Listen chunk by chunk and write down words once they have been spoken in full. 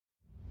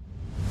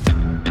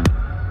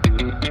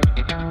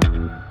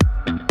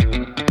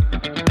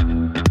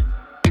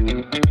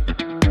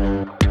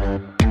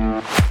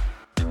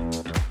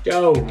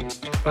Go.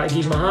 Back to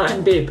give my hat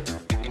in, babe.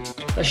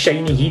 A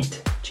shiny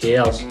heat.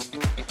 Cheers.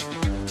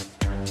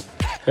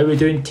 How we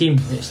doing, team?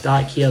 It's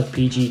Dak here,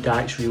 PG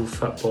Dak's Real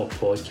Football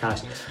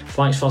Podcast.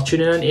 Thanks for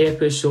tuning in to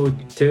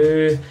episode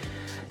 2.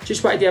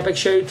 Just want to do a big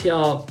shout out to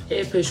our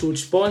episode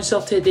sponsor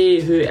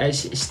today, who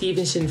is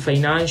Stevenson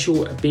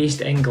Financial,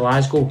 based in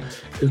Glasgow,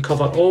 who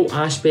cover all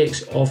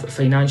aspects of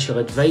financial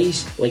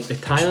advice like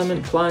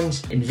retirement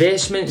plans,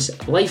 investments,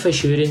 life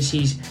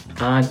assurances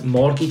and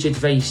mortgage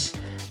advice.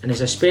 And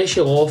as a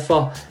special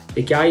offer,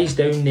 the guys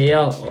down there,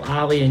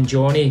 Ali and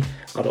Johnny,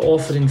 are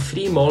offering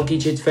free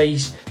mortgage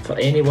advice for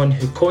anyone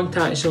who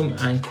contacts them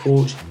and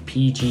quotes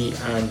PG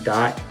and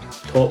Dak.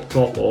 Top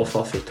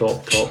offer for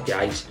top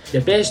guys.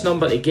 The best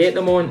number to get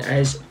them on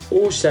is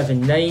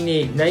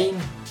 07989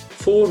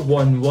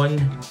 411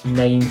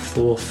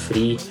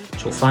 943.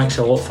 So thanks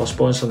a lot for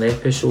sponsoring the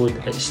episode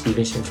at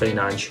Stevenson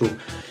Financial.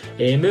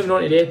 Moving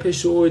on to the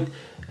episode.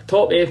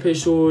 Top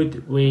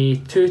episode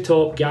with two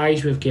top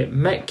guys. We've got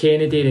Mick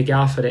Kennedy, the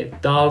gaffer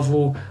at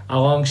Darvel,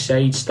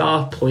 alongside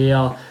star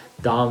player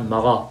Darren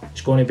Miller.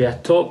 It's going to be a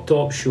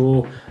top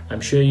show. I'm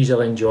sure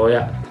you'll enjoy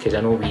it because I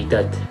know we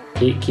did.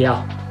 Take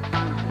care.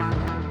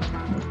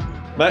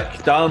 Mick,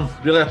 Darren,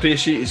 really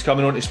appreciate you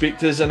coming on to speak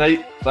to us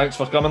tonight. Thanks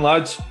for coming,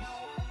 lads.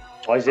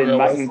 Wasn't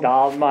Mick and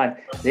Darren, man.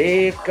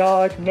 They've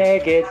got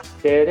nuggets.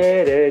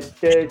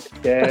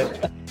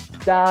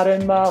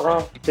 Darren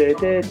Miller.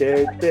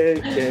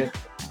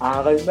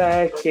 Aaron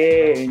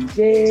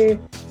McKenzie.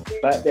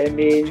 But the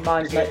main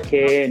man's Mick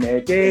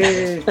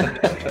Kennedy.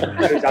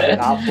 Who's having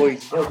that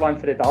voice? Here's one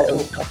for the Darvel.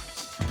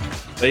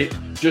 Right,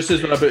 just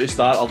as we're about to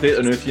start, I'll take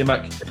the news for you,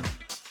 Mick.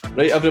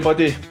 Right,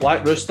 everybody,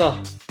 Black Rooster.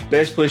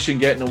 Best place you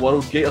can get in the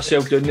world. Get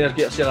yourself down there, get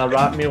yourself a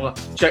wrap meal, a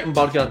chicken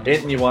burger,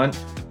 anything you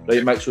want.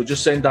 Right, Mick, so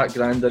just send that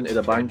grand into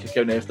the bank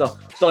account after.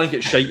 Still think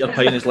it's shite you're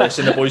paying is less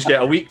than the boys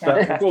get a week,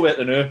 but we'll go with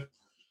the new.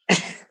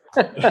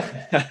 Right,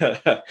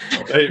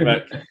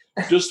 Mick.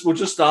 We'll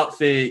just start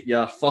for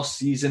your first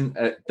season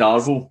at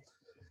Darvel.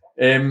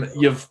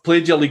 You've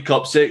played your League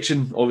Cup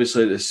section,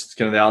 obviously this is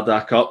kind of the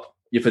Arda Cup.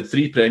 You've had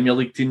 3 Premier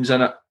League teams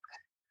in it.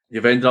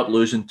 You've ended up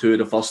losing 2 of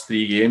the first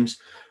 3 games.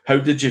 How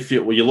did you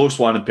feel? Well, you lost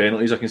 1 in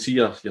penalties. I can see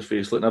your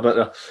face looking a bit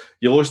there.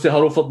 You lost to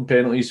Hurlford in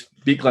penalties,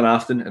 beat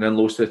Glenafton, and then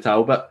lost to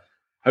Talbot.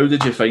 How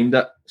did you find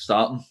it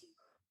starting?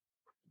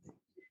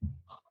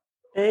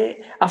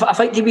 I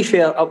think, to be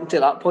fair, up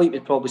until that point,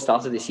 we'd probably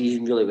started the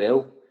season really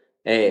well.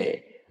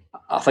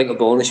 I think, I'll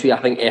be honest with you,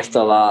 I think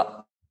after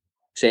that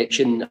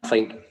section, I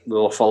think we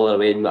were further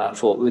away than what I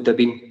thought we would have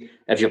been.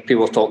 If your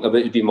people were talking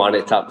about it being one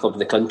of the top clubs in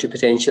the country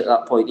potentially at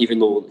that point, even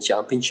though the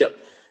Championship.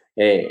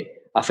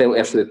 I felt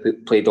after we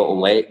played Autumn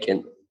Lake,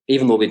 and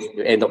even though we'd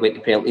end up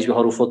making penalties with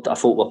Hurlford, I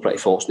thought we were pretty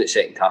fortunate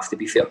second half, to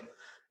be fair,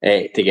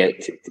 to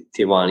get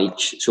to 1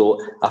 each. So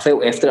I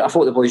felt after it, I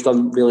thought the boys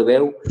done really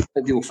well. I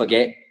think people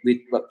forget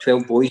we'd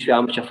 12 boys with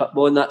amateur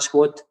football in that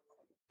squad,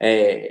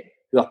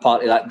 who were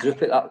part of that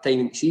group at that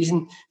time in the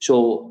season.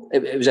 So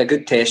it was a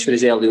good test for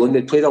us early on.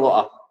 We'd played a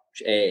lot of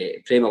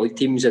Premier League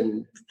teams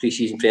in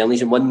pre-season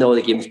friendlies and won all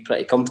the games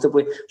pretty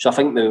comfortably. So I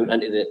think we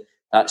went into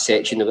that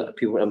section of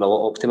people with a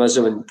lot of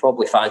optimism and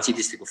probably fancied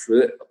us to go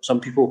through it, some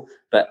people.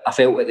 But I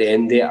felt at the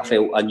end of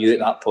it, I knew at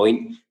that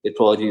point they'd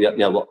probably do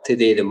more work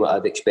today than what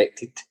I'd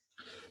expected.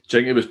 Do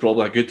you think it was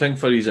probably a good thing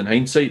for us in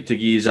hindsight to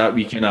give you that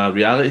wee kind of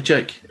reality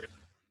check?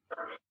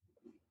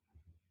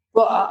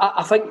 Well,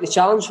 I think the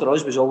challenge for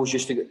us was always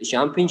just to get the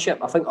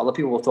Championship. I think other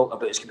people were talking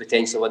about us could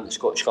potentially win the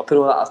Scottish Cup and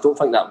all that. I don't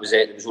think that was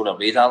it. It was on our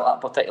radar at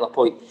that particular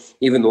point,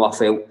 even though I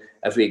felt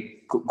if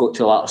we got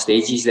to latter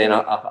stages, then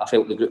I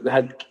felt the group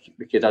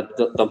we could have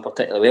done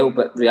particularly well.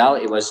 But the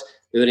reality was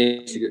we were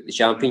able to get the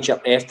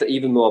Championship after,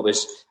 even though I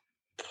was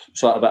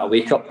sort of a bit of a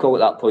wake-up call at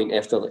that point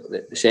after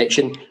the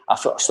section, I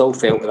still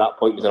felt at that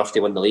point we'd have to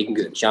win the league and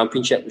get the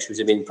Championship, which was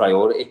the main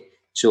priority.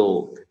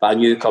 So, but I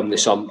knew come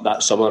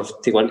that summer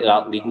to go into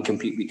that league and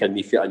compete week in,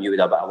 I knew we'd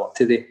have a bit of work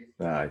to do.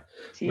 Aye.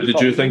 What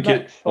did you think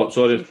it? Oh,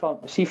 sorry.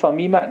 See for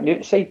me, Mick, the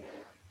outside,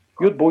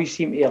 your boys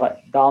seem to, like,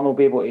 Darren will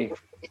be able to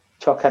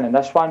chuck in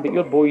this one, but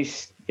your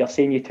boys, you're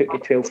saying you took the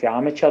 12 for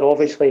amateur,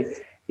 obviously,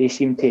 you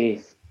seem to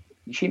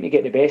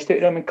get the best out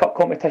of them in cup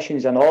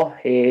competitions and all.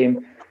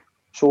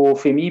 So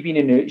for me being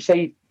on the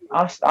outside,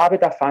 I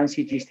would have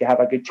fancied you to have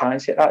a good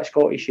chance at that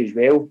Scottish as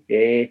well,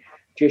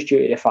 just due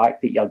to the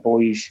fact that your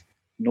boys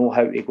know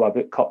how to go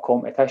about cup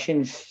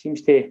competitions.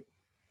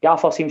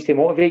 Gaffer seems to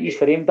motivate you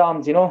for him,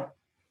 Darren, you know?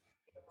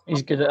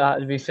 He's good at that,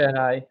 to be fair,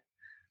 aye.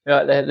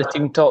 Yeah, the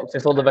team talks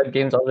before the big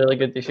games are really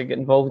good. They should get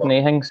involved in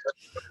things.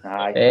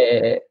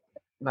 Aye.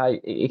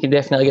 He can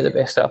definitely get the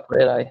best out of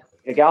player, aye.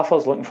 The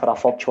Gaffer's looking for a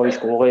third choice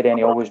goalie, then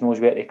he always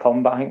knows where to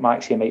come, but I think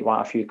Maxie might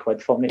want a few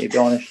quid for me, to be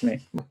honest,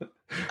 mate.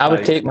 I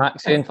would take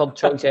Maxie in third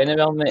choice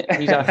anywhere, mate.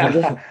 He's a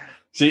hero.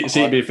 See,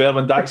 to be fair,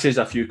 when Dak says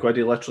a few quid,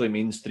 he literally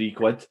means 3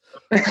 quid.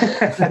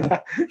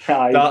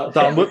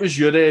 Dan, what was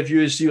your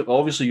views? See,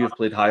 obviously you've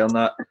played high on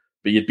that,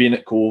 but you'd been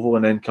at Colville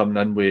and then coming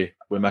in with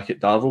Mick at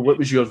Darvel. What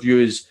was your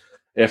views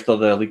after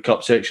the League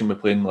Cup section? We're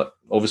playing, like,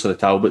 obviously the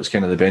Talbot's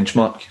kind of the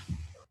benchmark.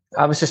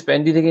 I was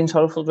suspended against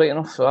Hurlford, right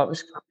enough, so that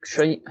was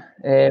shite.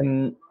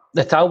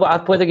 The Talbot, I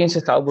played against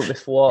the Talbot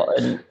before,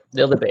 and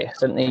they're the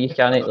best, aren't they? You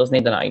can't, there's no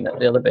denying it.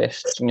 They're the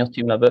best junior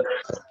team about.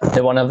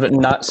 They won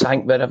everything. That's, I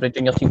think, where every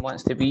junior team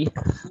wants to be.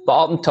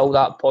 But up until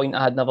that point,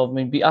 I had never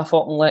been beat a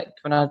fucking lick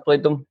when I had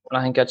played them, and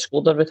I think I'd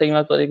scored every time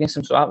I played against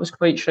them, so that was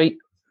quite shite.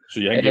 So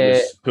you think it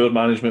was poor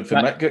management for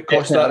Mick that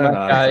cost that?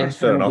 That's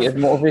fair enough. He was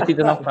motivated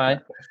enough,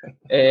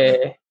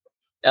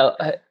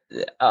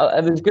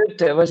 it was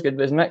good. It was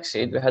good. As Mick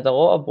said, we had a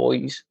lot of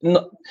boys.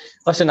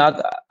 Listen,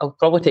 I'll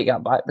probably take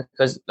that back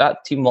because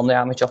that team won the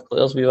amateur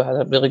players. We had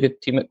a really good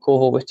team at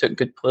Colville. We took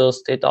good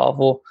players to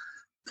Darvel.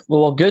 We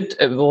were good.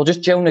 We were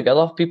just gelling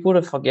together. People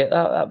would forget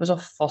that. That was our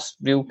first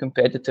real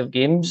competitive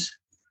games.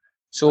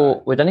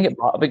 So we didn't get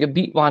back. We got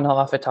beat 1-0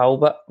 off at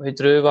Talbot. We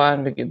drew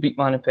one. We got beat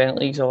one in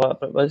penalties or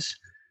whatever it was.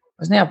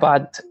 Wasn't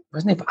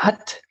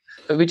bad.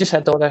 But we just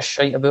had all this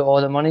shite about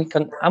all the money.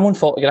 I'm on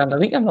 40 grand a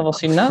week. I've never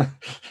seen that.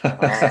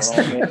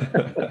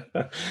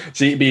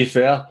 See, to be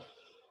fair,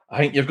 I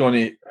think you're going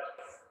to,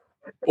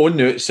 on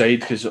the outside,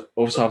 because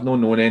obviously I've not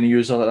known any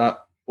user like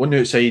that, on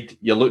the outside,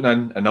 you're looking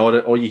in and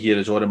all you hear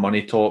is all the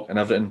money talk and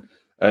everything.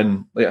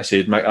 And like I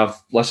said, Mick,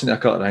 I've listened to a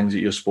couple of things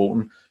that you've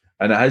spoken,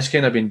 and it has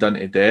kind of been done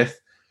to death.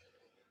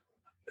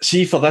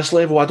 See, for this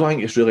level, I don't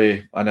think it's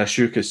really an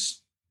issue because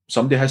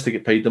somebody has to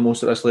get paid the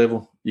most at this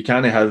level. You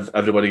can't have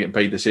everybody getting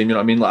paid the same, you know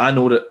what I mean? Like, I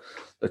know that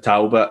the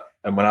Talbot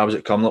and when I was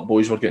at Cumnock,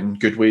 boys were getting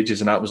good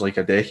wages and that was like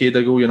a decade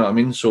ago, you know what I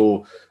mean?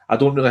 So I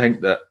don't really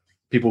think that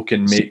people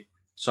can make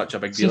such a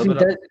big deal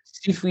about it.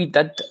 If we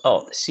did,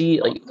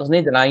 like, there's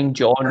no denying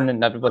John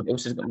and everybody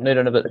else has got money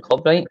around about the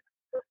club, right?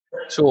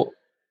 So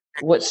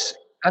that's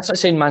like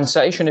saying Man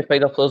City shouldn't pay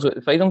their players what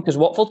they pay them because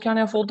Watford can't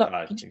afford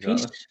that.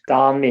 Exactly.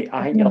 Damn, mate,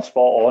 I think you're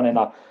spot on, and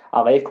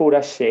I'll echo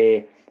this.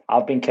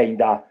 I've been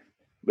kind of,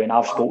 when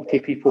I've spoke to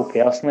people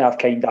personally, I've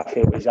kind of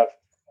felt as if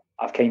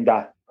I've kind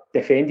of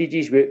defended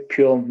you with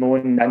pure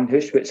knowing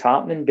in-house what's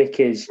happening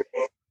because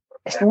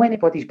it's not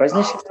anybody's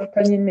business, in my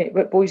opinion, mate,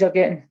 what boys are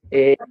getting.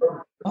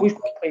 Boys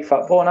play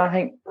football, and I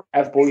think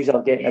if boys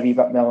are getting a wee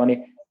bit more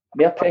money,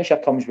 more pressure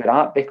comes with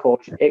that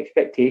because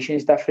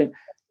expectations different.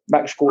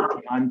 Mick's got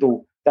to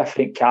handle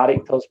different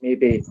characters,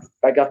 maybe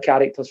bigger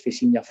characters for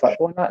senior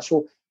football and that.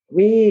 So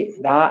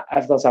with that,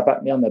 if there's a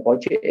bit more in the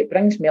budget, it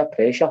brings more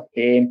pressure.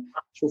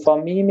 So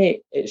for me,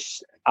 mate,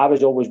 I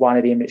was always one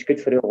of them. It's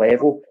good for the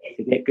level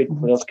to get good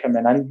players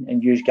coming in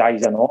and use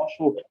guys and all.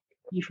 So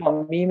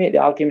for me, mate, the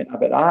argument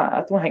about that,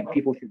 I don't think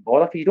people should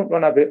bother because you don't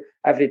run about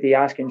every day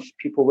asking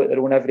people what their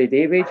own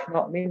everyday wage. You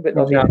know what I mean? But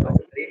there's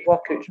great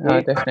workouts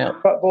made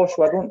football.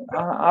 So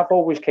I've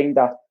always kind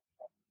of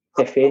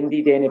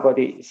defended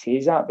anybody that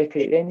says that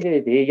because at the end of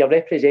the day, you're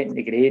representing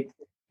the grade,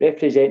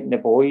 representing the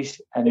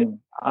boys, and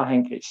I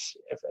think it's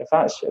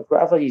if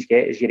whatever you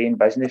get is your own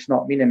business,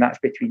 not meaning that's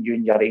between you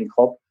and your own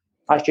club.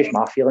 That's just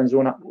my feelings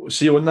on it.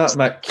 See, on that,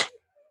 Mick,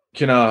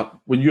 kind of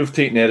when you've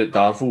taken it at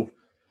Darvel,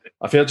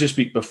 I've heard you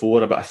speak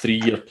before about a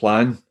 3-year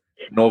plan,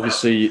 and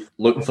obviously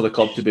looking for the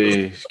club to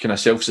be kind of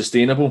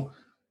self-sustainable.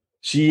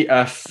 See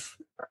if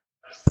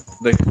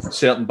the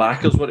certain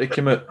backers were to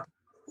come out,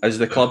 is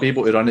the club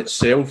able to run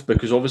itself?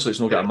 Because obviously it's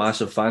not got a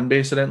massive fan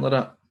base or anything like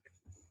that.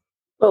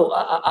 Well,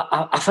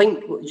 I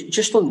think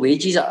just on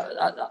wages,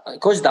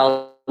 because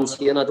Darren's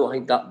here, and I don't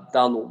think that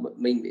Darren will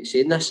mind me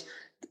saying this.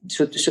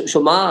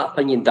 So my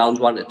opinion, Darren's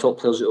one of the top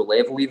players at the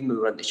level, even when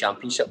we were in the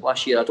Championship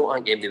last year. I don't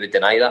think anybody would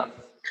deny that.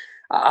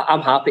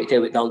 I'm happy to tell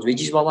you what Darren's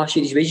wages were last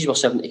year. His wages were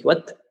 70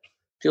 quid.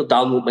 Sure,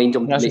 Darren won't mind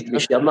him making me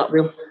sharing that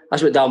with him.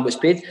 That's what Darren was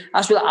paid.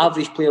 That's what the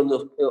average player in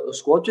the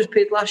squad was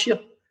paid last year,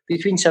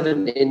 between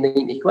 70 and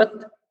 90 quid.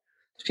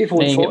 People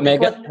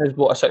Mega has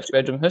bought a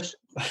 6-bedroom house.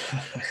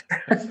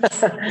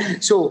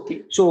 so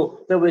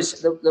there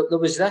was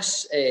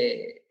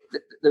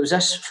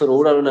this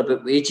furore around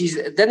about wages.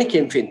 It didn't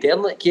come from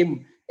internally; it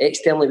came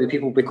externally with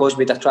people because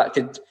we'd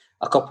attracted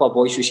a couple of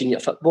boys for senior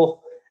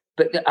football.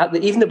 But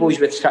even the boys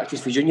we attracted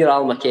for junior,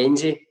 Al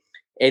McKenzie,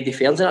 Eddie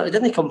Ferns, and that, they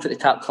didn't come for the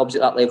top clubs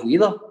at that level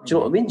either. Do you know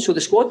what I mean? So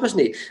the squad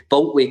wasn't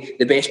built with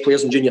the best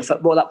players in junior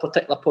football at that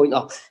particular point.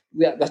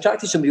 We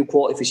attracted some real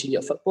quality for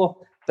senior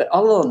football. But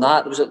other than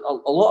that, there was a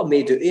lot of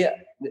made out of it.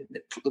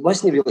 It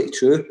wasn't really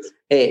true.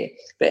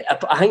 But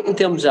I think in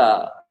terms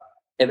of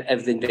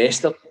if the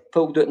investor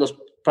pulled out, and there's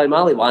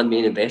primarily one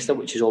main investor,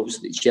 which is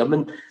obviously the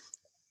chairman.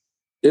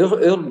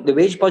 The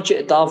wage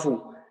budget at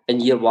Darvel in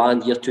year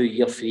 1, year 2,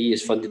 year 3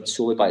 is funded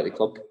solely by the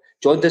club.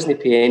 John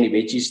doesn't pay any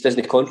wages,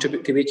 doesn't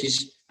contribute to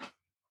wages.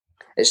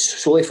 It's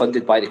solely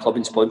funded by the club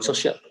in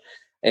sponsorship.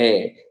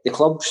 The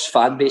club's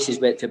fan bases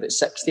went to about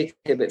 60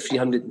 to about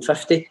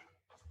 350.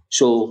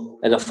 So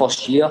in the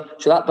first year,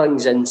 so that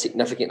brings in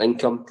significant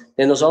income.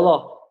 Then there's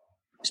other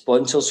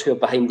sponsors who are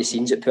behind the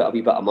scenes that put a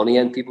wee bit of money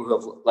in, people who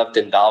have lived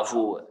in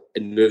Darvel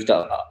and moved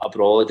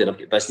abroad and have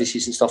got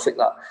businesses and stuff like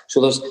that. So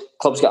there's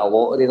clubs get a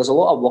lot of it. There's a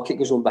lot of work that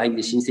goes on behind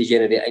the scenes to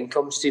generate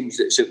income streams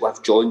that suit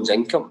with John's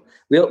income.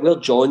 Where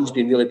John's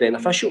been really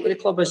beneficial to the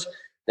club is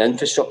the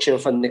infrastructure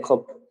within the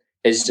club.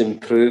 is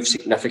improved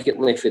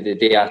significantly for the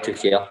day I took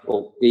here.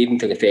 Well, even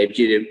to the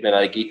February when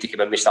I agreed to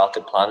come in, we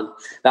started planning.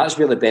 That's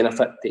where the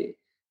benefit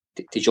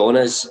to John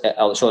is.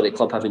 The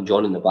club having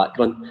John in the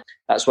background.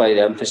 That's why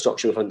the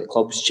infrastructure within the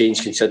club's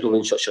changed considerably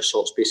in such a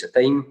short space of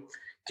time.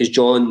 Because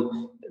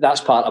John, that's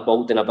part of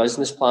building a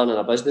business plan and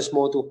a business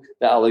model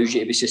that allows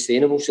you to be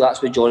sustainable. So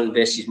that's where John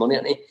invests his money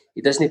into.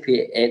 He doesn't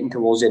pay anything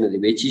towards any of the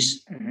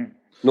wages. Mm-hmm.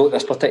 Not at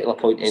this particular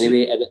point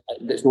anyway, and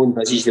it's not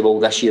envisaged they will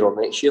this year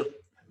or next year.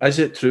 Is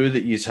it true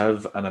that you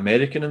have an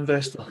American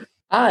investor?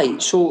 Aye,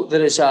 so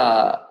there is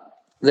a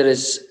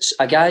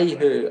guy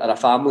or a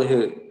family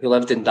who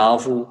lived in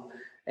Darvel,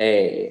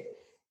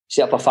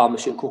 set up a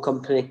pharmaceutical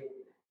company,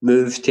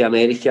 moved to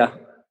America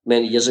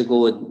many years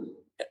ago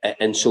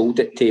and sold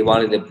it to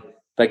one of the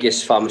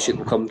biggest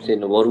pharmaceutical companies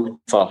in the world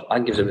for, I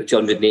think it was about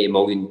 £280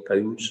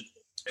 million.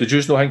 Did you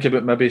not think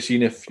about maybe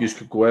seeing if you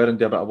could go out and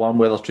do a bit of warm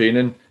weather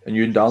training and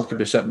you and Darvel could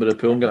be sitting by the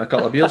pool and getting a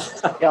couple of beers?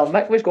 Yeah,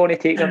 Mick was going to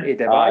take them to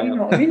Dubai, you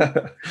know what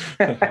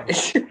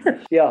I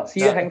mean? Yeah,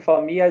 see the thing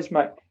for me is,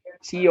 Mick,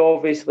 see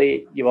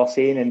obviously you were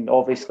saying, and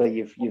obviously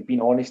you've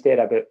been honest there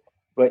about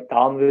what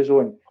Darren was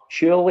on.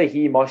 Surely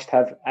he must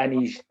have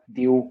in his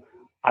deal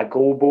a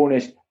goal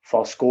bonus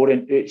for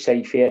scoring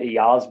outside 30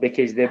 yards,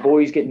 because the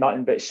boys get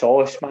nothing but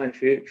sauce, man,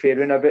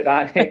 fairing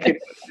about that.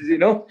 You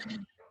know?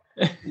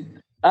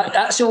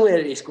 That's the only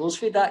area he scores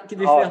for that, to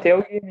be fair. I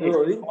tell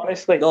you,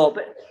 honestly. No,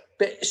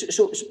 but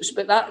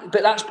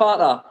that's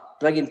part of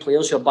bringing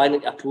players who are buying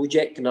into a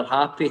project and are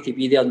happy to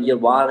be there in year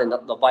one, and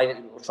they're buying it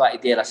and trying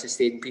to do a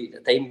sustained period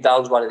of time.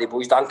 Darren's one of the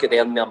boys. Dan could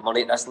earn more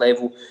money at this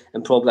level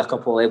and probably a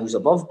couple of levels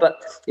above, but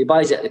he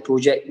buys it at the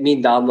project. Me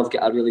and Darren have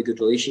got a really good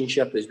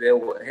relationship as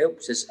well. What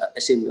helps is the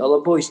same with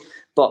other boys.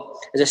 But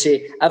as I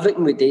say,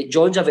 everything we do,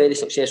 John's a very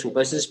successful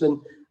businessman.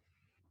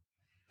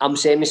 I'm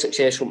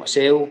semi-successful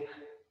myself.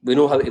 We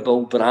know how to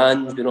build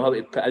brands. We know how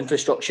to put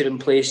infrastructure in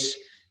place.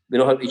 We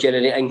know how to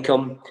generate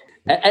income.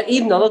 And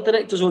even other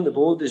directors on the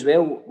board as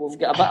well. We've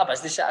got a bit of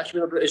business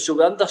acumen about us. So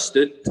we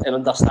understood and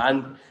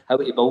understand how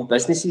to build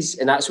businesses.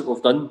 And that's what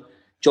we've done.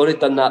 John had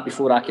done that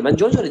before I came in.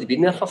 John's already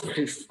been there for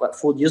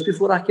 4 years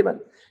before I came in.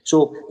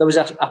 So there was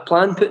a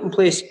plan put in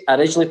place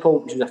originally,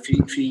 Paul, which was a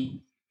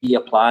three-year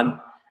plan.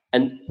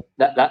 And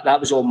that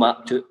was all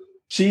mapped out.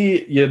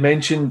 See, you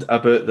mentioned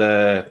about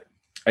the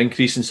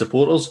increase in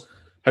supporters.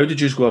 How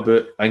did you go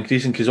about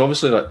increasing? Because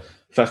obviously, like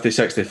 50,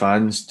 60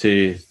 fans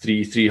to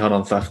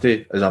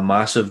 350 is a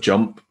massive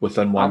jump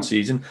within one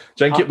season.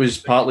 Do you think it was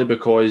partly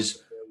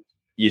because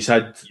you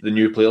had the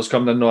new players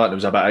coming in and there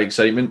was a bit of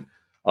excitement?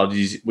 Or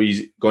were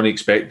you going to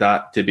expect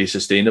that to be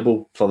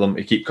sustainable for them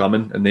to keep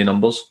coming in their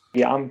numbers?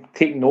 Yeah, I'm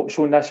taking notes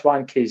on this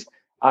one, because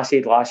I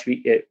said last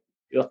week that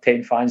your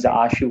 10 fans that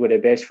I feel were the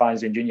best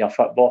fans in junior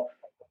football.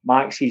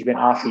 Max, he's been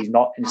off his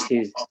nut and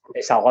says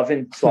it's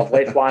 11, so I've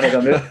left one of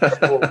them out.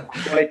 So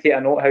I'm going to take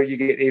a note how you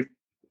get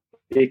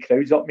the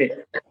crowds up, mate.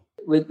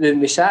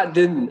 When we sat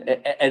down,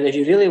 and if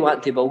you really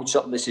want to build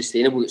something that's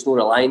sustainable, it's not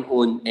reliant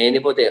on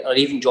anybody, or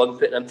even John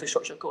putting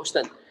infrastructure cost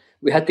in,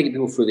 we had to get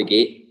people through the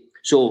gate.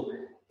 So,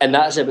 and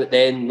that's about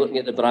then looking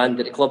at the brand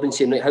at the club and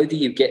saying, like, how do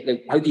you build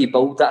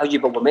that? How do you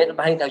build momentum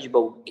behind it? How do you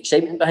build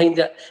excitement behind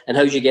it? And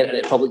how do you get it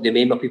in the public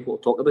domain where people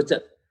talk about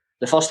it?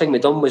 The first thing we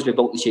done was we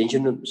built the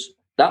changing rooms.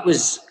 That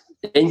was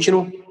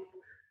intentional,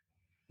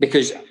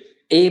 because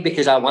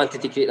I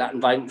wanted to create that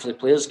environment for the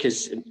players,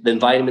 because the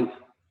environment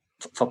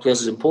for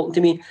players is important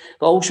to me,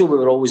 but also we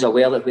were always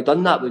aware that if we'd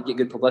done that, we'd get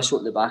good publicity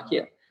in the back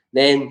here.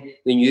 Then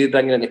we knew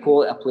bringing in the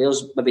quality of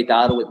players, maybe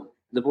Darvel,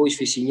 the boys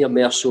for senior,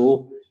 more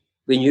so,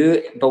 we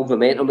knew build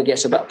momentum, it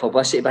gets a bit of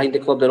publicity behind the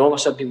club, then all of a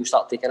sudden people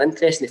start taking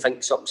interest and they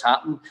think something's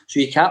happened, so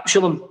you capture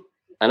them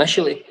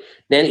initially,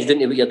 then it's down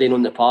to what you're doing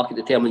on the park, it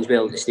determines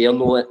whether it's there or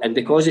not. And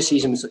because the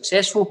season was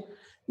successful,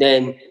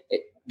 then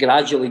it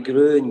gradually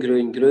grew, and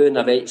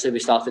eventually we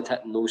started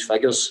hitting those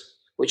figures,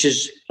 which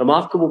is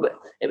remarkable. But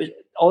it was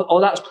all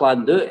that's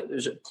planned out. It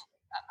was,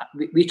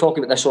 we talk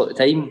about this all the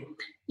time.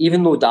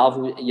 Even though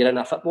Darvel, you're in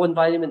a football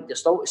environment, it's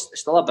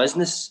still a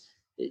business.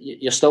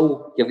 You've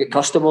got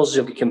customers,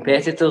 you've got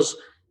competitors.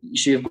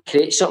 So you've got to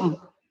create something,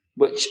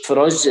 which for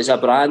us is a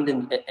brand,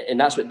 and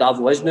that's what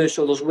Darvel is now.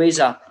 So there's ways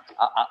of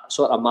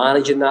sort of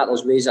managing that.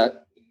 There's ways of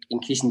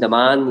increasing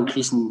demand,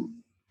 increasing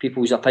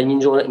people's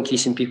opinions on it,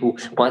 increasing people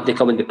wanting to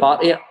come and be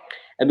part of it.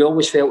 And we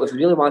always felt if we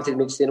really wanted to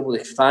make it sustainable,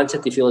 the fans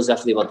had to feel as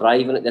if they were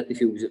driving it, they had to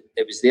feel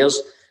it was theirs.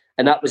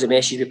 And that was a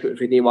message we put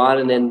for day one,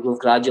 and then we've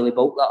gradually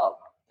built that up.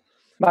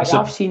 Max,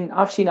 I've seen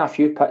a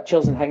few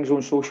pictures and things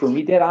on social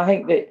media. I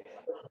think that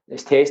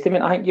it's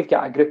testament. I think you've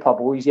got a group of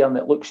boys here and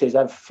it looks as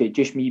if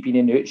just me being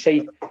on the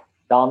outside,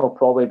 Darren will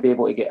probably be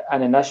able to get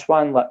in this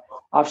one. Like,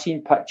 I've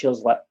seen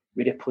pictures like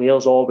with the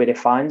players or with the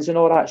fans and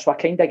all that, so I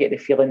kind of get the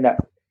feeling that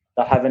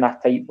they're having a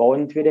tight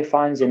bond with the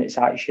fans, and it's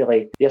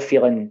actually they're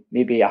feeling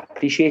maybe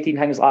appreciating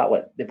things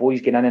like the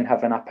boys getting in and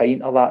having a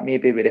pint or that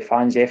maybe with the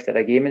fans after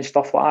the game and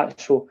stuff like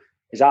that. So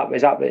is that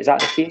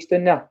the case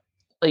down there?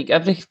 Like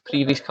every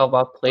previous club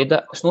I've played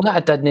at, it's not that I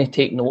didn't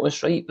take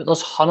notice, right? But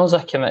there's hundreds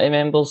of committee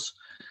members,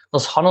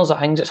 there's hundreds of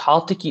things. It's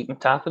hard to keep on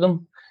top of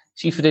them.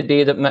 see for the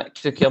day that Mick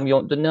took him, you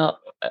don't do that.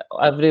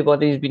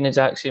 Everybody's been the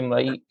exact same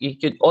way.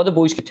 All the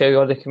boys could tell you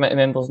all the committee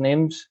members'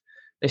 names.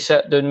 They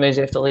sit down with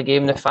us after the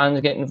game, the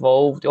fans get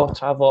involved, they all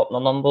travel up their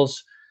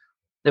numbers.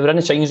 They were in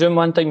the change room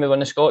one time, we won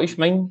the Scottish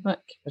Mind, Mick.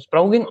 It's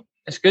brilliant.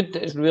 It's good.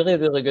 It's really,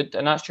 really good.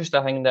 And that's just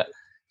a thing that,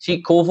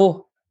 see,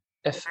 Colville,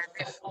 if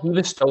he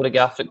was still the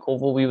gaff at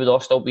Colville, we would all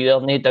still be there,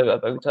 no doubt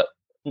about it.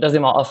 It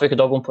doesn't matter if we could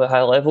all go and play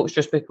high level. It's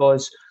just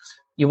because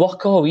you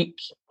work all week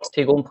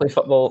to go and play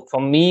football.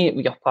 For me,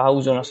 with your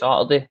pals on a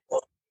Saturday,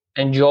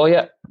 enjoy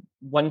it,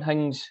 win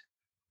things.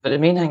 But the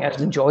main thing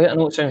is enjoy it. I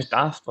know it sounds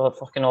daft for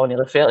fucking all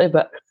nearly 30,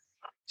 but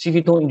see, if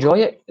you don't enjoy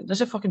it,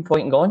 there's a fucking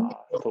point in going.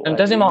 And it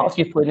doesn't matter if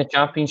you play in the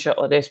Championship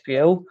or the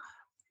SPL.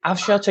 I've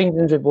shared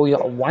change-rooms with boys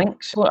that are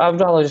wanks. I'd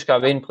rather just go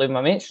away and play with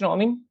my mates, you know what I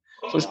mean?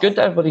 So it's good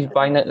that everybody's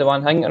buying into the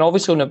one thing. And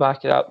obviously on the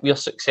back of that, we're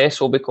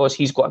successful because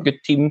he's got a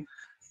good team.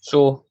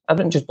 So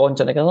everything just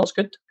bonds in together. That's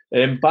good.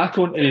 Back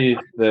onto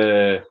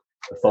the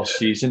first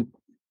season.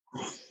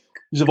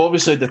 You've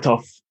obviously had the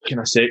tough kind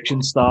of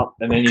section start,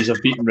 and then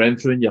you've beaten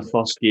Renfrew in your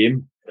first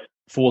game,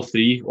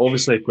 4-3.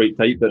 Obviously quite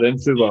tight, but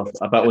Renfrew were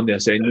a bit on the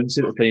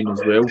ascendancy at the time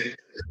as well.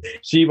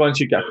 See, once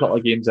you get a couple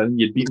of games in,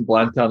 you'd beaten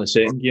Blantyre in the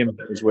second game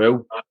as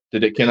well.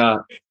 Did it kind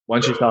of,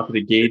 once you started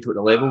to gauge what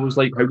the level was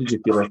like, how did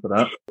you feel after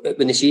that?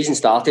 When the season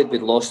started,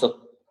 we'd lost two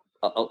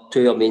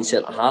of our main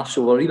centre-halves,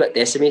 so we were a wee bit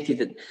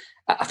decimated. And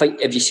I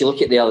think if you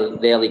look at the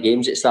early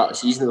games at the start of the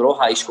season, they were all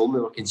high scoring.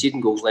 We were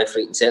conceding goals left,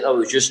 right and centre. We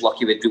were just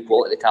lucky with good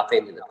quality at the tap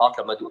end of the park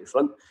or middle to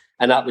front.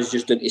 And that was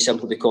just down to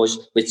simply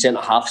because with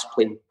centre-mids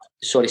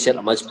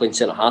playing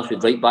centre-half,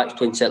 with right-backs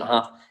playing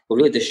centre-half. We're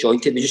really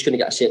disjointed. We're just going to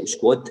get a settled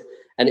squad.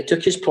 And it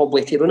took us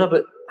probably to run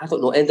about, I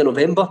don't know, end of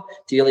November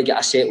to really get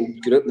a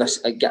settled group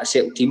and get a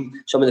settled team.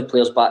 Some of the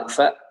players back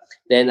fit.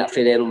 Then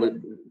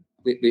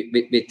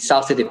we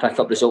started to pick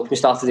up results. We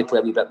started to play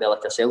a wee bit better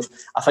like ourselves.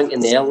 I think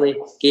in the early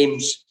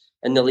games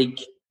in the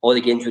league, all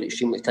the games were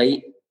extremely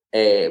tight.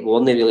 We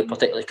weren't really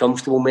particularly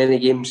comfortable in many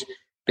games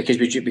because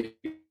we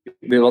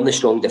weren't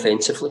strong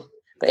defensively.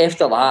 But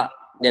after that,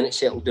 then it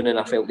settled down and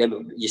I felt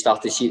then you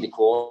start to see the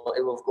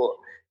quality we've got.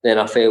 Then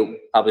I felt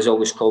I was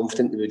always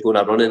confident that we'd go on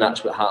a run, and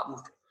that's what happened.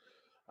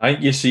 I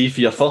think you see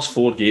for your first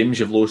 4 games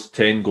you've lost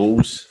 10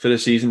 goals for the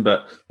season,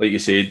 but like you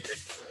said,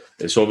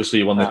 it's obviously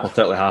you weren't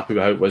particularly happy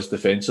with how it was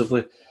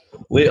defensively.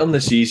 Later in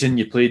the season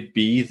you played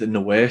Beath in the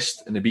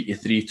West and they beat you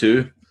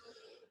 3-2.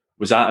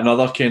 Was that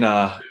another kind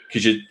of,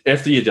 because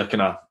after you had your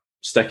kind of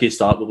sticky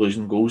start with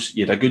losing goals,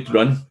 you had a good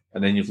run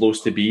and then you've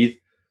lost to Beath.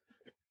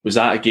 Was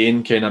that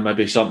again kind of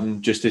maybe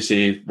something just to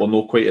say we're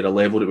not quite at a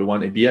level that we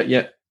want to be at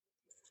yet?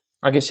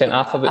 I get sent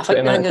off about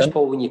 20 minutes.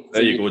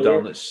 There you go,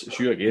 Darren. It's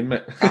you again,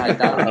 mate.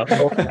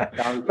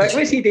 But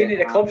what's he doing in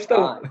the club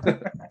still?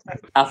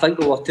 I think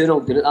we were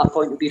 2-0 down at that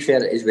point, to be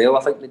fair, as well.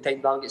 I think the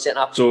time Darren gets sent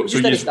off. So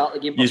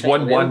you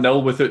won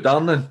 1-0 without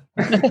Darren then?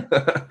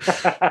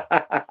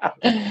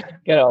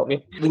 Get out of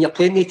me. When you're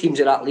playing the teams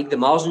in that league, the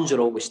margins are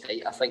always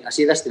tight. I think I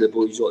say this to the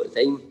boys all the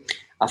time.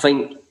 I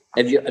think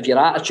if your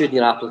attitude and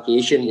your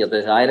application and your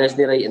desire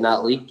isn't right in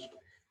that league,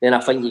 then I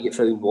think you get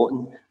found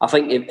wanting. I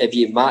think if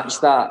you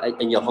match that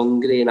and you're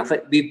hungry, and I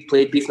think we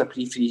played Beef in a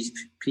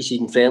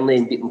pre-season friendly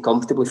and beat them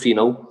comfortably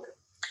 3-0.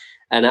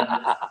 And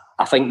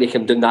I think they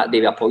came down that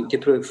day with a point to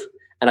prove.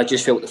 And I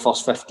just felt the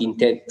first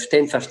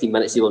 10-15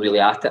 minutes they were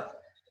really at it.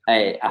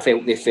 I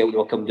felt they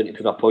were coming down to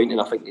prove a point, and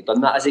I think they've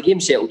done that. As the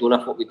game settled on,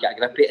 I thought we'd get a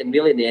grip of it. And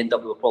really in the end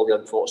up, we were probably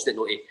unfortunate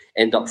not to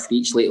end up for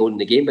each late on in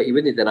the game, but you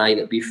wouldn't deny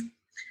that Beef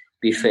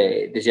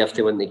deserved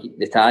to win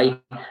the tie.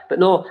 But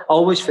no, I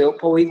always felt,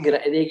 Paul, even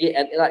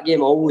into that game,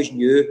 I always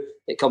knew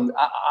it come.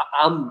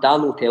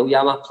 Dan will tell you,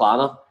 I'm a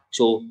planner,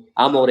 so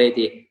I'm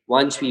already,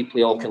 once we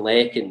play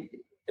Auchinleck and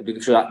we go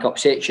through that cup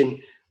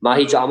section,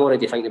 I'm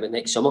already thinking about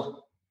next summer.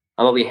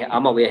 I'm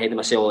away ahead of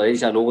myself already,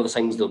 so I know all the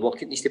things, the work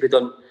that needs to be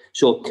done.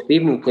 So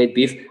even when we played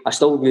Beef, I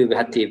still knew we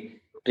had to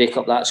break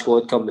up that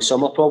squad come the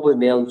summer, probably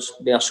more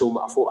so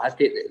what I thought I had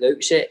to at the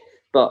outset.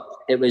 But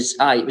it was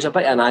a bit of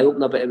an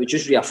eye-opener, but it was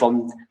just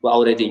reaffirmed what I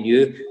already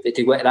knew, that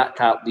to go to that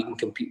tap, we can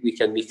compete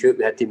week in, week out,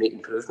 we had to make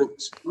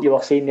improvements. You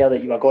were saying there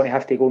that you were going to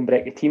have to go and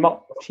break the team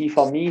up. See,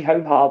 for me,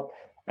 how hard,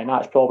 and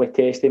that's probably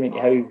testament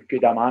to how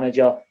good a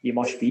manager you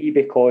must be,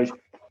 because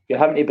you're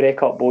having to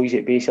break up boys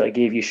that basically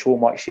gave you so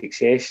much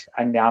success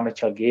in the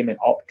amateur game and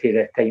up to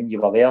the time you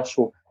were there.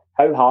 So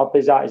how hard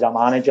is that as a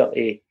manager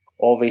to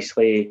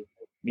obviously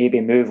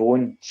maybe move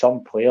on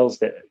some players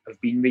that have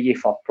been with you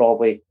for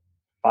probably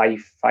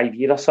 5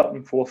 years or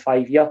something, 4 or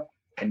 5 years,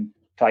 and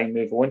try and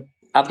move on?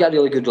 I've got a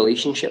really good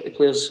relationship with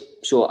players,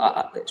 so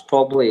it's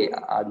probably,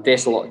 I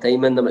invest a lot of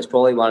time in them. It's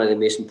probably one of the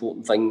most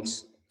important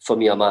things for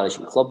me,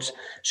 managing clubs.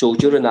 So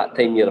during that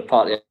time, you're a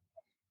part of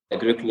a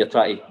group and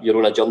you're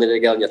on a journey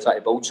together and you're trying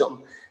to build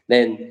something,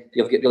 then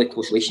you've got really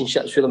close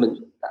relationships with them.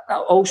 And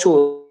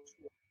also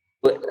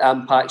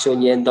impacts on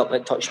you end up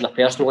touching their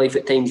personal life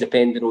at times,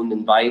 depending on the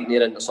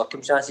environment and the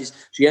circumstances.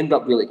 So you end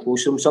up really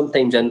close to them,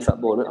 sometimes in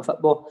football and out of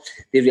football.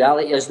 The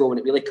reality is, though, when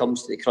it really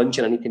comes to the crunch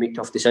and I need to make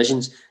tough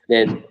decisions,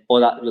 then all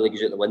that really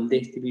goes out the window,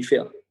 to be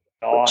fair.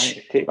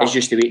 It's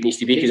just the way it needs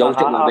to be, because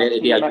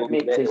ultimately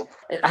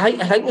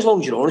I think as long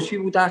as you're honest with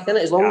people, Dak,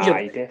 innit? As long as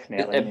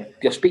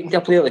you're speaking to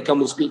a player, they come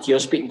and speak to you, you're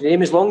speaking to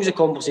them, as long as the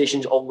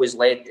conversation's always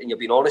led and you're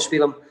being honest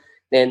with them,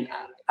 then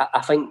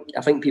I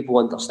think people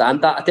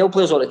understand that. I tell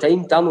players all the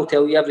time, Dan will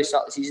tell you every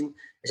start of the season,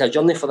 it's a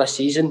journey for this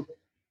season.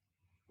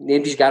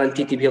 Nobody's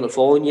guaranteed to be here the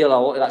following year. A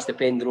lot of that's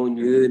depending on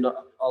you and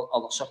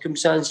other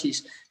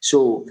circumstances.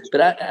 So,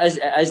 but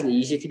it isn't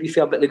easy, to be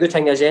fair. But the good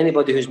thing is,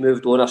 anybody who's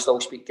moved on, I still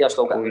speak to, I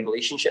still got a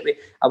relationship with.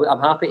 I'm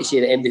happy to say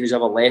that anybody who's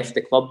ever left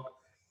the club,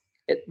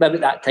 maybe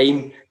at that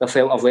time they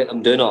felt I've let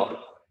them down, or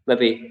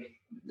maybe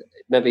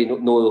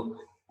no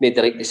made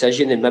the right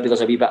decision, and maybe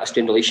there's a wee bit of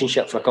strained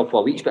relationship for a couple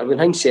of weeks. But when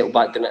things settle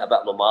back down at a bit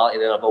of normality,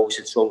 then I've always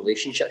had strong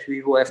relationships with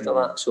people after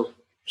that. So.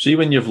 See,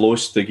 when you've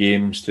lost the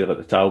games to like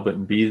the Talbot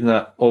and Bede and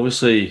that,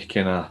 obviously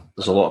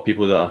there's a lot of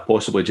people that are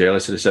possibly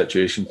jealous of the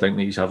situation, think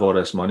that you have all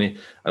this money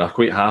and are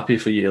quite happy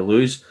for you to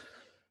lose.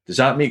 Does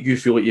that make you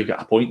feel like you've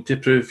got a point to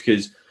prove?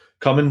 Because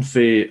coming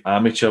from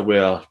amateur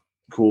where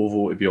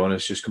Colville, to be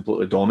honest, just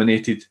completely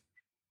dominated,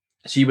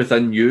 see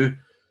within you,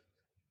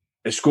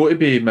 it's got to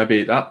be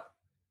maybe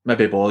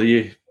bother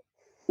you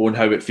on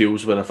how it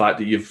feels with the fact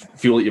that you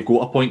feel like you've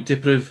got a point to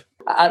prove.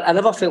 I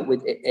never felt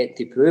with it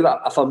to prove.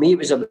 For me, it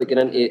was about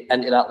getting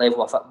into that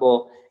level of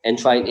football and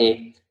trying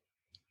to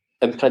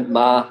imprint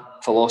my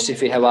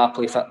philosophy, how I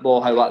play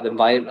football, the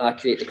environment I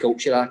create, the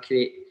culture I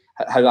create,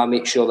 how I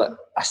make sure that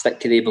I stick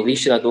to the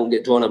beliefs and I don't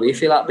get drawn away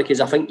from that. Because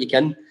I think you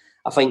can.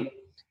 I think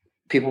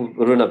people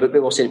were running about me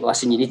were saying,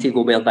 listen, you need to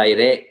go more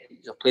direct.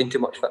 You're playing too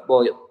much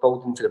football, you're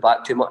building to the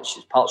back too much,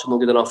 parts are not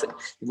good enough.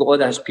 You've got all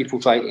these people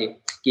trying to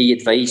give you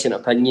advice and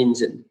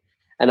opinions.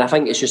 And I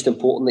think it's just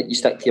important that you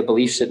stick to your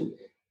beliefs and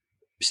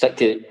stick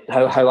to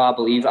how I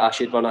believe I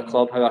should run a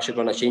club, how I should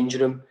run a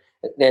changing room.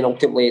 Then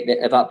ultimately,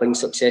 if that brings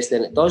success,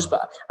 then it does.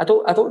 But I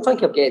don't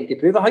think I'm getting to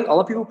prove. I think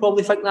other people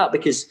probably think that,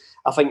 because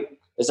I think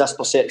there's this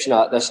perception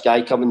that this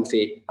guy coming for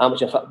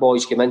amateur football,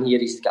 he's come in here,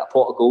 he's got a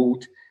pot of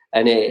gold,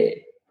 and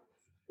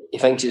he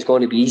thinks it's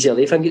going to be easier.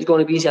 They think it's going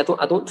to be easy. I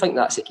don't think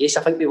that's the case.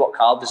 I think we work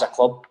hard as a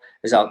club,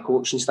 as our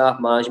coaching staff,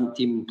 management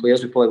team,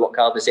 players. We probably work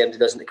hard as anybody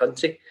does in the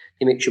country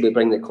to make sure we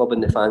bring the club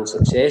and the fans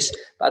success.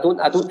 But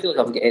I don't feel like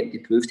I've got anything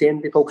to prove to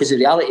anybody, because the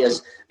reality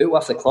is, out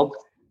with the club,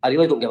 I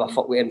really don't give a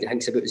fuck what anybody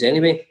thinks about us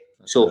anyway.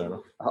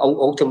 So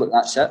ultimately,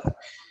 that's it.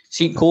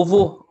 See,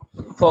 Colville,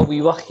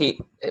 we were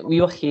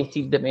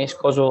hated the most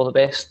because we were the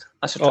best.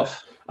 That's the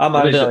truth.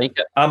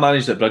 I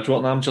managed at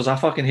Bridgewater Amateurs. I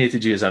fucking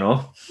hated you, as I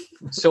know.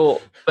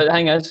 So, but the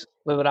thing is,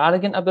 we were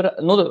arrogant about it.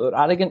 Not that we were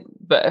arrogant,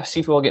 but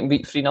if we were getting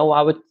beat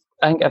 3-0,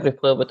 I think every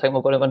player would think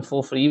we're going to win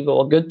 4-3. We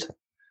were good.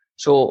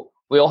 So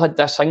we all had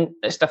this thing.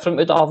 It's different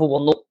with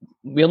Darvel.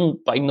 We're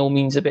by no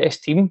means the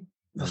best team.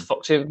 For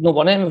fuck's sake, we've not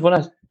won it. We've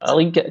won a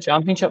league, get a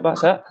championship.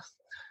 That's it.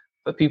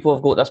 But people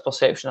have got this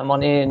perception of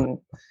money and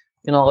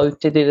you're not allowed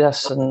to do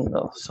this and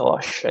sort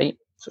of shit.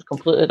 So it's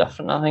completely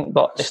different, I think.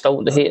 But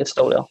the hate is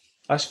still there.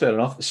 That's fair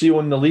enough. See,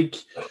 on the league,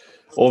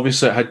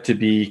 obviously it had to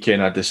be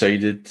kind of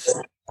decided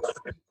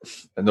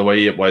in the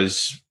way it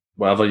was.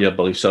 Whatever your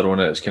beliefs are on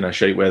it, it's kind of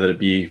shite, whether it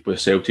be with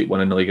Celtic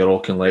winning the league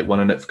or Auchinleck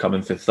winning it,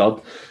 coming for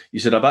third. You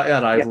said a bit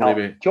of a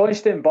rivalry. Yeah,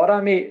 Johnston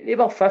Borough, mate, they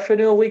were fifth in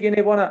the league and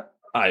they won it.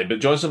 Aye, but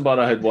Johnston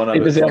Borough had won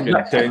about fucking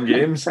 10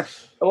 games. They were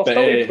still to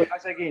play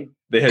us again.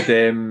 They had,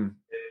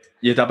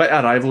 you had a bit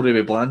of rivalry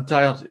with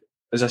Blantyre.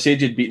 As I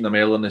said, you'd beaten them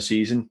earlier in the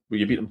season, where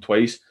you beat them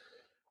twice.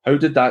 How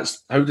did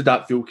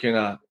that feel? Kind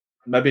of,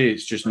 maybe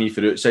it's just me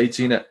for outside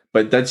seeing it,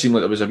 but it did seem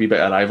like there was a wee bit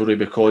of rivalry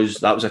because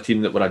that was a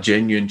team that were a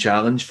genuine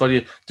challenge for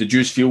you. Did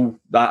you feel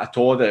that at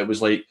all, that it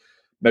was like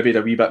maybe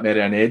a wee bit more of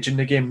an edge in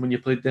the game when you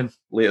played them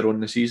later on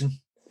in the season?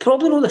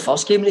 Probably not the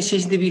first game of the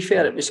season, to be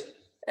fair. It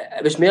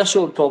was more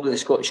so probably the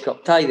Scottish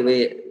Cup tie, the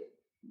way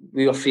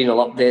we were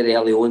 3-0 up very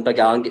early on, Big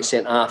Alan gets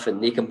sent off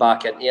and they come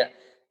back into it.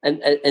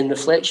 And in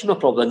reflection, we're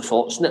probably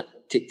unfortunate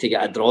to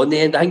get a draw in the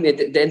end. I think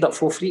they ended up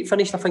 4-3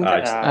 finished, I think.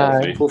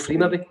 4-3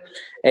 maybe.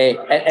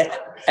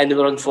 And they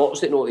were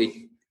unfortunate not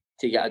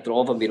to get a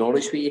draw, if I'm being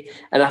honest with you.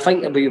 And I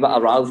think a wee bit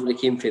of rivalry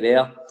came from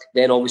there.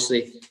 Then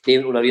obviously they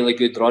went on a really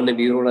good run and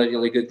we were on a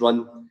really good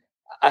run.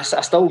 I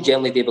still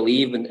generally do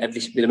believe, and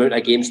with the amount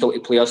of games still to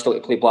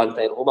play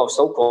Blantyre at home, I was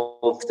still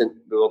confident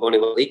we were going to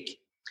win the league,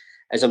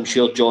 as I'm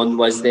sure John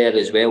was there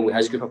as well with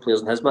his group of players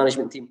and his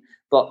management team.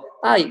 But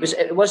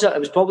it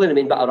was probably the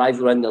main bit of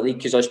rivalry in the league,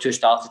 because us two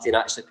started to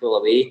actually pull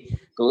away. It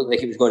looked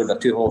like it was going to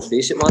be a 2-horse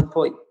race at one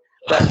point.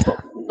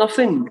 But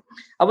nothing,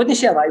 I wouldn't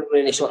say a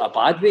rivalry in any sort of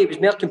bad way. It was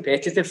more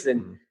competitive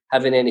than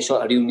having any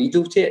sort of real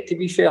needle to it, to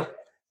be fair.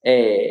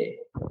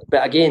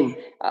 But again,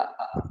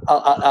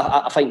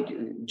 I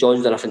think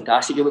John's done a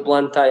fantastic job at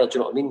Blantyre, do you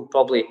know what I mean?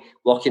 Probably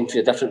working for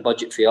a different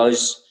budget for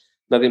us,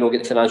 maybe not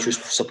get the financial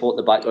support in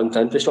the background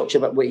to infrastructure,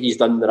 but what he's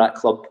done with that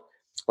club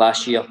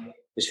last year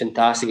was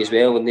fantastic as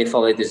well, and they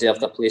fully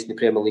deserved a place in the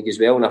Premier League as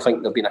well, and I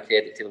think they've been a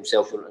credit to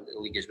themselves in the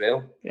league as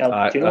well.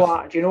 Yeah, do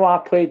you know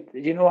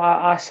what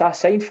I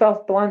signed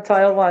for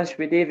Blantyre lads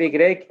with Davy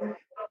Gregg?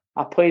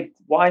 I played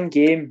one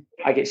game.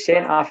 I get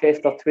sent off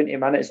after 20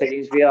 minutes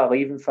against Vera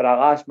leaving for a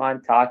last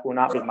man tackle, and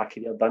that was my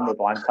career done with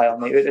Blantyre,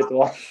 mate, out the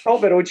door.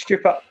 Not the road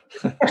stupid.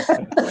 Not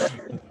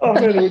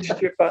the road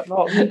stupid.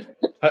 Not me.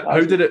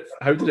 How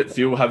did it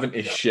feel having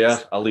to share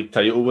a league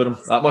title with them?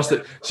 That must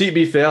have. See, to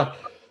be fair,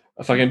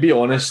 if I can be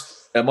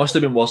honest, it must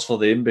have been worse for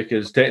them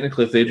because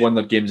technically, if they'd won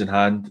their games in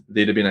hand,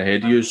 they'd have been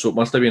ahead of you. So it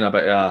must have been a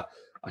bit of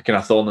a kind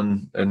of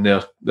thorn in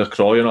their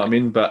craw. You know what I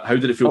mean? But how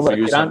did it feel for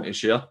you having to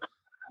share?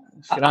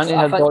 Granny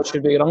had thought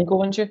she'd be your uncle,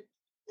 wouldn't she?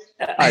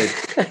 Aye.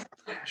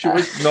 She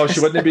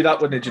wouldn't be. That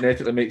wouldn't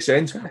genetically make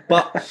sense.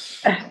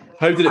 But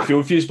how did it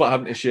feel for you about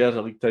having to share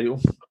a league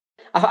title?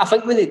 I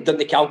think when they done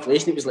the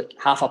calculation, it was like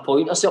half a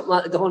point or something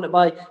like that they won it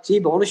by. See, to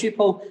be honest with you,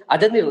 Paul, I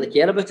didn't really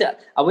care about it.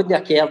 I wouldn't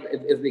have cared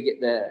if we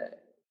get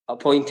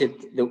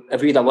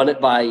if we'd have won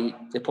it by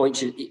the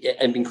points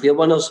and been clear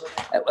winners.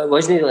 It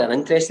wasn't really an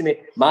interest to me.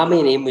 My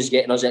main aim was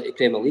getting us into the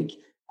Premier League.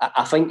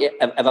 I think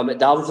if I'm at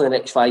Darvel for the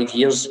next 5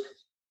 years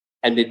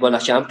and we'd win a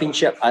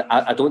championship,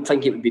 I don't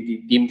think it would be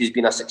deemed as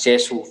being a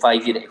successful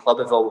 5 year at the club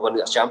if we won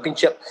a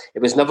championship.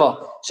 It was never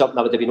something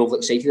I would have been overly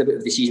excited about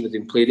if the season would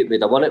have been played. It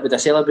would have won it. Would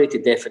have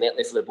celebrated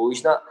definitely for the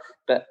boys and that.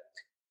 But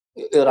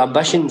our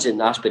ambitions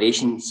and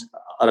aspirations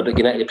are about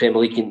getting into the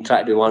Premier League and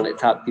trying to be one of the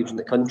top teams in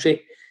the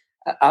country.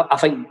 I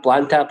think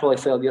Blantyre probably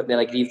felt a bit more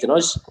aggrieved than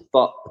us,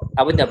 but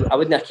I wouldn't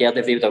have cared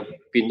if they would have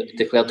been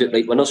declared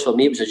outright winners. For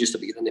me, it was just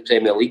about getting in the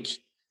Premier League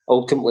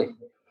ultimately.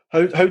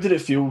 How did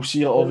it feel?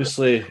 See,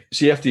 obviously,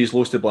 after he's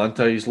lost to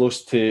Blantyre, after he's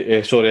lost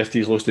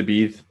to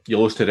Beith, you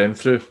lost to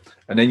Renfrew,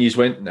 and then you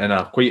went in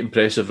a quite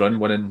impressive run,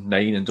 winning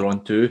 9 and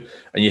drawing 2,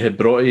 and you had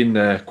brought in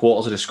the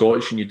quarters of the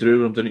Scottish and you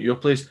drew them down at your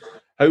place.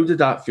 How did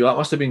that feel? That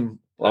must have been,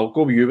 I'll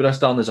go with you with this,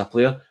 Darren, as a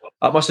player.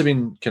 That must have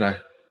been kind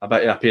of a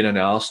bit of a pain in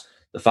the arse.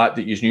 The fact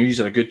that you knew you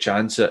had a good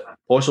chance at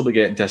possibly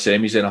getting to a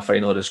semis and a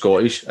final of the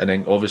Scottish, and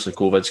then obviously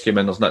COVID's came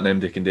in, there's nothing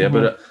anybody can do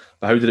about it.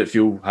 But how did it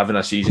feel having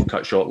a season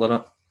cut short like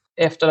that?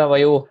 After a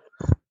while,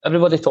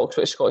 everybody talks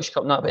about the Scottish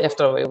Cup and that, but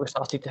after a while we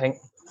started to think,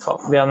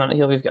 fuck, we're in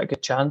here, we've got a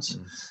good chance.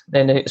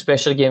 Then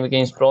especially the game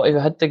against Broughty, we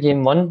had the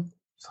game won.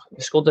 We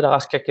scored the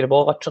last kick of the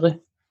ball, literally.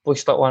 Boy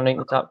stuck one right in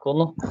the top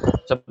corner.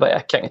 It's a bit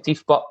of a kick in the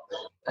teeth, but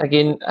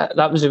again,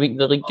 that was the week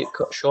the league got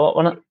cut short,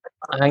 wasn't it?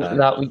 I think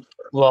that week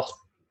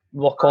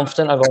we're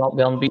confident of going up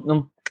there and beating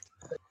them.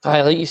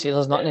 Like you say,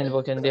 there's nothing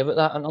anybody can do about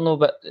that. I don't know,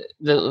 but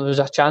there was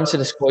a chance of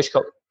the Scottish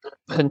Cup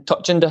in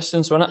touching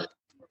distance, wasn't it?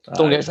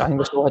 Don't get us wrong,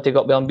 we still had to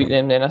go up there and beat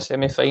them in a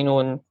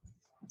semi-final,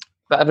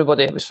 but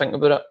everybody was thinking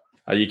about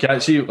it. You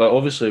can't see, like,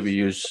 obviously we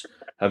use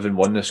having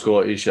won the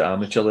Scottish at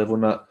amateur level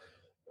and that.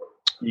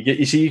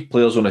 You see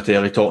players on the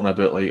telly talking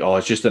about like, oh,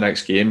 it's just the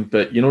next game,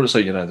 but you know what it's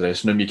like in a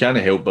dressing room. You can't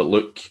help but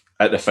look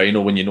at the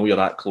final when you know you're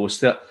that close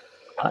to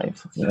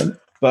it.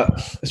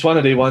 But it's one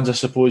of the ones, I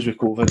suppose, with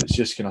COVID, it's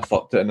just kind of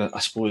fucked it. And I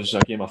suppose a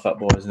game of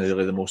football isn't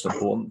really the most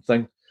important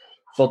thing.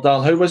 For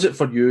Darren, how was it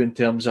for you in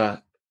terms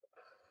of,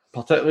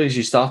 particularly as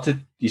you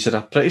started, you said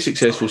a pretty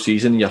successful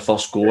season in your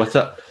first go at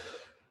it.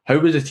 How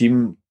was the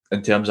team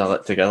in terms of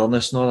like,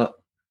 togetherness and all that?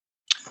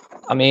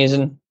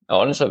 Amazing.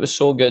 Honestly, it was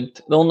so good.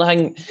 The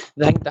only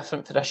thing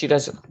different for this year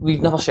is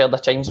we've never shared the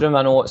changing room.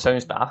 I know it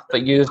sounds daft,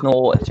 but you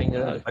know the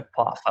changing room is a big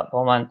part of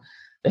football, man.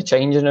 The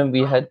changing room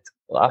we had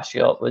last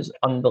year was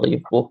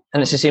unbelievable.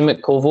 And it's the same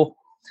at Colville.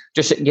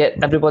 Just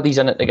get everybody's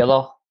in it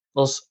together.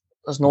 There's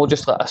no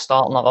just like a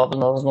starting 11,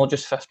 there's no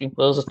just 15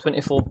 players, there's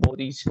 24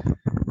 bodies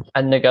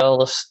in the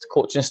girls,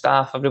 coaching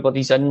staff,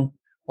 everybody's in,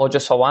 or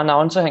just for one. I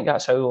honestly think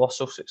that's how we were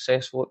so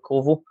successful at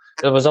Colville.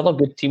 There was other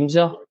good teams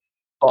there,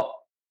 but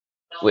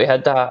we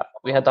had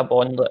a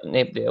bond like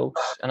nobody else.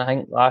 And I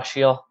think last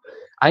year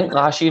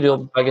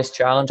the biggest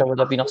challenge would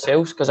have been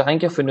ourselves, because I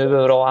think if we knew we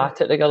were all at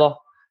it together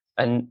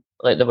and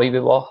like the way we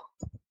were,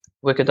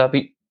 we could have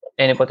beat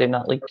anybody in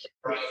that league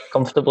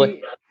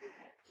comfortably.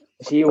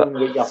 See, on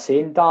what you're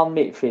saying, Darren,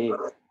 mate,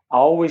 I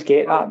always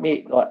get that,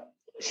 mate. Like,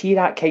 see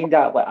that kind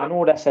of, like, I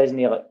know this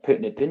isn't like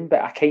putting it down,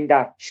 but a kind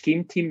of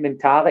scheme team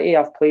mentality.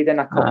 I've played in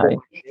a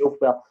couple myself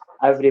where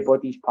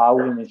everybody's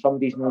pals and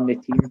somebody's known the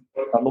team.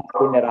 They're not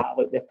going to rat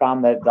like the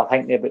pram. They're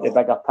thinking about the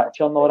bigger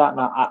picture and all that.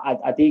 And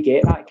I do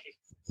get that.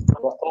 We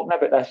were talking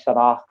about this a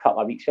couple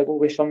of weeks ago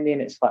with somebody,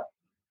 and it's like,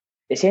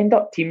 it's end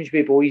up teams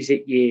with boys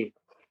that you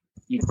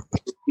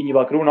when you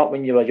were growing up,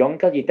 when you were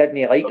younger, you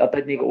didn't like or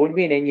didn't get on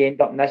with, and then you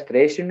end up in this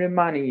dressing room,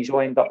 man, and you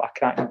all end up a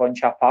cracking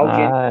bunch of pals.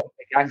 You end up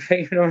gang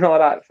fighting and all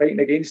that, fighting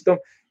against them.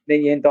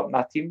 Then you end up in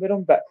a team with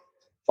them. But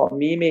for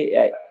me, mate,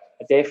 I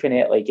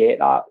definitely get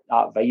that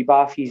vibe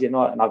off you,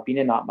 and I've been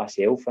in that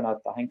myself, and I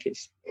think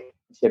it's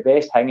the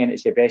best thing, and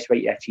it's the best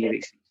way to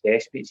achieve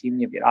success. But it's even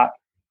you've got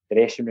that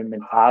dressing room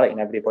mentality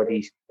and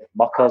everybody's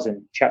muckers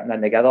and chipping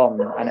in together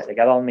and in it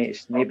together, mate.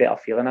 It's no better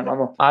feeling it,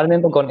 no. I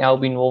remember going to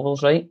Albion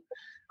Rovers, right?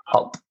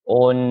 Up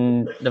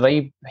on the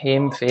way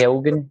home for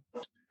Elgin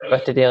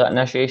with the like,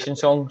 initiation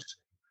songs.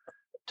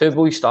 Two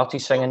boys started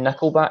singing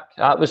Nickelback.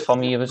 That was for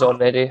me, it was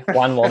already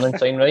one warning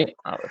sign, right?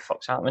 What the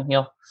fuck's happening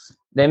here?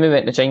 Then we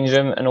went to the change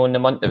room, and on the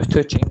Monday, there was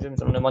two change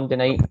rooms on the Monday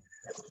night.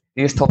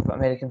 We used to talk about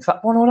American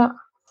football and all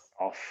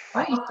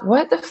that.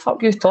 What the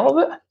fuck you talk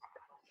about?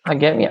 I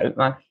get me out,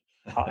 man.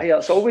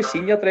 It's always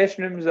senior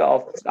dressing rooms that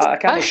I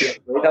can't say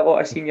I've played a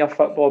lot of senior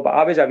football, but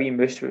I was a wee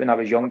moose when I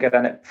was younger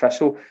in at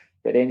Thistle.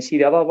 But then see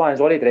the other ones,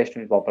 all the dressing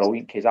rooms were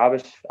brilliant because I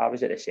was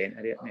at the centre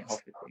of it, mate,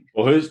 half the time.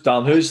 Well, who's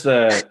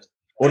the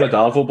one of the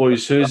Darvel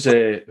boys?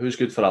 Who's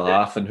good for a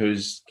laugh and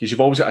who's, because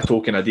you've always got a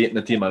token of date in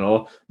the team, I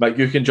know. Mick,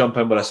 you can jump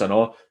in with us, I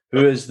know.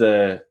 Who is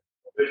the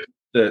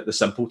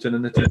simpleton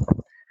in the team?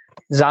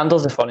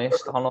 Xander's the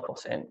funniest,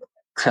 100%.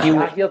 I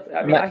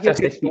hear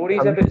good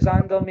stories about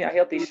Xander, mate. I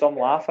heard he's some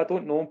laugh. I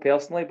don't know him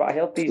personally, but I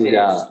heard he's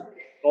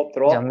top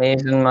draw. He's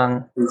amazing,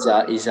 man.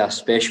 He's a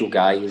special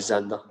guy,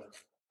 Xander.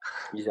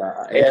 He's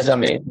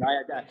amazing.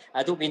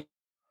 I don't mean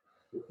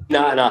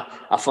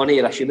a funny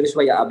or a humorous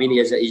way. I mean,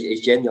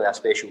 he's genuinely a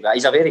special guy.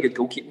 He's a very good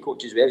goalkeeping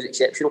coach as well. He's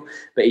exceptional,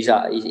 but he's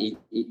a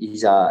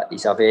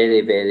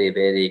very, very,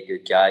 very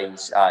good guy.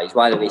 He's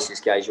one of the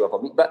nicest guys you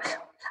ever meet. But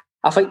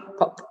I think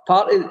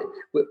part of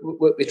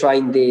what we try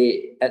and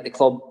do at the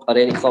club or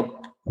any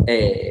club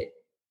that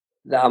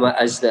I'm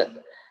at is that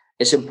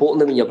it's important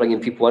that when you're bringing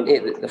people into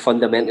it, that they're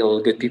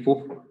fundamentally good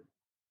people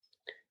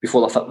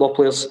before they're football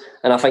players.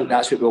 And I think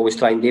that's what we always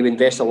try and do. We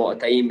invest a lot of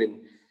time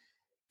in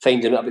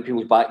finding out about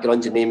people's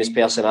backgrounds and names,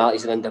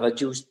 personalities and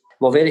individuals.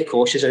 We're very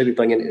cautious of how we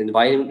bring into the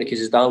environment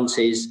because, as Darren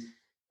says,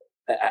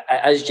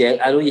 I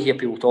know you hear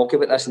people talk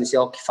about this and they say,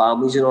 oh,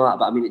 families and all that,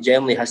 but I mean, it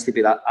generally has to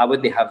be that. I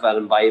wouldn't have an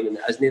environment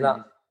that isn't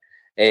that.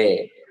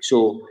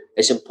 So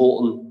it's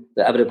important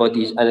that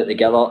everybody's in it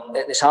together.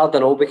 It's hard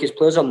and all because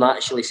players are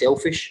naturally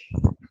selfish.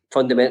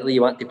 Fundamentally,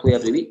 you want to play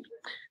every week.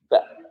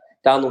 But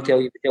Dan will tell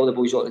the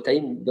boys all the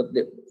time,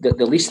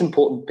 the least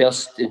important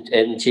person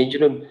in the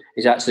changing room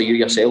is actually you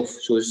yourself.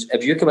 So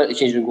if you come into the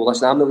changing room and go,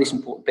 listen, I'm the least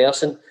important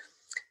person,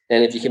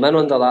 then if you come in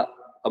under that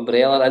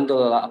umbrella,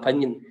 under that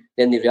opinion,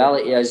 then the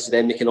reality is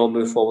then we can all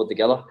move forward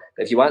together.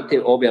 But if you want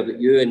to all be about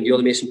you and you're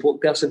the most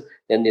important person,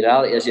 then the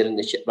reality is you're in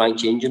the wrong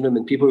changing room,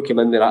 and people who come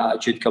in with that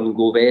attitude come and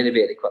go very,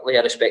 very quickly,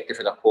 irrespective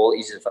of their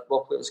qualities as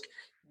football players.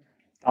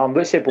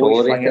 What's the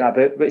boys flinging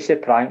about? What's the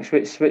pranks?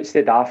 What's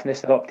the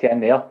daftness they're up to in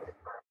there?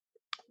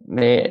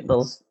 Mate,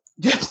 they're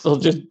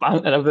just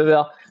banting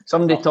everywhere.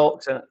 Somebody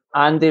talks and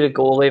Andy the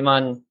goalie,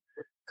 man.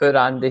 Poor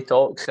Andy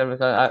talks and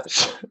everything.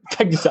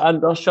 Big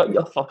Xander, shut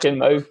your fucking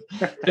mouth.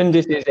 Didn't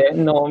just say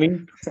anything, know what I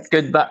mean?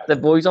 Good, but the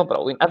boys are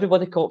brilliant.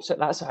 Everybody cops it,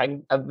 that's the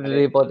thing.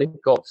 Everybody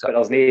cops it.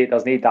 But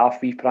there's no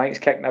daft wee pranks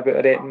kicking about or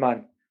anything,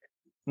 man.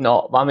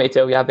 No, but I'm going to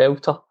tell you a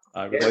belter.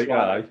 I would like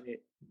that.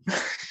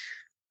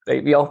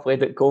 Right, we all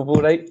played at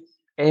Colville, right?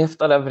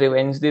 After every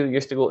Wednesday, we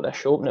used to go to the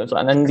shop and it was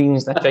like an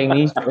Indians and a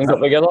Chinese joined up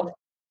together,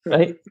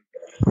 right?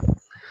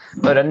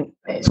 But then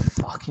it's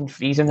fucking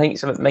freezing, right?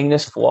 It's about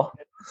 -4.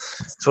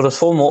 So there's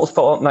 4 motors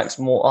put up, mixed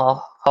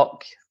motor,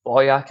 Huck,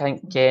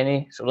 Boyack,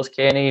 Kenny. So there's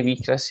Kenny,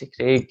 wee Chrissy,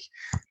 Craig,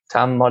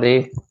 Tam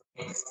Murray.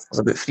 There's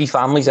about 3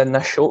 families in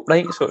this shop,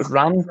 right? So it's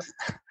rammed.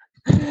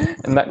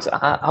 And Mick's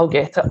like, I'll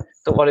get it.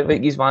 Don't worry about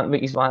his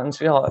vans.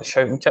 So we're like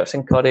shouting chips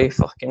and curry,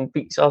 fucking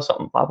pizza or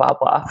something, blah, blah,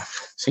 blah.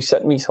 So he's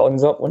sitting with his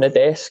hands up on the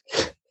desk,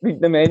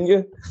 reading the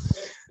menu.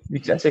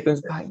 Because he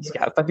goes back, he's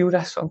got a video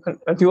this, so I'm going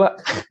to do it.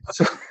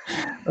 So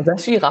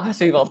this wee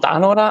lass over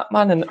Dan or that,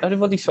 man, and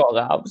everybody sort of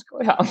like, what's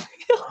going on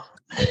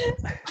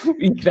here?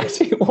 Wee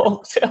Chrissy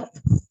walks up,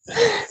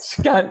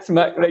 scants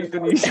Mick right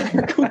on his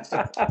ankles.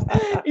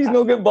 He's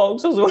not got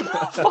boxers on.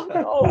 Fuck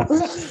off.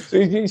 So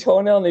he gets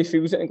on there and he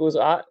feels it and goes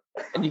like that.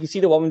 And you can see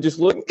the woman just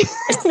looking.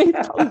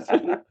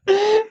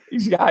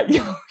 He's got,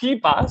 you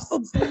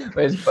bastards.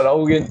 But it's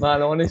brilliant,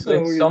 man,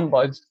 honestly. Some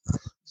buzz.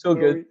 So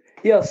good.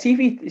 Yeah,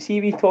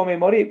 CV Tommy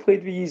Murray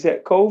played with you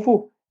at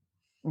Colville.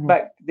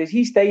 But does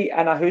he stay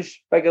in a house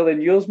bigger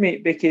than yours,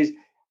 mate? Because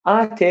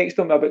I text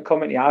him about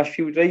coming to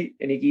Ashfield, right?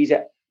 And he goes,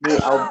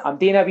 mate, I'm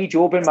doing a wee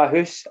job in my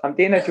house.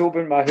 Mate,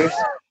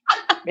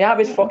 that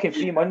was fucking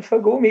 3 months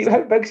ago, mate.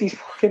 How big's his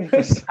fucking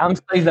house? I'm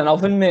still in an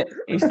oven, mate.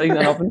 He's still in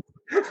an oven.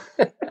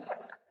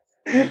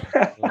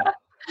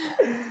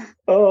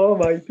 Oh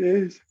my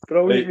days.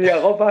 Brilliant, mate. I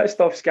love that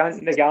stuff,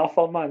 scanting the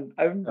gaffer, man.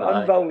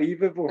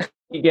 Unbelievable.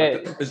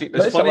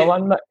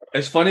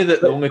 It's funny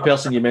that the only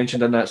person you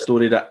mentioned in that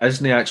story that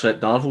isn't actually at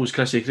Darvel is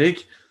Chrissy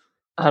Craig.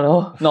 I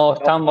know. No,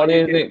 Tam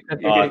Murray. You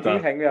can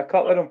hang me a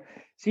couple of them.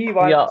 See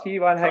one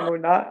hang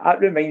on that.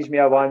 That reminds me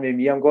of one with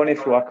me. I'm going to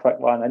throw a quick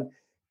one in.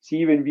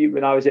 See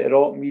when I was at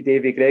Rock, me,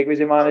 Davy Gregg was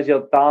the manager,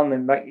 Darren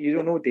and Mick. You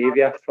don't know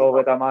Davy, I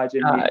probably would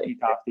imagine.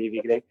 You'd have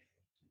Davy Gregg.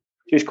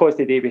 Just cause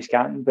the day was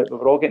scanting, but we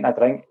were all getting a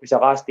drink. It was the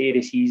last day of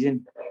the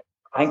season.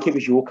 I think it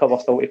was Yoker were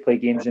still to play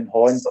games in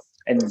Holland,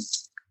 and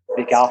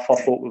the gaffer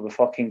thought we would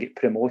fucking get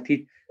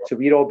promoted. So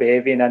we're all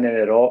behaving in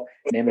the Rock,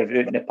 and then we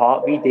were out in the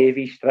park. Wee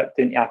Davy stripped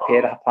into a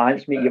pair of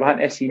pants, mate. You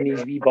hadn't seen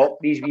these wee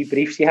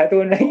briefs he had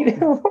on, right?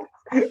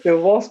 The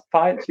worst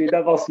pants you'd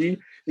ever see.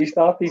 He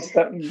started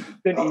stripping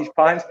into his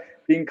pants.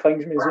 Dean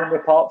Klingsman's on the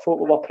park, thought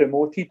we were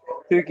promoted.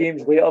 2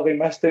 games later, we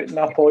missed out on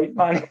a point,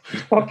 man.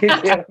 Fucking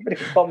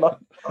terrible.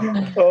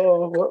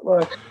 Oh, what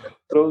was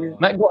brilliant.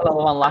 Mick got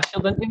another one last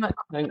year, didn't he, Mick?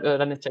 I think we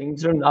were in the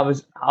times room.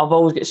 I've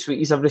always got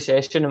sweeties every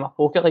session in my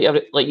pocket.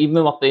 Like even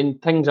when we're playing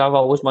things, I've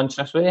always munched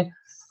this way.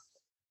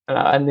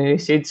 And he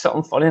said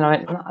something funny, and I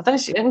went, I didn't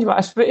say anything about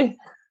his footy.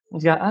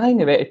 He's like, I ain't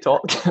the way to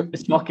talk.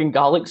 It's fucking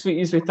garlic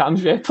sweeties with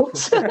Tam's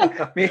reports.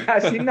 Mate, I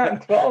seen that on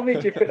Twitter,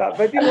 mate. You put that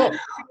video up.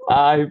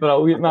 Aye,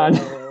 brilliant, man.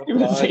 He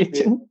was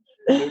raging.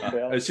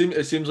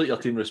 It seems like your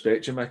team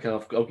respects you, Mick.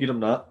 I'll give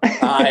him that.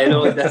 I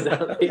know it does.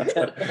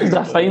 There's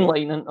a fine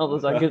line in there.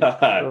 There's a good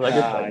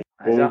line.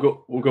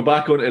 Well, we'll go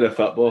back onto the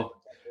football.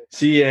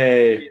 See,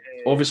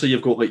 obviously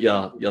you've got like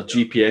your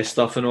GPS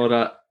stuff and all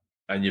that,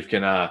 and you've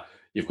got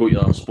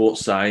your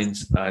sports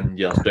science and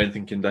your strength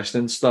and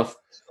conditioning stuff.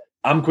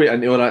 I'm quite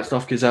into all that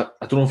stuff because I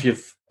don't know if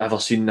you've ever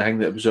seen the thing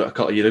that was out a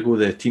couple of years ago,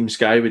 the Team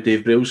Sky with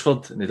Dave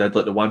Brailsford, and they did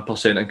like the 1%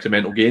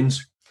 incremental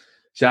gains.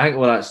 See, I think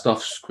all that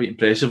stuff's quite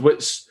impressive.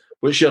 What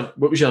was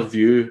your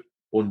view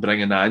on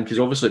bringing that in? Because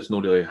obviously it's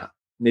nobody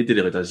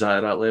really does that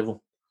at that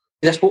level.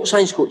 The sports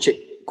science coach at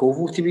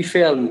Colville, to be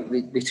fair,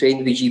 we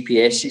trained with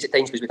GPS at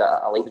times because we had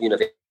a link with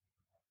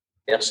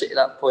university at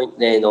that point.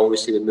 Then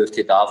obviously we moved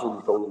to Darvel,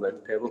 we probably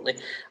moved permanently.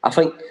 I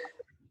think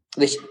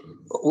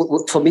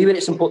for me, when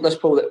it's important, this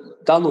Paul,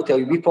 that Dan will tell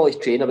you, we probably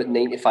train about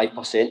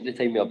 95% of the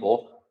time with a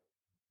ball.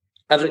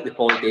 Everything we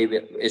probably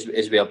do is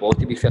with a ball,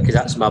 to be fair, because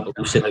that's my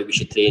belief in how we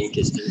should train,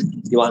 because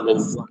you want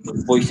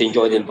the boys to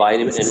enjoy the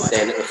environment, and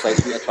then it reflects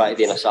what you're trying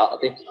to do on a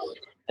Saturday.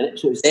 And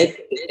so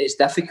it's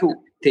difficult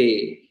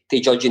to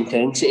judge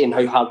intensity and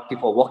how hard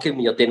people are working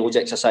when you're doing loads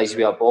of exercises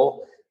with a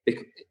ball.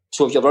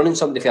 So if you're running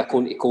somebody from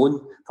cone to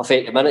cone for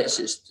 30 minutes,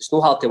 it's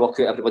not hard to work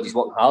out everybody's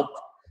working hard.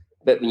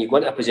 But when you go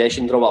into a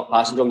possession drill or a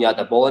passing drill and you add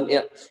a ball into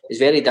it, it's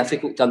very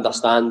difficult to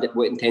understand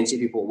what intensity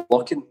people are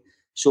working.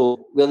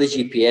 So where the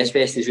GPS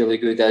vest is really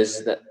good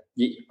is that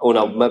maybe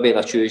on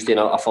a Tuesday and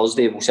a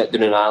Thursday, we'll sit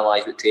down and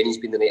analyse what training's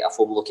been the night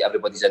before, we'll look at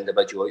everybody's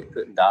individual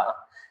output and data.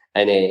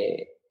 And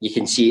you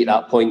can see at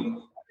that point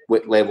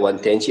what level of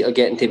intensity they're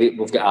getting to.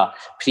 We've got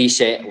a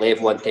preset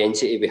level of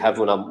intensity we have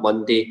on a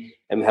Monday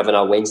and we have on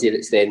a Wednesday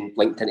that's then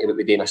linked into what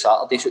we do on a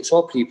Saturday. So it's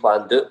all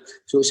pre-planned out.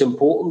 So it's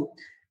important.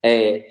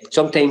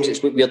 Sometimes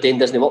it's what we're doing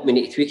doesn't work. We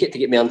need to tweak it to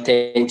get more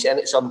intensity in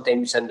it.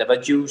 Sometimes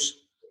individuals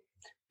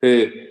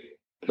who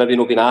maybe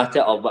not been at it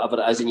or whatever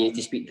it is, and you need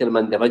to speak to them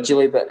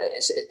individually. But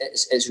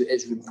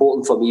it's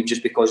important for me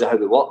just because of how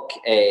we work.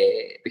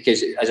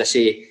 Because as I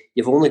say,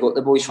 you've only got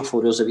the boys for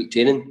 4 hours a week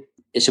training.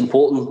 It's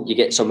important you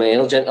get some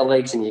energy into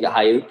legs and you get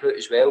high output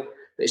as well.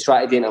 But it's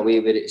trying to do it in a way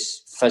where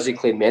it's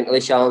physically,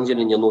 mentally challenging,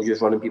 and you're not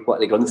just running people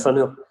at the ground for an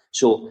hour.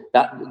 So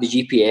that the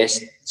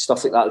GPS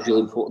stuff like that is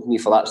really important to me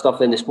for that stuff.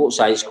 Then the sports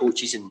science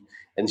coaches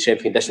and strength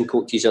and conditioning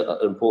coaches are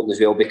important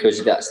as well,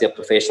 because that's their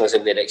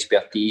professionalism, their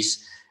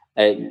expertise,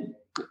 and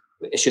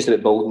it's just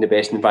about building the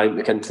best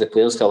environment they can for the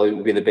players to allow them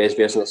to be the best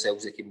version of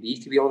themselves they can be,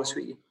 to be honest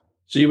with you.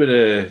 So you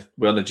were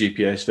wearing the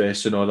GPS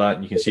vest and all that,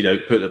 and you can see the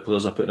output that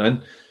players are putting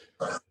in.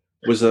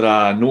 Was there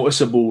a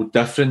noticeable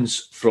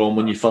difference from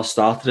when you first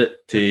started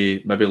it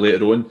to maybe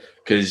later on?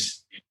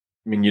 Because,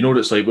 I mean, you know what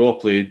it's like, we all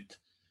played,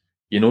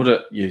 you know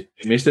that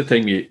most of the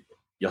time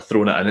you're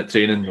throwing it in at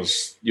training,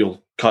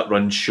 you'll cut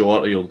runs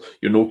short, or you'll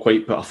not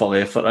quite put a full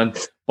effort in,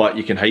 but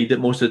you can hide it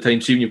most of the time.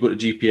 See, when you've got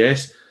the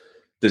GPS,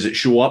 does it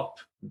show up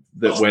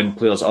that when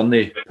players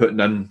aren't putting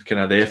in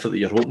kind of the effort that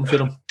you're hoping for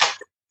them?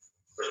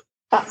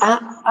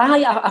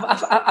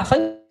 I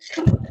think,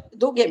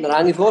 don't get me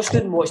wrong, if you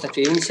stood and watched a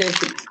training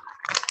session,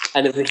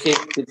 and if we say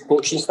the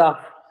coaching staff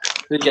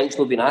who jinx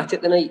will be at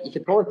it the night, you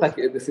could probably pick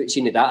it up without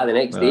seeing the data the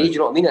next day. Do you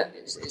know what I mean?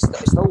 It's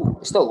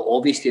still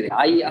obvious to the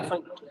eye, I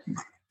think.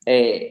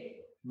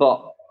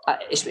 But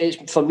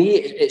it's for me,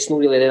 it's not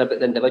really about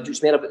the individual.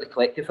 It's more about the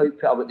collective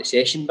output, about the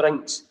session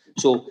brings.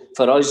 So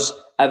for us,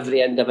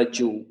 every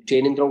individual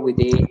training drill we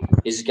do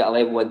is got a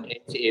level of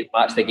intensity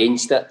matched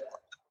against it.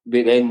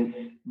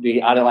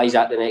 We analyse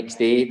that the next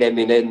day. Then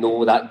we then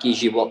know that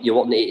gives you what you're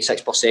working at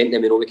 86%.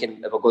 Then we know we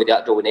can, if we go to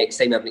that drill next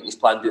time, everything's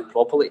planned out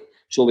properly.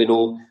 So we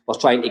know we're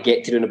trying to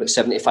get to around about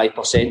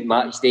 75%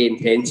 match day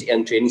intensity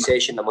in training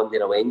session on Monday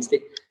and a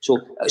Wednesday. So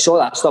it's all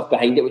that stuff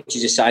behind it, which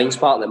is the science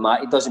part that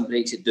Matty does and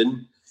breaks it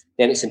down.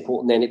 Then it's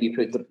important then that we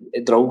put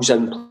the drills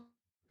in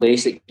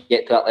place that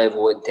get to that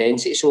level of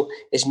intensity. So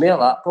it's more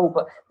that, Paul.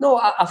 But no,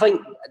 I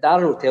think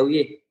Darren will tell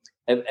you,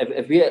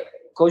 if we,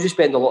 because we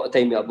spend a lot of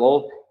time with a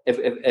ball, if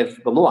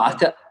we're not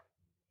at it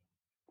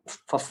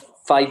for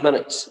 5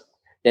 minutes,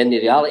 then the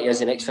reality is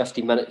the next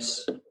 15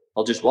 minutes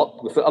I'll just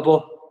work with a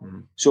ball.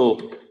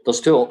 So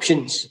there's two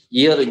options.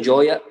 You either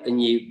enjoy it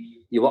and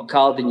you work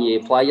hard and you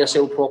apply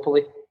yourself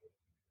properly,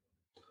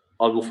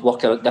 or we'll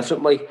work out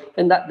differently.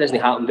 And that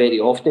doesn't happen very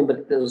often,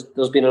 but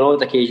there's been an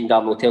odd occasion,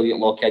 Darren will tell you, at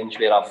lock-ins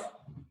where I've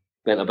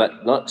went a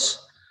bit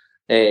nuts.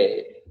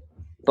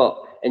 But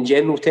in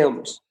general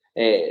terms,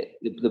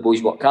 the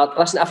boys work hard.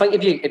 Listen, I think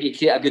if you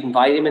create a good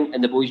environment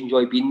and the boys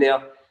enjoy being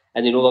there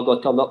and they know they're going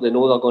to turn up, they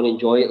know they're going to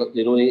enjoy it,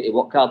 they know they need to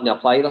work hard and they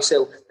apply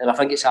themselves, and I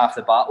think it's half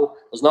the battle.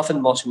 There's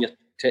nothing worse when you're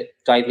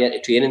driving into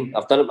training.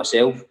 I've done it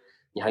myself.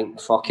 You think,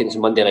 fucking, it's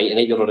Monday night,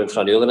 and you're running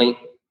for an hour the night.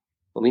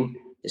 I mean,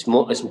 it's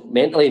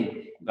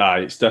mentally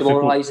it's difficult.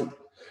 demoralising.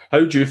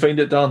 How do you find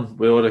it, Dan?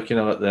 We all kind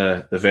of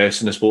like the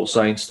vest and the sports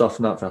science stuff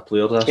and that for a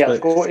player's aspect. Yeah, it's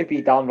got to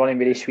be Dan running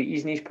with the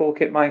sweeties in his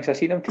pocket, man, because I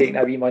seen him taking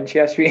a wee munch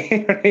this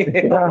week.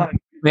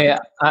 Mate,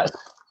 that's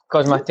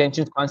because my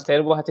attention span's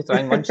terrible. I had to try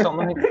and munch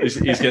something. He's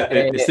got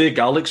the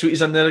garlic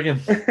sweeties in there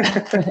again.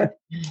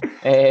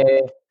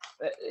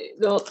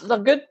 They're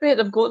good, mate.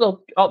 They've got their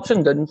ups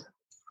and downs,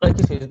 like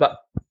you say, but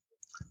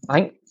I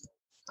think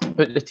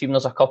with the team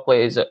there's a couple of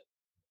ways that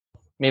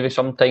maybe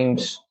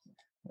sometimes,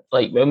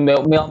 like me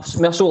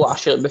so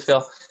last year, to be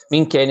fair, me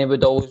and Kenny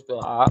would always be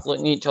like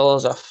looking at each other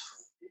as if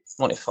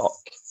want to fuck.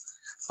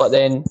 But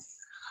then,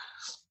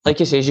 like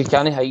he says, you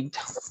can't hide,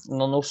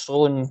 and they're no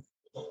slow and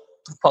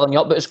pulling you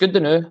up. But it's good to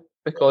know,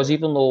 because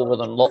even though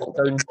we're in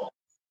lockdown,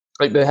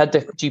 like we had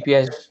the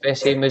GPS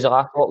best game was the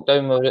last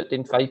lockdown, we were out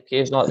doing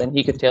 5Ks and all, then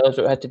he could tell us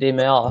what we had to do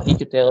more, he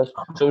could tell us.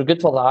 So it was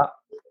good for that.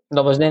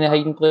 There wasn't any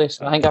hiding place.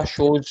 And I think that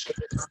shows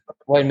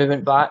when we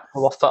went back,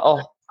 we were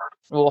fitter,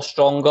 we were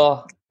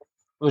stronger.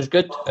 It was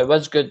good. It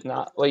was good in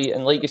that way.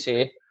 And like you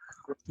say,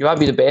 you want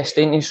to be the best,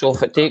 ain't you? So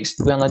if it takes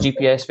wearing a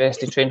GPS vest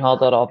to train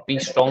harder or be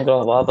stronger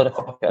or whatever, if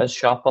it is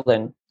sharper,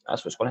 then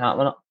that's what's going to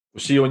happen.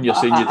 We'll see on you're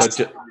saying you did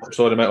it.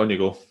 Sorry, mate, on you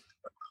go.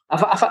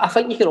 I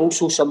think you can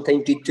also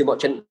sometimes read too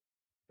much into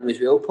as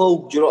well,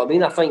 Paul. Do you know what I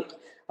mean? I think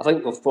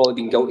we've probably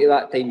been guilty of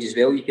that at times as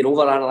well. You can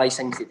overanalyse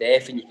things to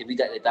death and you can read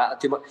into the data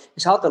too much.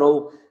 It's hard to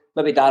know.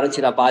 Maybe Darren's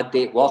had a bad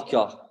day at work,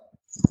 or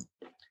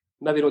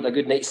maybe not a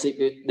good night's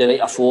sleep the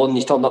night before, and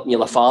you turn up and you're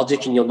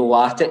lethargic and you're no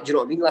at it. Do you know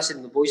what I mean?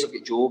 Listen, the boys have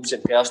got jobs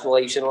and personal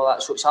lives and all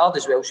that, so it's hard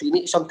as well. So you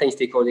need to sometimes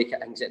take all the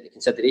things into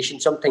consideration.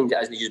 Sometimes it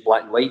isn't just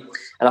black and white.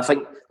 And I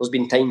think there's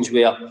been times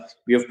where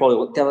we've probably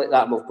looked at it like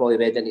that and we've probably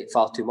read into it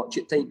far too much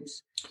at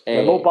times.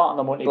 You're not batting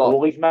them onto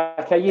goalies,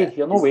 Mick, are you?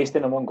 You're not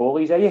wasting them on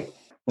goalies, are you?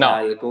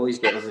 No, the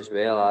goalies get them as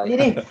well.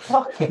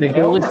 The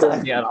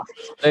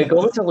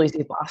goalies are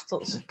lazy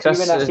bastards.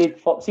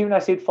 See when I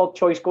said third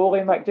choice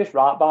goalie, Mick, just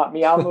rap back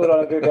me. I'm not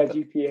running about a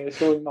GPS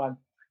zone, man.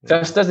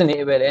 Chris doesn't need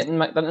to wear anything,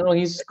 Mick. Don't know,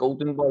 he's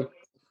golden boy.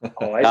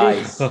 Oh,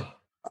 is he?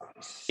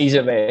 He's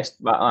the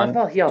best, Batman.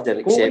 Never here.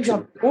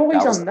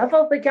 Goalies are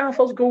never the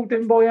gaffer's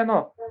golden boy, or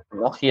not?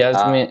 No, he is,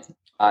 mate.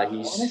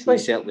 He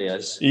certainly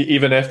is.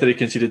 Even after he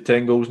conceded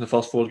 10 goals in the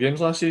first 4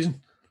 games last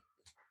season.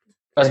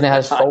 Wasn't it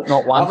his fault,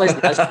 not one? That was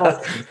his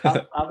fault.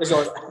 That was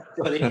on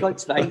the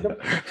records behind him.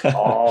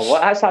 Oh,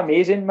 well, that's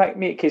amazing, Mick,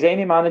 mate, because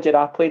any manager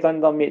I played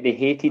under, mate, they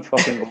hated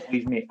fucking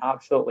goalies, mate.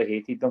 Absolutely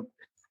hated them.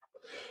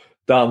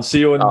 Dan,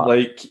 see on,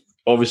 like,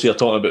 obviously you're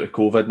talking about the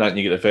COVID and that, and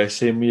you get the vest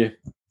same with you.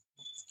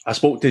 I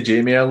spoke to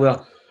Jamie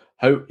earlier.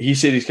 How he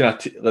said he's kind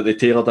of like they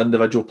tailored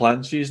individual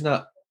plans for you, isn't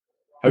that?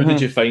 How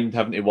did you find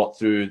having to work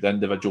through the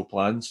individual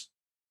plans?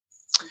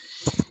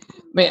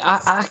 Mate,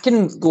 I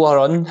can go a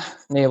run,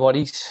 no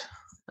worries.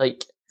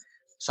 Like,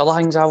 some other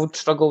things I would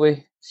struggle with,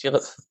 see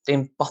like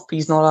doing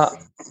burpees and all that.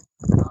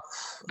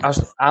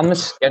 I'm the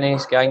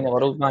skinniest guy in the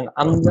world, man.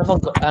 I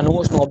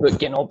know it's not about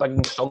getting all big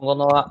and strong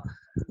and all that,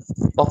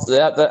 but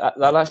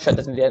that shit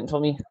doesn't do anything for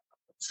me.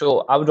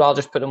 So I would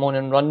rather just put them on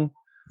and run.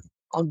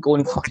 I'll go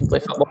and fucking play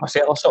football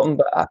myself or something,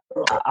 but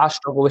I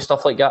struggle with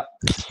stuff like that.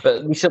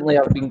 But recently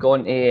I've been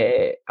going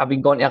to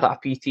like a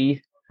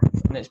PT,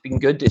 and it's been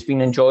good. It's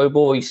been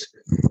enjoyable.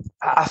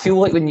 I feel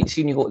like when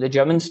you go to the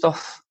gym and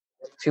stuff,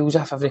 it feels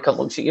as if every cunt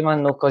looks at you,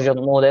 man, because you're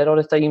not there all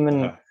the time,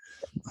 and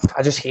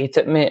I just hate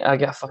it, mate. I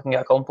get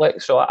a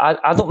complex. So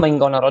I don't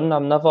mind going a run.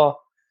 I'm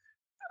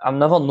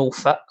never no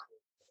fit,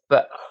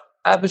 but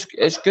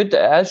it's good.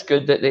 It is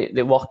good that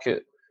they work out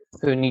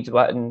who needs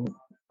what and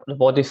the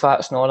body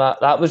fats and all that.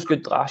 That was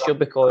good last year,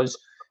 because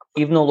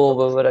even though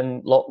we were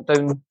in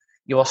lockdown,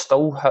 you were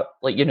still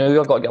like, you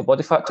got to get a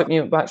body fat took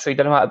you back, so you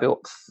didn't want to be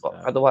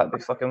I don't want to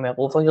be fucking well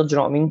over here, do you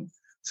know what I mean?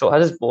 So it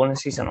has its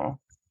bonuses and all.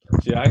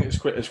 See, I think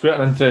it's quite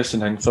an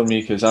interesting thing for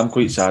me, because I'm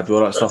quite sad with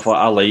all that stuff. Like,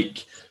 I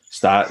like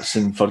stats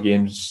and for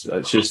games,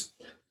 it's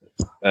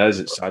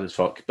sad as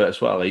fuck, but it's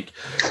what I like.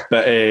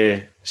 But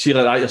see,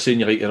 like that, you're saying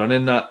you like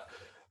running that.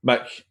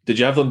 Mick, did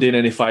you have them doing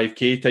any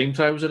 5K time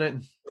trials or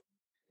anything?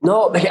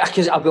 No,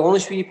 because I'll be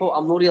honest with you, Paul,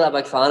 I'm not really a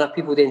big fan of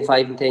people doing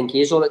 5 and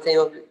 10Ks all the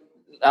time.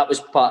 That was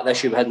part of the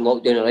issue we had in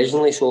lockdown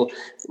originally. So,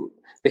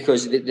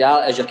 because the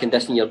reality is you're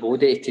conditioning your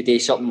body to do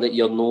something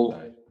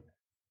that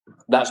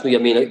that's not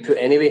your main output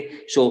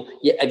anyway. So,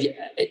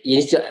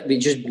 we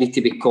just need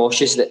to be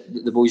cautious that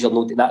the boys are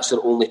not, that's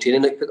their only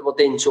training output that we're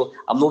doing. So,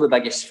 I'm not the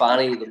biggest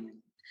fan of them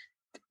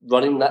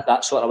running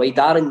that sort of way.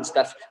 Darren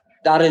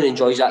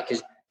enjoys that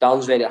because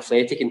Darren's very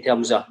athletic in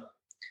terms of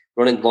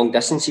running long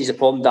distances. The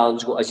problem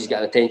Darren's got is he's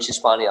got an attention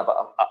span of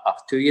a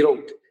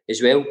 2-year-old as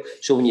well.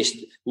 So when you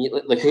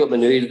look at me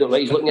now,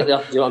 he's looking at there.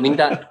 Do you know what I mean?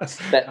 That.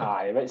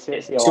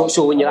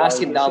 So when you're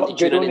asking Darren to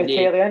tune in and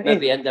do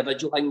maybe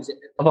individual things,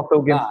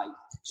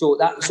 so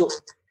that's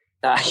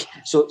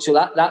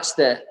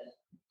the.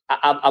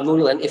 I'm not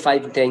really into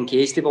 5 and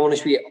 10Ks, to be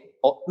honest with you.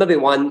 Maybe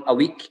one a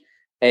week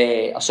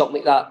or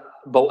something like that.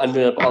 Built in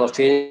with other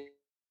training.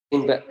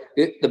 But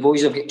the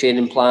boys have got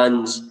training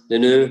plans, they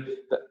know,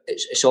 but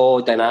it's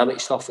all dynamic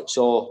stuff. It's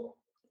all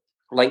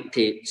linked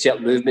to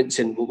certain movements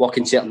and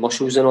working certain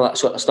muscles and all that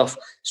sort of stuff.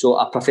 So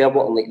I prefer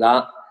working like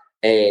that.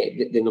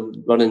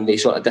 than running the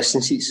sort of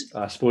distances.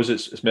 I suppose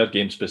it's more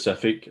game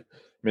specific. I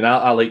mean,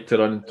 I like to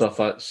run and stuff.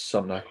 That's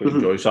something I quite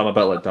enjoy. So I'm a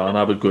bit like Darren.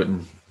 I would go out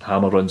and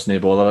hammer runs, no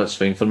bother. That's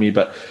fine for me.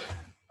 But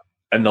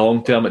in the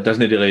long term, it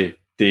doesn't really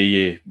do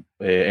you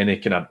any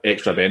kind of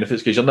extra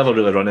benefits, because you're never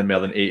really running more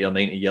than 80 or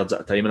 90 yards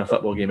at a time in a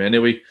football game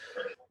anyway.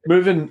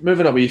 Moving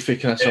away from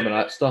kind of some of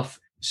that stuff.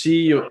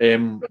 See,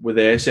 with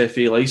the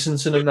SFA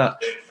licensing and that,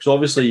 because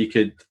obviously you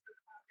could,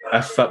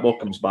 if football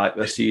comes back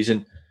this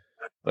season,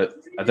 but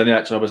I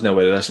wasn't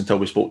aware of this until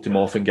we spoke to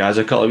Moff and Gaz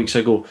a couple of weeks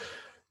ago.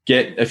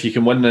 If you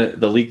can win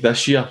the league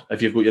this year,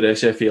 if you've got your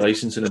SFA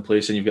licensing in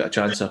place and you've got a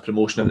chance of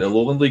promotion into the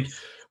Lowland League,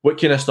 what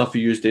kind of stuff are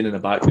you doing in the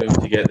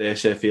background to get the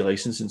SFA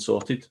licensing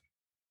sorted?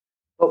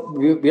 Well,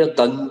 we're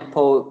done,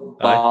 Paul.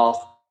 Bar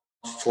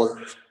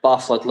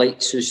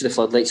floodlights. So the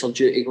floodlights are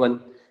due to go in.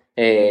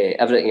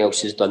 Everything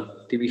else is done.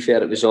 To be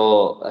fair, it's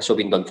all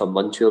been done for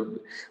months.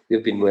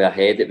 We've been way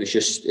ahead. It was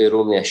just our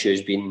only issue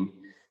has been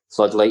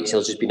floodlights.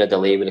 There's just been a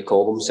delay with the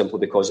columns simply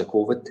because of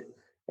COVID.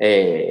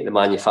 The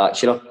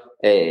manufacturer,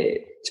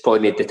 it's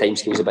probably made the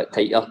timescales a bit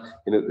tighter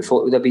than we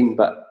thought it would have been.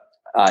 But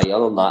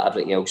other than that,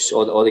 everything else,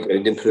 all the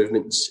ground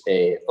improvements,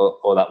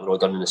 all that were all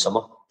done in the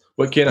summer.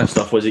 What kind of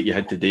stuff was it you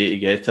had to do to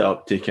get it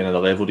up to kind of the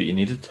level that you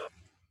needed?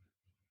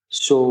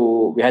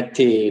 So we had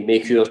to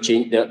make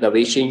the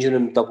way changing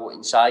room double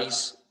in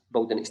size,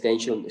 build an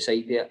extension on the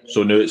side there.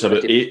 So now it's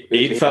about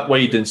 8 foot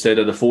wide instead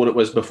of the 4 it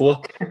was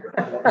before.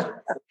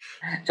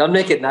 It's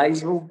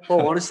unrecognisable,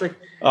 Paul, honestly.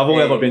 I've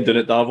only ever been down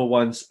at Darvel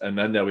once and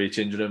in the away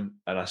changing room,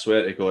 and I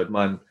swear to God,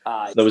 man,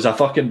 there was a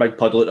fucking big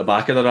puddle at the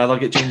back of the rather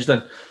get changed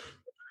in.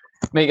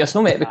 Mate, it's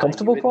not meant to be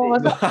comfortable, Paul,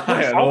 is it?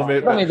 I know,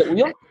 mate.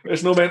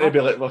 It's not meant to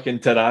be like fucking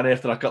Tirana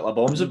after a couple of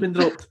bombs have been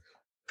dropped.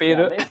 They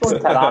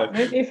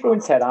throwing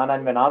Tirana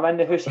in when I'm in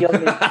the house here.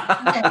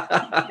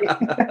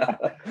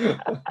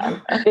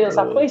 There's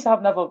a place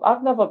I've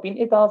never been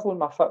to, Darvel, in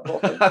my football.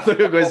 I thought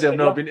you were going to say I've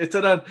never been to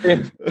Tirana.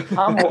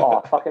 I'm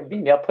fucking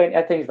been there plenty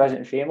of times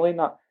visiting family and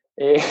that.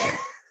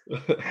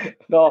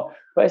 No,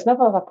 but it's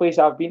never a place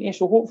I've been to.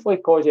 So hopefully,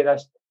 because of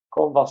this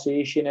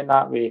conversation and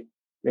that way,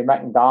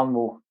 Mick and Dan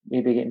will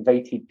maybe get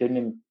invited down.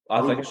 And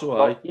I think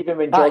so. Even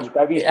when George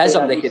Bibby's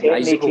in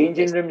the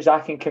changing rooms, I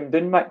can come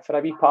down, Mick, for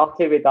a wee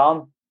party with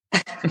Dan.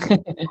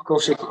 Of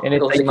course,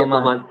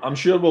 man. I'm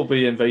sure we'll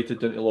be invited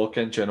down to Lock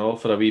in Chin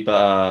for a wee bit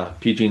of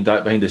PG and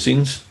Dak behind the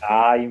scenes.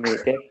 Aye, mate,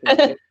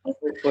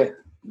 definitely.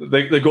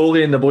 The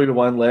goalie and the boy with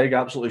one leg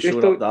absolutely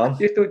showing up, Dan.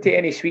 Just don't take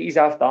any sweeties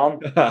off Dan.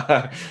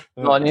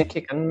 No, I need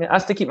to kick in. I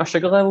have to keep my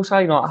sugar levels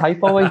high, not high,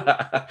 Polly.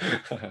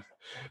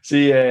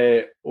 See,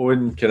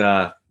 Owen, kind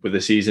of with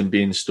the season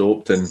being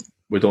stopped and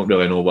we don't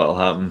really know what will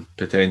happen.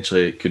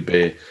 Potentially, it could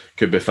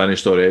be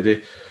finished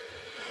already.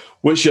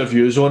 What's your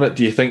views on it?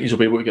 Do you think he'll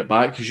be able to get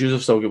back? Because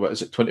you've still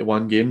got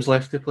 21 games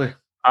left to play.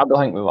 I don't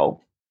think we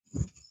will.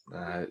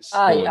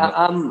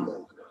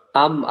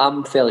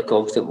 I'm fairly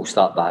confident we'll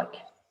start back.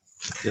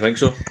 You think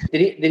so?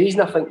 The reason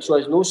I think so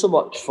is not so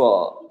much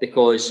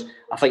because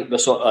I think we're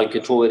sort of in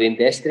control of their own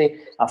destiny.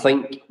 I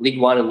think League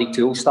One and League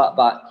Two will start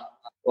back.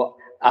 But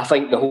I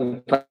think the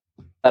whole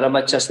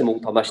pyramid system will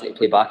permission to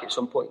play back at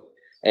some point.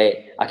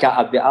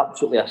 I'd be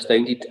absolutely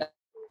astounded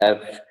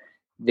if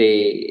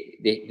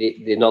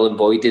they null and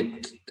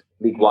voided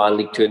League One,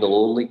 League Two and the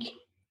Lowland League.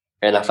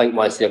 And I think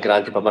once they're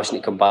granted permission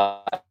to come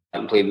back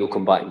and play, we'll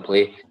come back and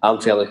play.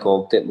 I'm fairly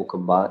confident we'll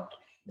come back.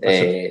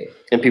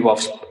 And people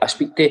I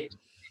speak to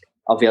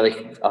are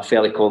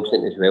fairly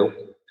confident as well.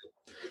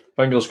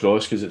 Fingers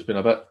crossed, because it's been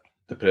a bit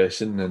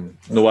depressing and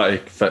no way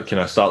to kind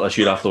of start this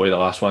year after the way the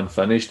last one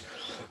finished.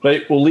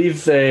 Right, we'll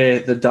leave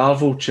the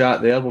Darvel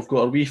chat there. We've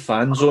got our wee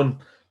fan zone,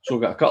 so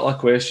we've got a couple of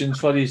questions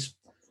for you.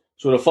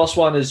 So the first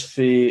one is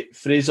for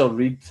Fraser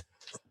Reid.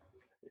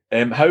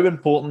 How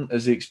important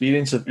is the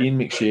experience of Ian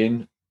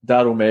McShane,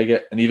 Darryl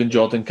Meggett and even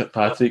Jordan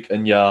Kirkpatrick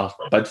in your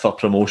bid for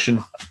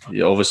promotion?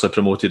 You're obviously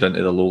promoted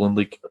into the Lowland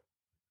League.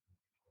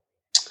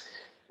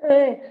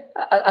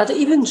 I don't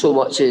even so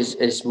much as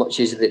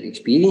the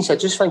experience. I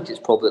just think it's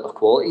probably their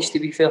qualities, to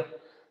be fair.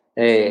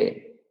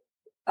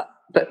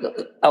 But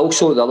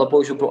also the other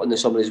boys were brought in the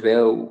summer as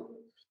well.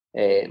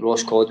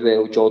 Ross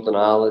Codwell, Jordan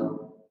Allen,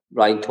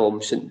 Ryan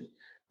Thompson.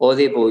 All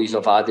the boys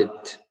have added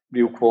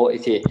real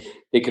quality to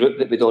the group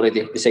that we'd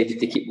already decided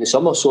to keep in the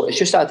summer. So it's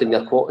just adding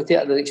their quality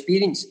to their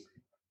experience.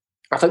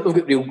 I think we've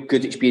got real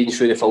good experience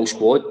through the full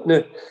squad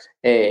now.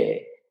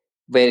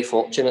 Very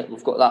fortunate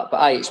we've got that.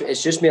 But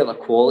it's just more their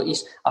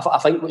qualities. I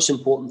think what's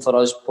important for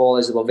us, Paul,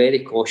 is that we're very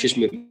cautious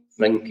when we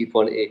bring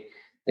people into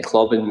the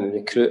club and we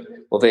recruit.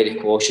 We're very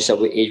cautious at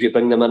what age we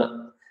bring them in it.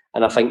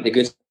 And I think the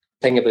good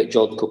thing about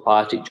Jordan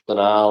Kilpatrick,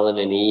 Jordan Allen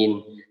and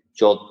Ian,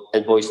 Jordan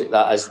and boys like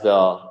that is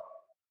they're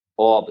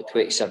about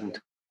 27.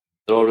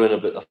 They're all around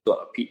about their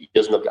peak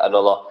years and they've got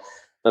another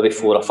maybe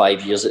 4 or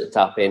 5 years at the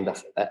top end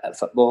of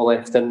football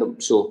left in them.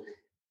 So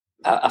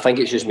I think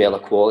it's just more the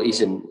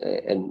qualities and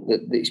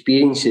the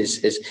experience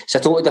is it's a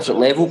totally different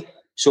level.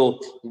 So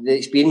the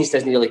experience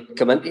doesn't really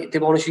come into it, to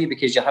be honest with you,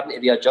 because you're having to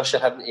readjust,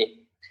 you're having to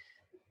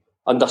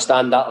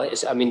understand that. Like,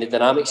 I mean, the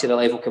dynamics of the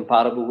level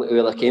comparable with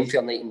where they came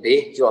from night and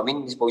day. Do you know what I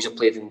mean? These boys have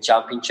played in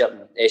Championship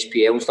and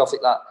SPL and stuff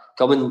like that.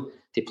 Coming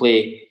to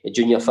play a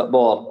junior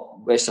football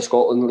or West of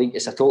Scotland League,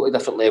 it's a totally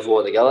different level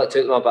altogether. It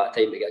took them a bit of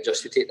time to get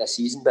adjusted to it this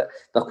season, but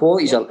their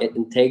qualities are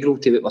integral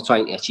to what we're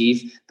trying to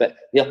achieve. But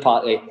they're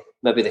part of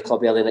maybe the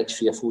club early next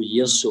 3 or 4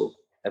 years. So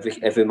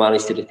if we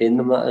manage to retain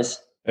them, that is.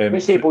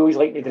 We say boys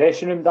like the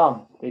dressing room,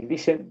 Dan. The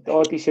decent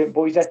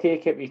boys, I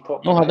take it. We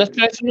talk. No, had this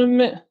dressing room,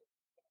 mate.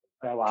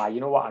 Well, you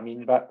know what I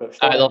mean, but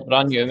They're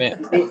brand new, mate.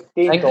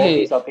 Dane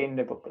Doggies are doing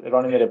the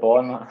running of the ball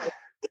and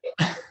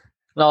that.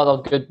 No,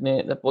 they're good,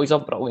 mate. The boys are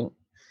brilliant.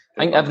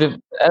 I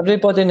think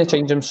everybody in the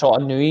change room sort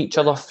of knew each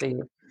other.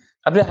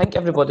 I think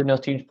everybody in their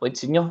teams played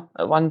senior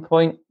at one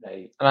point.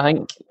 Right. And I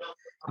think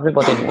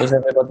everybody knows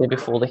everybody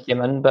before they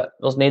came in, but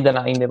there's no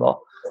denying they were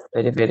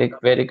very, very,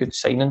 very good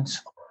signings.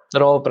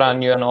 They're all brand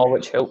new and all,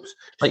 which helps.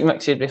 Like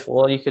Mick said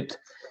before, I think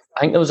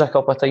there was a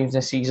couple of times in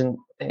the season,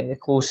 the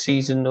close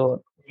season,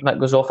 though, Mick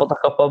was offered a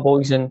couple of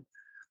boys, and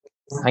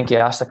I think he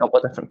asked a couple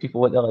of different people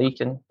what they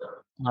like, and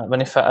when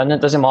they fit in, it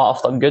doesn't matter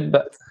if they're good,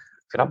 but if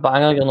you're a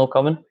banger, you're not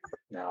coming.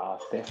 No,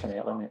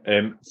 definitely,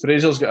 mate.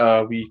 Fraser's got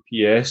a wee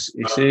PS.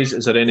 He says,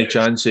 is there any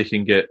chance he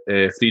can get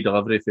free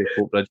delivery for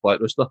Coatbridge Black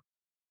Rooster?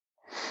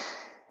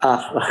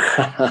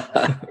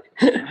 I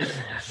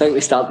think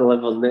we start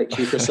delivering next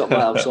week or something.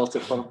 I'll sort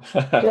it for him.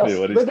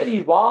 What about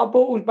these water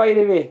bottles, by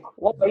the way?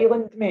 What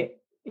island, mate?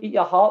 Eat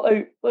your heart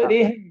out. Look at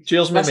they.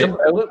 Cheers, mate.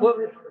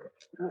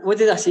 What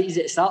did I say? Is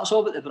it starts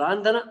all about the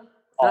brand, innit?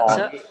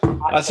 That's it.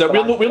 That's it.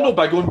 We're no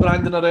big on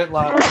branding or anything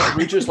like that.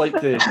 We just like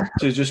to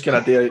just kind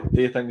of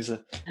do things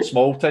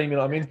small time, you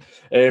know what I mean?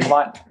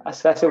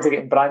 This will be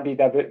getting branded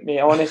about,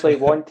 mate. Honestly,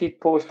 wanted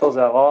posters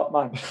a lot,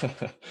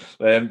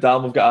 man.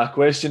 Dan, we've got a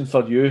question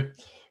for you.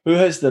 Who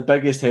has the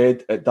biggest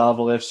head at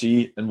Darvel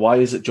FC and why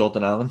is it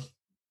Jordan Allen?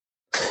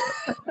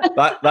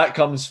 that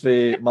comes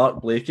from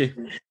Mark Blakey.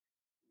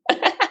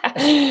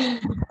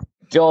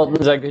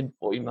 Jordan's a good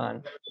boy,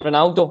 man.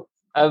 Ronaldo,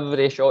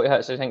 every shot he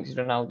hits, he thinks he's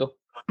Ronaldo.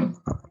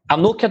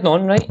 I'm not kidding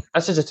on, right?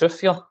 This is the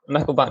truth here.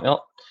 Mick will back me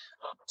up.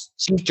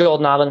 See if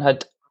Jordan Allen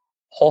had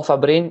half a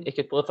brain, he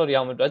could play for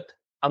Real Madrid.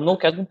 I'm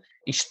not kidding.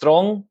 He's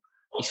strong,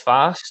 he's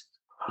fast,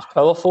 he's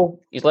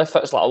powerful, his left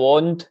foot's like a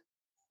wand.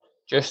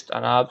 Just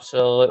an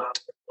absolute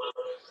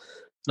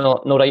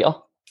no writer.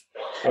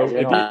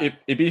 Well,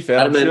 he'd be fair.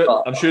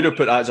 I'm sure he'll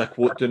put that as a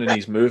quote down in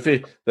his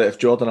movie that if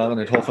Jordan Allen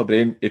had half a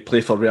brain, he'd play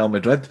for Real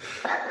Madrid.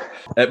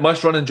 It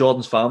must run in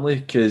Jordan's family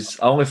because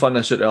I only found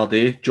this out the other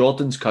day.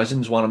 Jordan's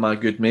cousin's one of my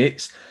good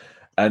mates,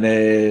 and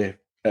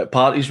at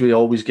parties we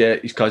always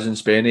get his cousin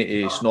Spenny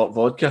to snort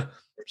vodka.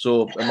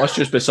 So it must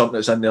just be something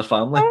that's in their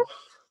family.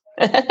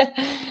 Do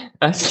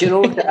you know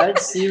what it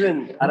is,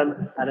 Stephen?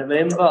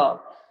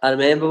 I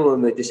remember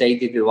when we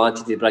decided we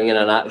wanted to bring in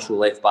an actual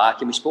left back,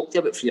 and we spoke to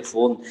him about 3 or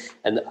 4,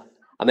 and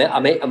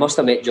I must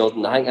have met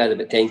Jordan. I think I had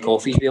about 10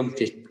 coffees with him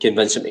to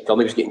convince him to come.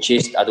 He was getting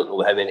chased, I don't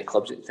know how many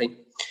clubs at the time.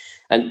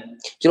 And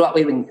do you know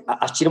what, when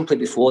I've seen him play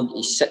before,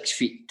 he's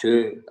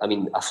 6'2", I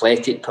mean,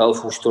 athletic,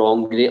 powerful,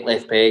 strong, great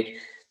left peg.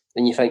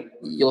 And you think,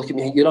 you look at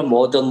me, you're a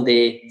modern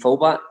day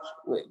fullback.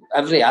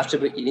 Every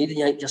attribute you need, and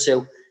you think to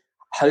yourself,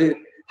 how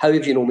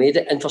have you not made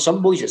it? And for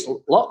some boys, it's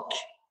luck.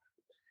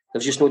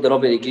 They've just not the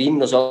rub of the green.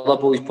 There's other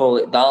boys,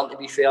 probably like Darren, to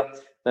be fair,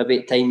 maybe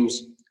at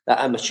times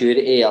that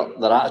immaturity or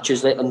their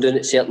attitudes let them down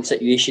at certain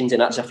situations,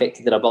 and that's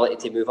affected their ability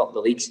to move up the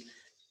leagues.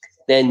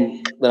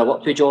 Then when I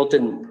worked with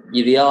Jordan,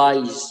 you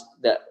realise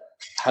that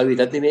how he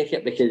didn't make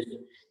it, because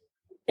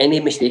any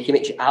mistake he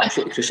makes, it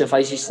absolutely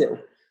crucifies himself.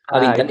 I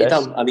mean, didn't he,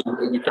 Dan? I mean,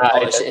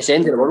 it's the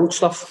end of the world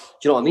stuff.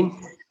 Do you know what I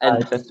mean?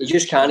 And you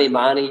just can't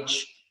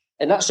manage,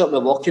 and that's something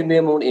we're working with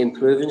him on to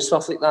improve and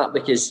stuff like that,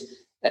 because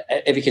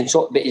if he can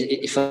talk, but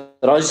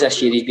for us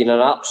this year, he's been an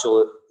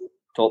absolute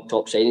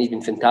top signing. He's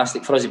been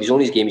fantastic for us. If he's on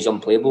his game, he's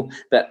unplayable.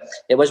 But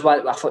it was why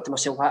I thought to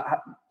myself,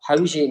 how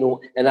is he,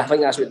 and I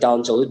think that's what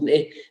Darren's alluding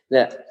to,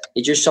 that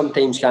he just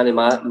sometimes can't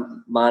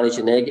manage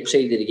the negative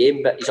side of the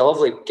game. But he's a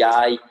lovely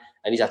guy,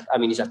 and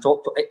he's a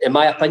top. In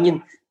my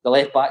opinion, the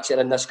left backs that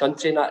are in this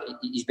country, and that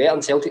he's better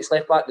than Celtic's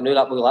left back. They know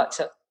that boy lacks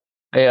it.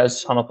 He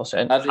is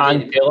 100%.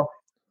 And Taylor.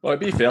 Well,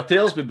 to be fair,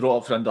 Taylor's been brought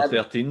up for under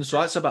 13,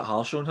 so that's a bit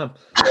harsh on him.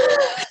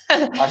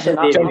 I don't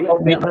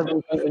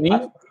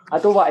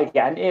want to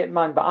get into it,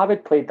 man, but I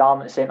would play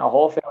Darren at centre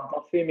half and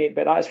Duffy, mate,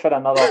 but that's for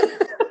another.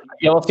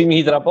 You ever seen me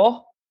header a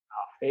ball?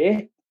 Eh?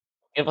 You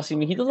ever seen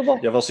me header the ball?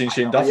 You ever seen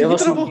Shane Duffy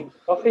header a ball?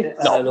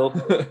 No.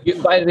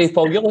 By the way,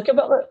 Paul, you look a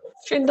bit like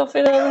Shane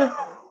Duffy there.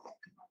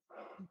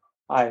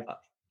 Aye.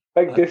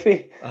 Big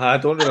Duffy. I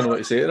don't even know what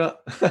to say to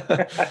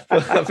that.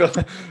 I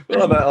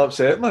feel a bit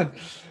upset, man.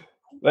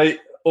 Right,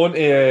 on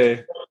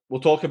to, we'll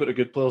talk about the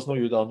good players. No,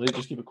 you, Darren, right?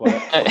 Just keep it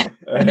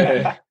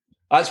quiet.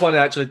 That's one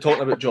actually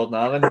talking about Jordan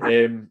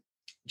Allen.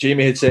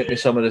 Jamie had sent me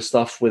some of the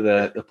stuff with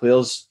the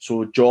players.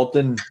 So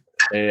Jordan,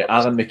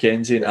 Aaron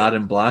McKenzie and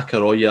Aaron Black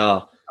are all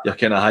your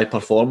kind of high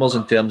performers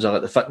in terms of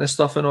like the fitness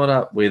stuff and all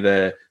that with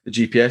the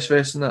GPS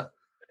vest and that.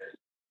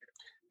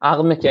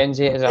 Aaron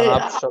McKenzie is an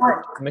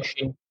absolute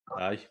machine.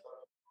 Aye.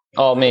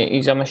 Oh, mate,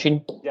 he's a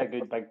machine. He's a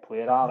good big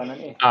player, Alan,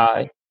 isn't he?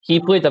 Aye. He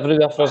played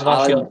everywhere for us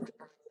last year.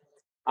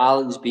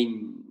 Alan's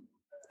been,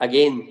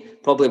 again,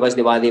 probably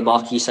wasn't one of the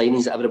marquee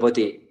signings that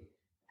everybody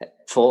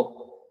thought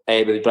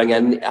we would bring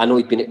in. I know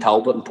he'd been at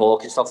Talbot and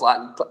Pollock and stuff like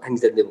that.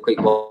 Things didn't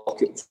quite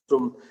work out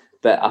from.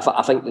 But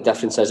I think the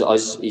difference is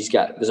us.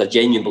 There's a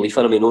genuine belief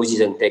in him. He knows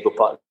he's in Colville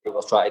Park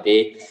we're trying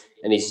today,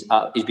 and he's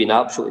been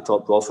absolutely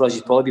top draw for us.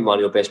 He's probably been one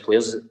of the best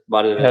players,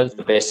 one of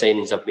the best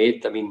signings I've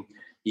made. I mean,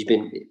 he's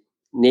been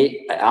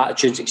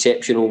attitude's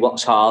exceptional,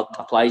 works hard,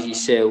 applies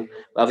himself.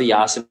 Whatever you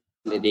ask him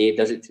today,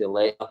 does it to the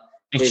letter.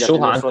 He's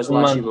so handsome, for us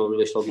last year. We were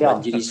really struggling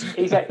with injuries.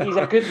 He's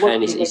a good look.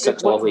 And he's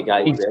such a lovely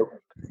guy as well.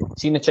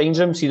 See in the change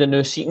room, see the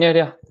new seating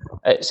area.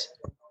 It's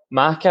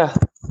Maka,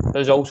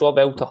 who's also a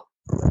belter.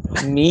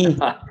 Me,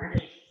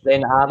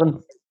 then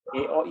Aaron.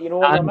 You know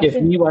what and if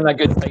we win a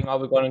good time, I'll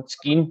be going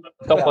skiing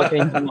a couple of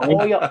times.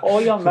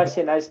 All you're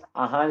missing is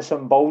a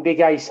handsome baldy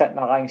guy sitting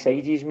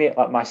alongside you, mate,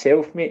 like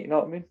myself, mate. You know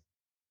what I mean?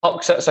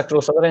 Huck sits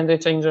across the other end of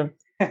the change room.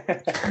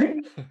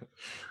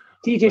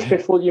 See, just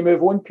before you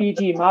move on,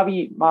 PG, my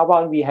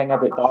one wee thing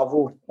about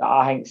Darvel that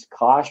I think's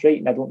class, right?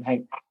 And I don't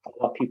think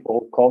other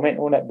people comment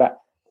on it,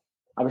 but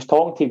I was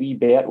talking to wee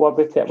Bert about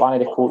it, one of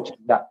the coaches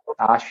that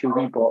Ashfield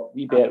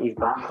wee Bert was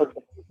blankered.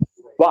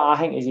 What I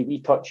think is a wee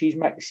touches,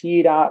 Mick.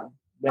 See that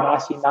when I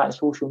seen that on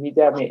social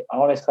media, mate,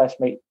 honestly,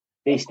 mate,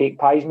 they steak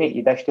pies, mate.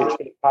 You dished out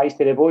steak pies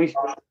to the boys.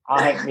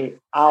 I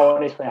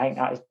honestly think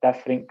that's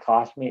different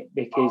class, mate,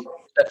 because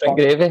different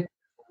gravy.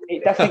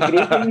 Different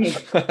gravy,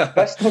 mate.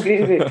 That's no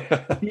gravy.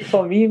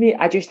 For me, mate,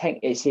 I just think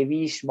it's a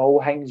wee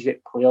small things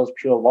that players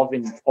pure love,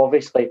 and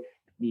obviously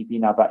me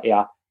being a bit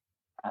of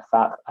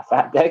a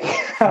fat dick,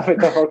 I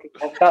would have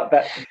loved that.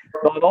 But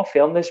no, in all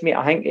fairness, mate,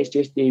 I think it's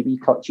just the wee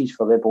touches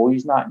for the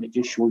boys and that, and it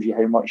just shows you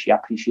how much you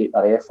appreciate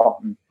their effort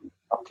and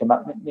their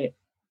commitment, mate.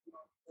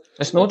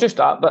 It's not just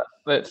that,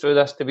 but through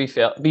this, to be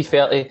fair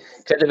to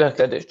credit where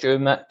credit's due,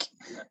 Mick,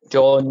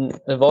 John,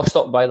 they've all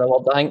stuck by the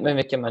word. I think when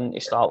we came in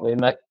to start with,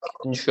 Mick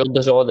ensured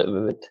us all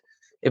that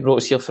he brought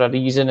us here for a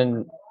reason,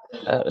 and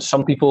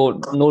some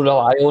people no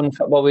rely on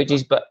football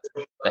wages, but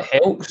it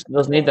helps.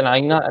 There's no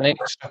denying that. An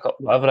extra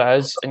whatever it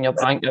is in your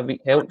bank every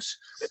week helps.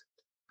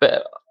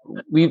 But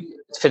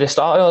for the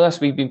start of all this,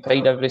 we've been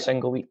paid every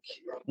single week.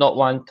 Not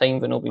one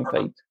time we've not been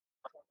paid.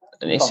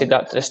 And he said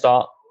that to the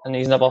start, and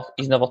he's never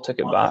took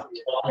it back.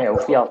 Well,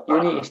 fear,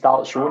 you need to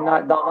start showing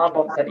that. I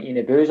bumped into you in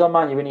the boozer,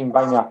 man. You wouldn't even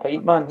buy me a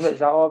pint, man. What's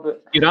that all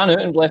about? You ran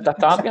out and left a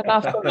target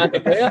after me.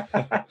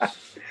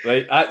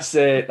 Right, that's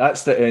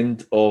the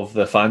end of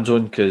the fan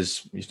zone,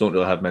 because you don't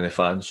really have many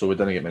fans, so we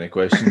didn't get many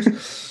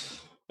questions.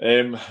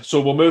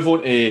 So we'll move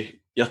on to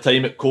your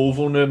time at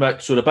Colville now,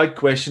 Mick. So the big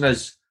question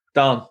is,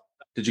 Dan,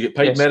 did you get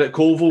paid merit at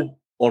Colville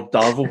or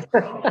Darvel?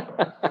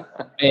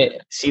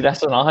 See,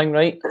 that's another thing,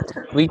 right?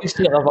 We used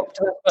to live up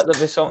to it, but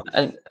there was some,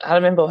 and I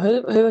remember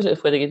who was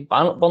it where they get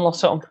Bannockburn or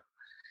something,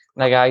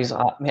 and the guy's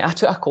like, mate, I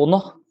took a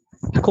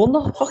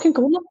fucking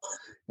corner, and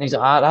he's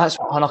like, that's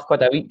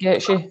 £100 a week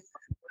gets you.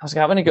 I was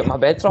like, I wouldn't get my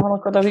bed for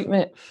 £100 a week,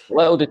 mate.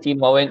 Little the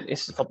team I went,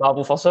 this is for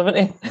Darvel for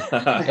 70.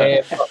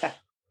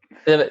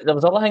 There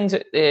was other things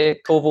that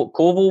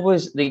Colville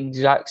was the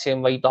exact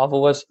same way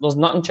Darvel was. There's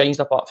nothing changed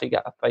apart from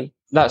get a pie.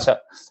 That's it.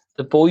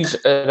 The boys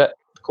at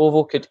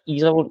Colville could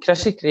easily.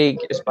 Chrissy Craig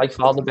is by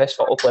far the best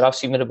football player I've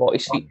seen with the body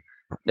feet.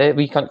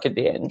 We can't get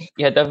the end.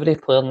 You had every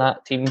player in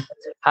that team.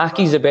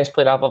 Hackey's the best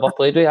player I've ever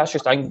played with. That's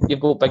just thing. You've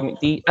got Big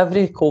McD.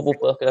 Every Colville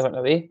player could have went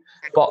away.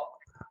 But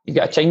you've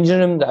got a changing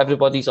room that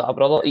everybody's like a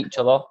brother to each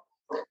other.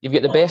 You've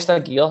got the best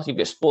of gear. You've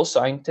got sports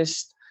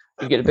scientists.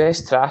 You've got the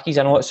best trackies.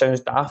 I know it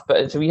sounds daft, but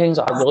it's the wee things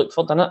that I really look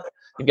for, doesn't it?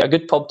 You've got a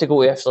good pub to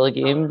go to after the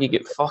game. You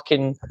get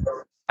fucking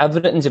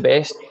everything's the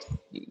best.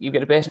 You've got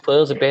the best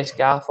players, the best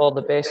gaffer,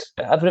 the best.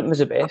 Everything was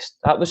the best.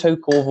 That was how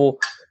Colville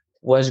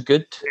was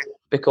good,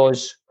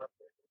 because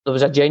there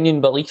was a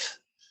genuine belief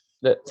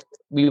that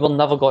we were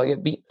never going to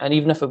get beat, and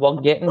even if we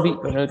were getting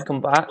beat, we would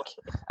come back.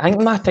 I think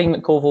in my time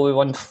at Colville, we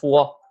won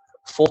four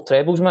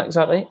trebles, Mick. Is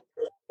that right?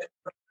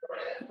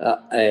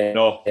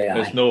 No,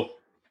 there's no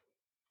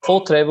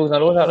 4 trebles in a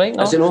row. Is that right?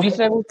 No, 3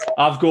 trebles.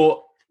 I've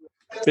got,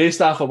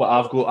 based off of what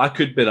I've got, I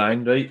could be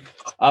wrong, right?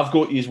 I've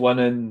got he's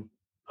winning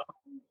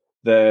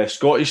the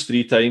Scottish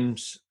 3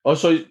 times. Oh,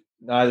 sorry,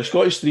 the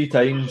Scottish 3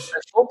 times.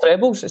 It's 4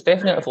 trebles. It's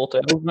definitely 4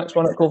 trebles. Next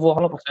one at Colville,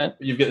 100%.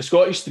 You've got the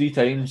Scottish 3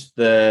 times,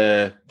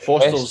 the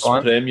Foster's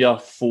Premier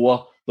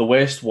 4, the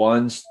West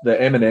once,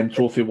 the M&M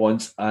Trophy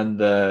once, and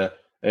the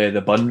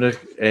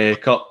Bunbury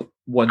Cup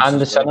once.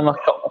 And the Cinema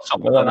Cup or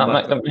something like that,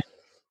 Mick, didn't we?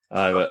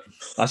 Aye, but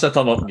that's a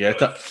turn up and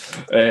get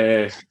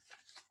it.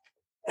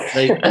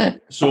 Right,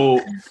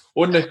 so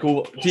on the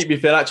to be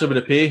fair, actually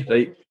with the pay,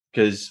 right,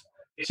 because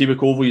see with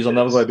Colville, you're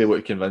never going to be able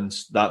to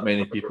convince that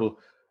many people.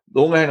 The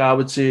only thing I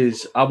would say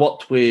is I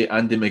worked with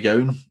Andy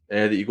McGowan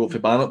that you got for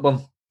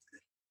Bannockburn,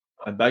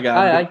 and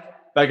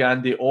Big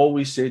Andy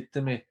always said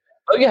to me,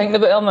 "What do you think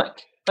about him, Mick?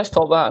 Let's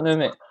talk about it now,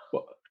 mate."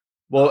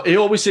 Well, he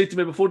always said to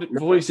me before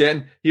he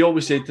said, he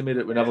always said to me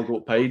that we never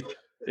got paid.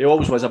 He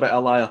always was a bit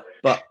of a liar.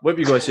 But what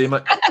were you going to say,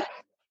 Mick?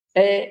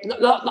 Do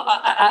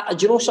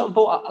you know something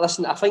about it?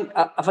 Listen, I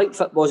think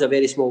football's a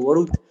very small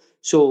world.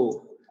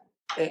 So,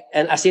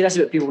 and I say this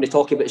about people when they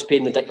talk about us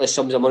paying ridiculous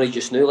sums of money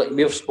just now. Like,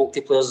 we've spoke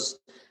to players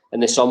in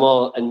the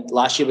summer, and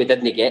last year we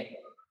didn't get,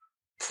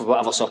 for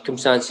whatever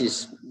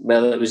circumstances,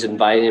 whether it was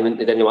environment,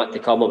 they didn't want to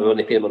come, or we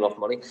weren't paying them enough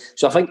money.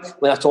 So I think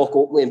when I talk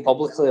openly and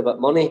publicly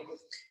about money,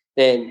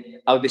 then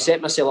I would be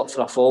setting myself up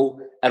for a fall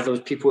if there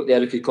was people out there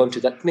who could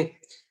contradict me.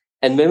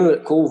 And when we were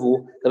at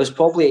Colville, there was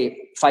probably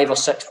 5 or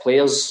 6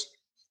 players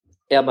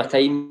at my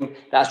time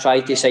that I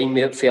tried to sign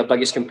me up for our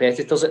biggest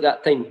competitors at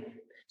that time,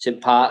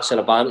 St Pat's or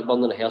a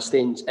Bannockburn and a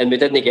Hairstains, and we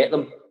didn't get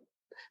them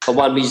for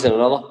one reason or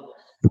another.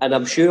 And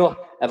I'm sure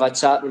if I'd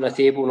sat on a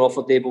table and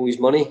offered the boys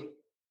money,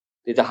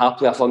 they'd have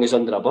happily flung us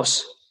under a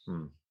bus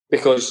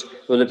because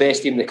we were the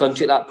best team in the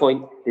country at that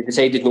point. They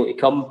decided not to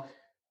come.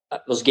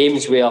 There's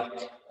games where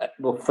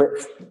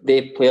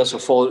the players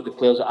have followed the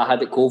players that I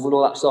had at Colville and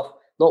all that stuff.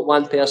 Not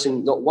one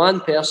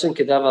person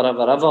could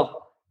ever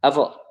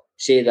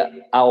say that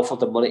I offered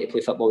them money to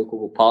play football at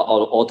Colville Park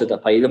or ordered a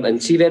pie them.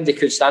 And see them, they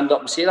could stand up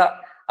and say that,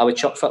 I would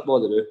chuck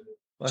football to do.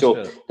 So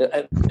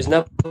it was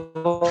never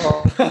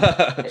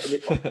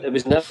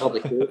the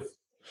truth.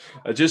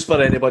 Just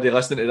for anybody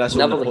listening to this,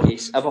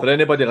 for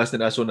anybody listening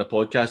to this on the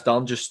podcast,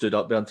 Darren just stood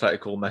up there and tried to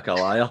call Mick a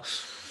liar.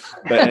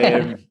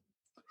 But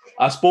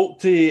I spoke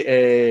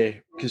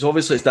to, because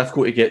obviously it's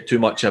difficult to get too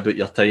much about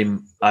your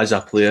time as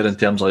a player in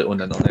terms of like on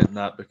the internet and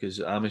that, because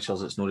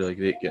amateurs it's not really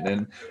great getting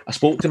in. I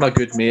spoke to my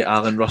good mate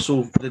Alan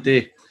Russell the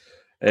day.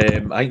 I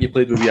think you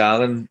played with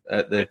Alan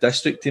at the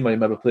district team. I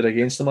maybe played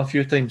against him a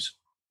few times.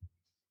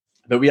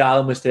 But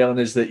Alan was telling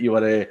us that you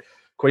were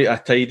quite a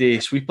tidy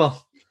sweeper.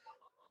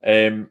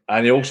 And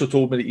he also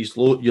told me that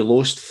you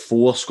lost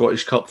 4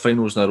 Scottish Cup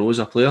finals in a row as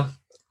a player.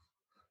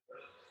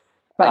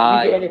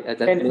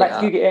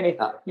 Mick, you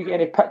get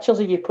any pictures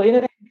of you playing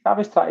it? I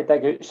was trying to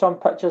dig out some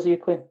pictures of you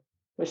playing.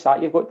 What's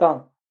that you've got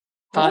done?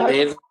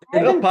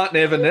 Pat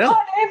Nevin there.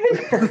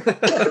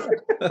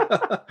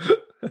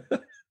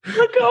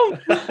 Look at him.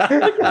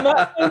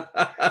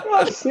 For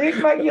God's sake,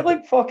 Mick, you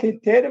look fucking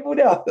terrible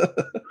there.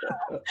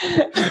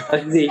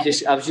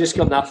 I was just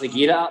coming after the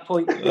gear at that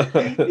point.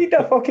 You need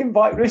a fucking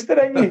black rooster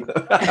in you.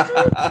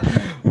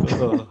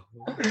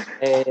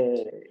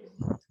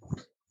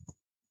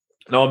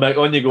 No, Mick,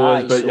 on you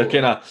go. But you're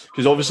kind of,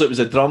 because obviously it was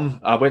a drum.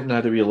 I went and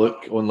had a wee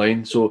look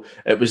online. So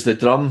it was the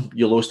drum.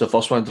 You lost the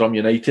first one, Drum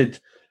United,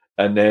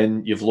 and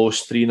then you've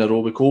lost 3 in a row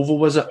with Colville,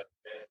 was it?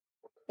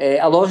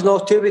 I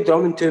lost 2 with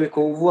Drum and 2 with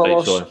Colville.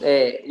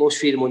 I lost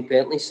 3 of them on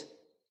penalties.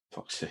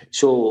 Fuck's sake.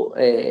 So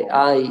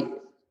I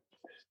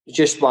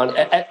just one.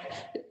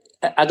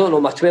 I don't know.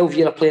 My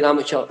 12-year of playing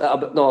amateur.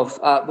 But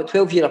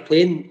 12-year of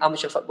playing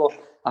amateur football.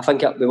 I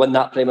think we won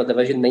that Premier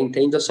Division 9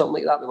 times or something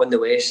like that. We won the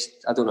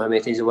West. I don't know how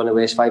many times we won the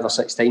West, 5 or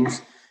 6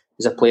 times.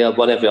 As a player,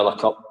 won every other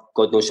cup.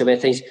 God knows how many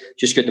times.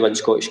 Just couldn't win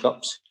Scottish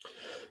Cups.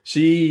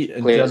 See,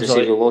 in terms of,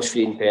 we lost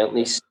 3 in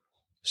penalties.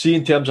 See,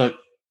 in terms of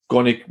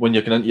when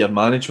you're going into your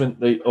management,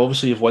 like,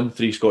 obviously you've won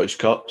 3 Scottish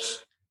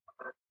Cups.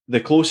 The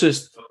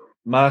closest,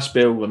 my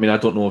spell, I mean, I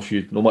don't know if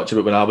you know much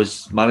about when I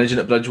was managing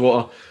at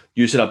Bridgewater.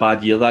 You had a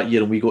bad year that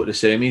year and we got to the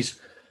semis.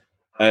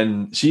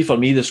 And see, for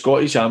me, the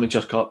Scottish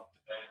Amateur Cup,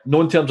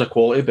 not in terms of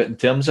quality, but in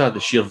terms of the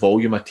sheer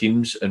volume of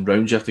teams and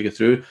rounds you have to get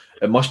through,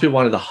 it must be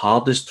one of the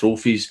hardest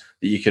trophies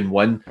that you can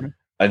win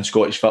in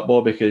Scottish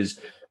football, because,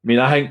 I mean,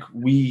 I think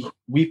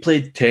we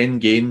played 10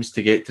 games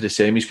to get to the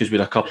semis because we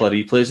had a couple of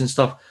replays and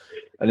stuff,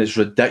 and it's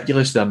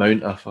ridiculous the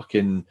amount of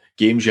fucking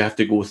games you have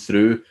to go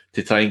through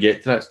to try and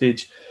get to that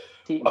stage.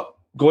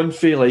 Going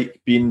for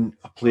like being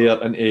a player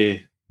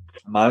into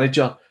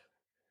manager,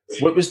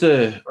 what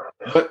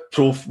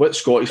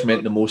Scottish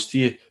meant the most to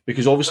you?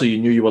 Because obviously you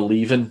knew you were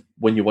leaving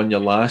when you won your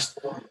last.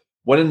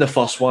 Winning the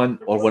first one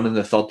or winning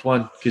the third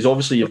one? Because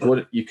obviously you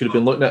could have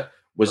been looking at,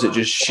 was it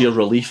just sheer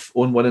relief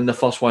on winning the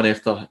first one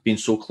after being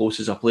so close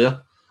as a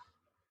player?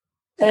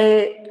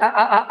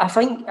 I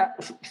think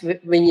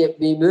when you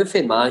move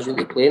from management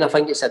to playing, I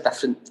think it's a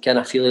different kind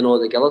of feeling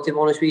altogether, to be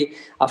honest with you.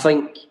 I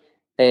think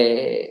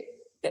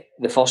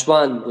the first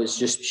one was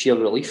just sheer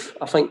relief,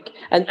 I think.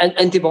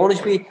 And to be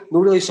honest with you,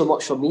 not really so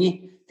much for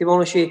me, to be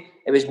honest with you.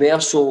 It was more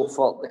so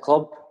for the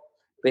club,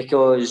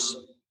 because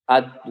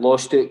I'd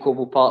lost out at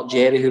Colville Park.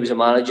 Jerry, who was a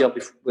manager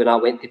when I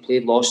went to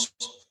play, lost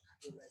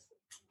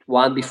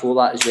one before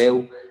that as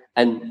well.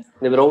 And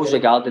they were always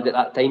regarded at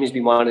that time as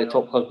being one of the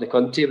top clubs in the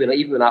country,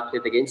 even when I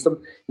played against them.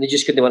 And they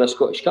just couldn't win a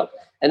Scottish Cup.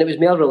 And it was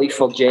more relief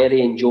for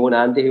Jerry and Joe and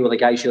Andy, who were the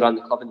guys who ran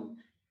the club and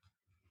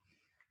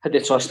had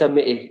the trust in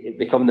me to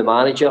become the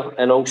manager,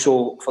 and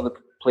also for the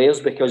players,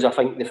 because I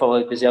think they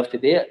fully deserve to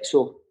do it.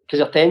 So, because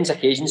there are 10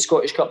 occasions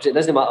Scottish Cups, it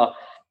doesn't matter.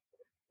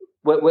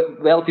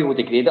 Well, people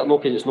degrade it, no,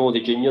 because it's no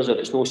the juniors or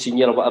it's no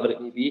senior or whatever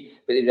it may be.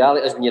 But the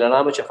reality is, when you're an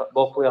amateur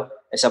football player,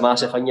 it's a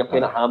massive thing. You're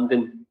playing at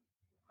Hampden.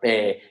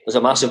 There's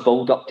a massive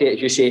build up to it.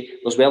 As you say,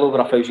 there's well over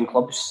 1,000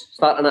 clubs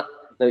starting it.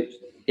 Now,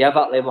 to have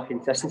that level of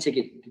consistency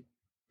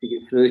to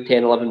get through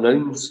 10, 11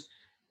 rounds,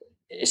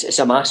 it's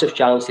a massive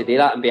challenge to do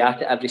that and be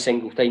at it every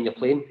single time you're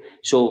playing.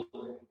 So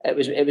it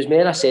was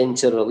more a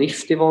sense of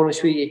relief, to be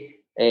honest with you.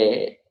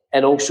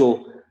 And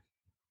also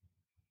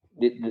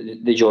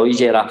the joys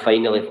there are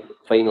finally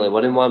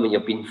winning one when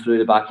you've been through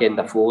the back end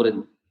of 4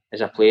 and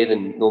as a player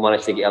and no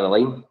managed to get out of the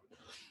line.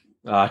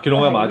 I can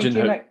only imagine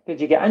how... Mick, did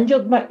you get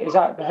injured, Mick? Is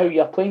that how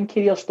your playing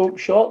career stopped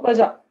short, was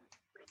it?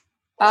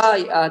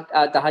 I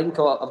think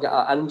I've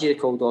got an injury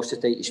called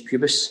osteitis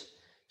pubis.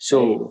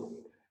 So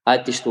I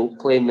had to stop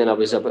playing when I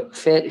was about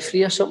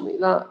 33 or something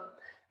like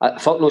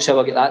that. Fuck knows how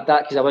I got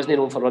that because I wasn't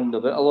known for running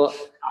about a lot.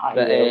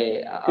 But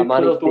I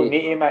managed to...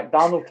 Mick,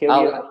 Dan will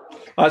kill you.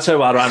 That's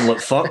how I ran like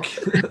fuck.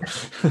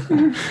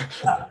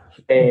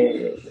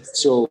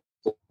 So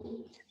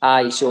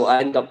I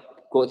ended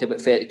up got to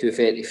about 32,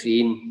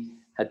 33 and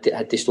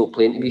had to stop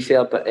playing, to be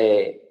fair. But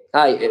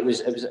it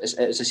was as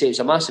I say, it's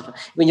a massive...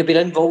 When you've been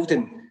involved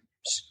in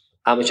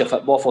amateur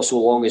football for so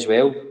long as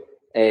well,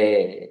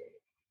 and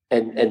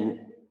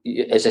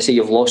as I say,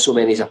 you've lost so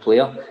many as a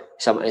player.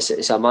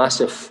 It's a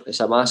massive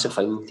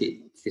thing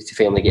to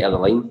finally get on the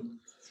line.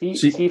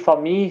 See, for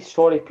me,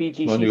 sorry,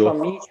 PG. For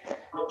me,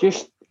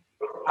 just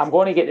I'm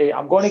going to get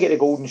the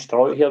golden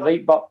straw here,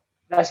 right? But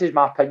this is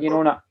my opinion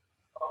on it.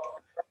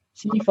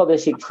 See, for the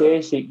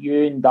success that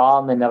you and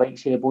Darren and the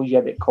likes of the boys you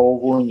had at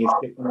Colville and you've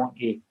taken on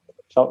to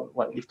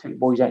you've took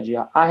boys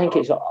into, I think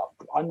it's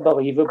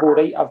unbelievable,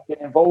 right? I've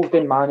been involved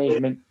in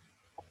management.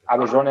 I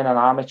was running an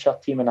amateur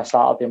team on a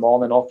Saturday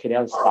morning,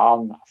 Ockenell Star.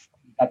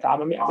 With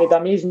an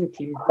amazing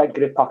team, big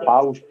group of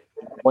pals,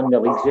 won the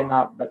leagues and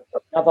that, but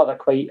never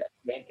quite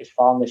went as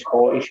far in the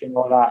Scottish and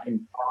all that.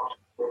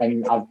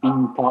 And I've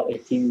been part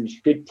of teams,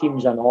 good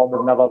teams and all,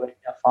 but never went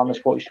that far in the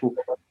Scottish. So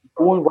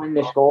go and win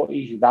the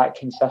Scottish that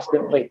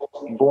consistently,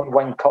 and go and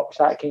win cups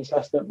that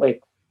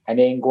consistently, and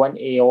then go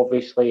into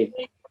obviously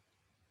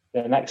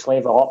the next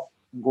level up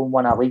and go and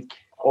win a league.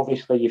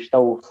 Obviously, you've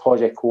still,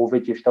 because of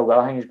COVID, you've still got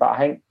other things, but I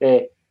think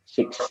the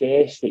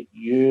success that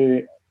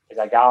you as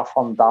a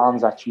gaffer and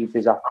Darren's achieved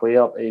as a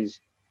player is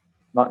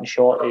nothing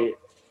short of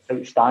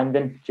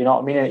outstanding. Do you know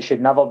what I mean? And it should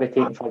never be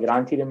taken for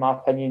granted, in my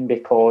opinion,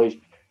 because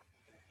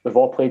we've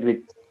all played with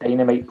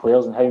dynamite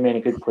players and how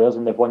many good players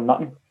and they've won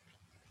nothing.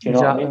 Do you know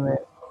what I mean?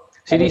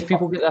 See, these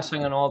people get this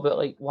thing and all about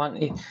like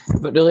wanting to,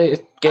 but really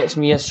it gets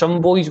me is some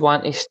boys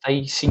want to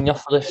stay senior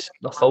for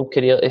the full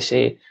career to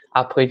say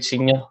I played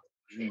senior,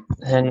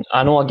 and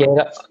I know I get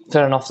it.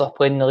 Fair enough, they're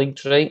playing the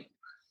leagues, right?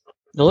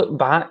 They look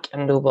back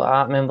and they'll be like,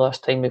 I remember this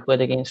time we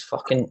played against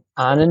fucking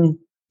Annan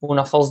on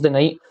a Thursday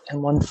night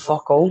and won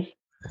fuck all.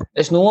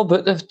 It's not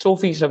about the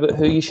trophies, it's about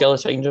who you share the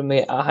changing room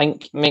with. I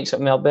think it makes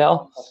it more better.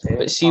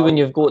 But see, when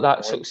you've got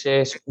that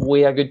success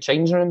with a good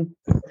changing room,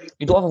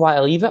 you don't ever want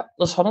to leave it.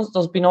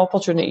 There's been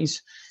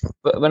opportunities.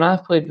 But when I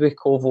played with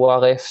Colville, I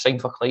left,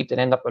 signed for Clyde and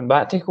ended up going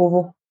back to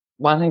Colville.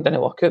 One thing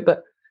didn't work out,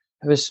 but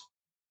it was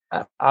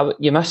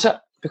you miss it.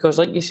 Because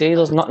like you say,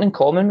 there's nothing in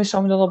common with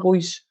some of the other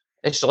boys.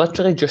 It's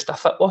literally just a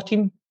football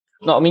team.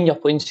 Not I mean you're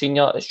playing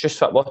senior, it's just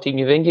football team.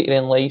 You then get your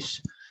own lives.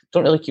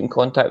 Don't really keep in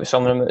contact with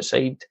some of them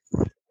outside.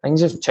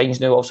 Things have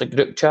changed now, also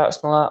group chats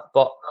and all that,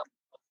 but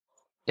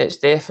it's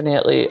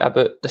definitely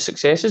about the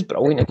successes.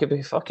 Brilliant. It could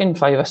be fucking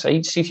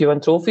 5-a-side. See if you win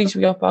trophies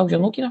with your pals,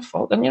 you're not going to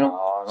fucking, you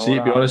know. See,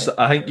 to be honest,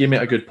 I think you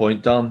make a good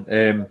point,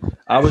 Dan.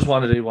 I was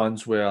one of the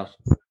ones where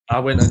I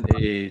went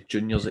into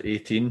juniors at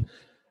 18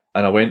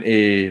 and I went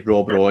to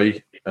Rob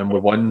Roy and we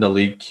won the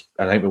league.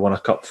 I think we won a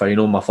cup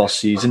final my first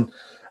season.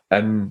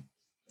 And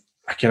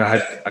I kind of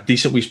had a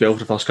decent wee spell for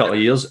the first couple of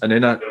years. And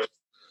then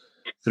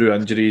through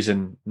injuries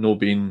and no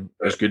being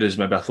as good as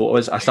maybe I thought I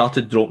was, I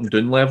started dropping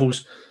down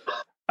levels.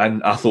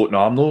 And I thought, no,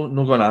 I'm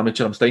not going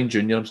amateur, I'm staying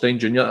junior.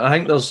 I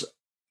think there's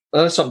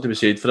something to be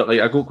said for it.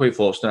 Like, I got quite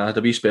fortunate. I had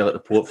a wee spell at the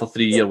Port for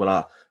 3 years where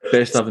I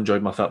best I've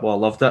enjoyed my football. I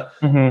loved it.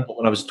 Mm-hmm. But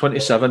when I was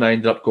 27, I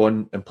ended up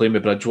going and playing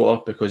with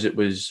Bridgewater because it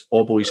was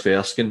all boys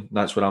Ferskin, and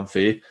that's where I'm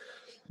from.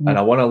 Mm-hmm. And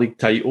I won a league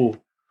title,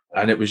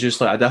 and it was just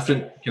like a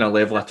different kind of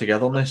level of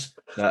togetherness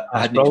that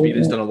I hadn't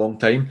experienced in a long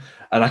time.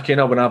 And I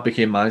kind of, when I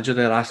became manager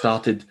there, I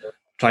started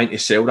trying to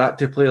sell that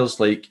to players,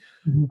 like,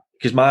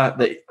 because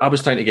I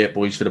was trying to get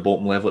boys for the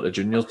bottom level at the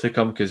juniors to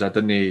come, because I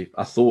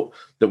thought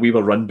that we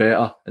were run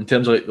better in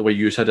terms of like the way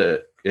you said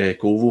it at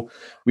Colville.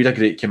 We had a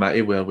great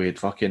committee where we had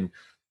fucking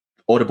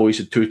all the boys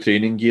had 2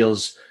 training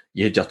gears,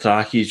 you had your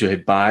trackies, you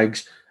had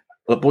bags.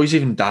 But boys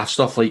even daft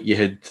stuff like you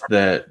had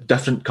the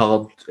different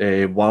coloured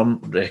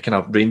kind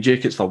of rain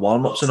jackets for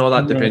warm-ups and all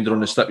that, depending on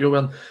the slip you're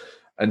wearing.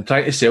 And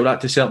trying to sell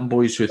that to certain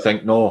boys who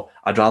think, no,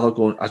 I'd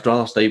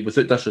rather stay,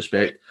 without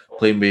disrespect,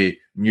 playing with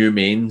new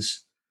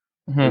mains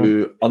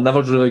who are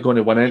never really going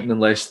to win anything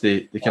unless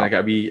they kind of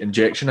get a wee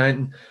injection in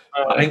anything.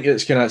 I think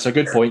it's a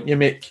good point you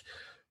make.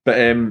 But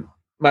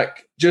Mick,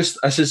 this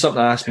is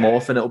something I ask more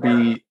often. It'll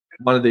be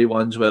one of the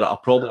ones where I'll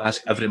probably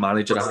ask every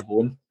manager I have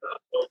on.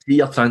 See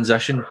your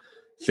transition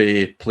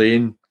for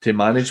playing to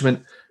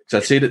management.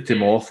 Because I said it to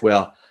Moff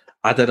where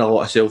I did a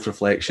lot of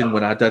self-reflection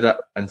when I did it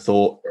and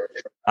thought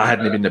I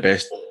hadn't been the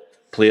best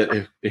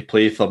player to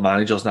play for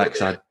managers and that,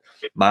 because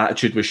my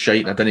attitude was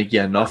shite and I didn't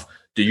get enough.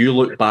 Do you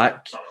look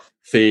back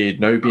for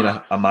now being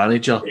a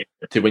manager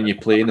to when you're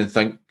playing and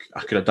think,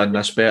 I could have done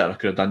this better, I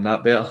could have done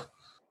that better?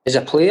 As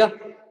a player?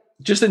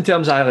 Just in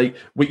terms of like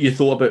what you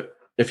thought about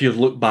if you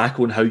look back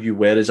on how you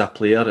were as a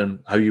player and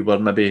how you were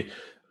maybe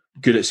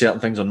good at certain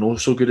things or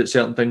not so good at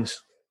certain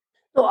things?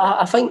 No,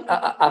 I think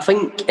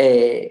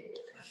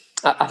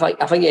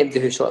anybody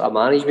who sort of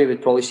managed me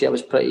would probably say I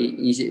was pretty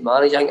easy to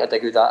manage. I think I had a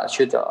good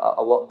attitude.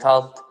 I worked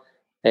hard.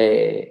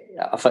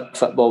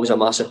 Football was a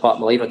massive part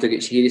of my life. I took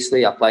it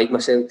seriously. I applied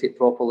myself to it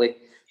properly.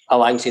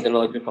 Alongside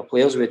another group of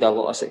players, we had a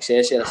lot of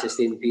success in a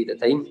sustained period of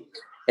time.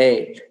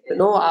 But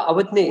no, I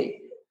wouldn't.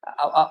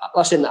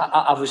 Listen,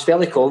 I was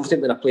fairly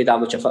confident when I played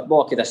amateur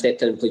football. I could have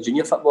stepped in and played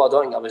junior football. I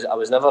don't think I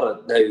was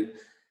never. Now,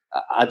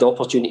 I had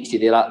opportunities to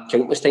do that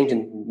countless times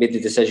and made the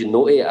decision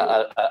not to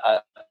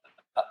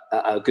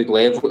at a good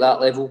level, at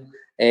that level.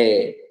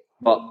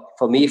 But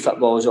for me,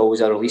 football was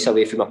always a release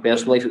away from my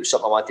personal life. It was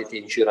something I wanted to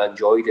ensure I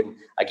enjoyed. And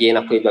again,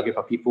 I played with a group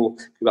of people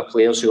who were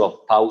players who are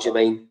pals of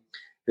mine,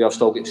 who I've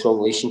still got strong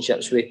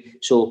relationships with.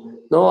 So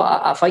no,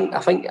 I think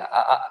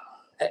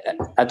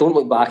I don't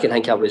look back and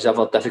think I was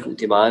ever difficult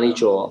to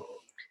manage or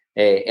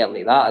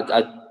anything like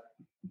that.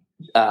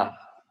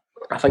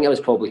 I think I was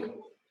probably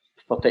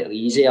particularly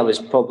easy. I was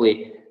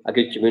probably a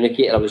good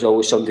communicator. I was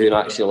always somebody who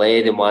actually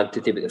led and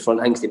wanted to be at the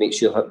front things to make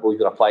sure boys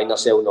were applying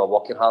themselves and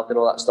working hard and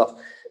all that stuff.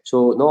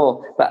 So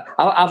no, but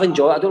I've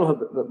enjoyed. I don't know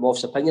about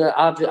Moff's opinion.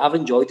 I've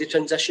enjoyed the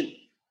transition.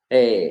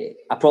 I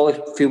probably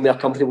feel more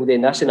comfortable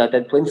doing this than I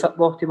did playing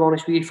football, to be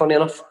honest with you. Funny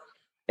enough,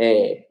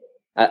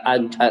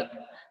 and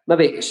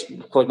maybe it's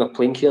because my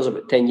playing career's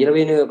about 10 years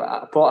away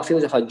now. But I feel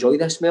as if I enjoy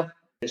this more.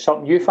 It's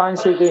something you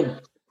fancy doing?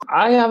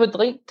 I would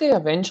like to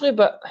eventually,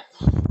 but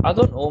I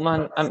don't know,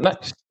 man.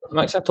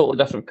 Mick's a totally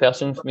different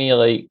person for me.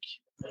 Like,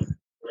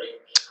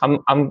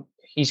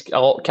 he's a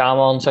lot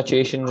calmer in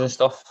situations and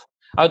stuff.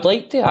 I would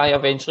like to,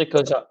 eventually,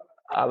 because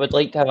I would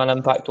like to have an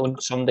impact on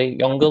somebody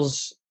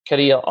younger's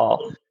career or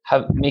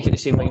make it the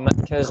same way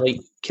Mick is, like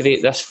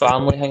create this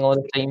family thing all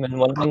the time and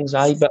win things.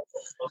 But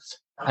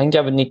I think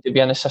I would need to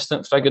be an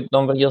assistant for a good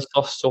number of years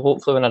first. So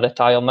hopefully, when I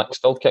retire, Mick's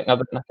still kicking a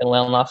bit and I can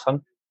learn off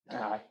him.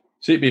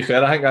 See, to be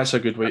fair, I think that's a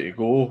good way to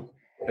go.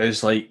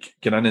 Is like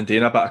getting in and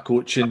doing a bit of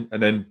coaching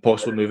and then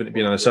possibly moving to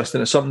being an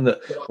assistant. It's something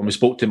that when we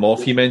spoke to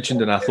Moff, he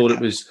mentioned, and I thought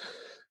it was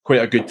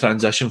quite a good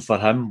transition for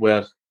him.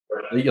 Where,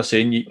 like you're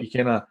saying,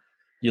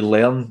 you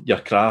learn your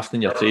craft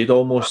and your trade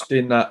almost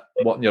doing that,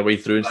 working your way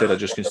through instead of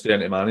just going straight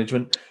into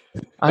management.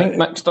 I think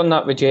Mick's done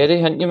that with Jerry,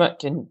 hasn't you,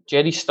 Mick? And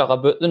Jerry's still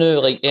about the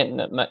now, like anything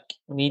that Mick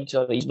needs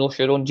or he's not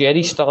sure on.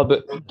 Jerry's still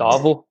about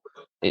Darvel.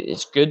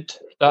 It's good.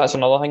 That's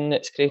another thing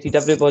that's created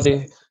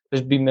everybody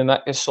who's been with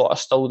Mick is sort of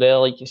still there,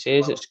 like he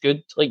says. It's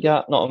good like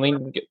that. Know what I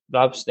mean? We get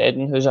Rab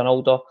Sneddon, who's an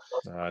older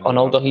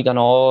he'd and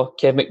all.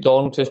 Kev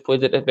McDonald, who's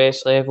played at the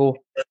best level.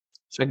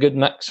 It's a good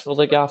mix for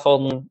the gaffer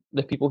and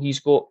the people he's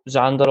got.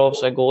 Xander,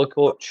 obviously, a goalie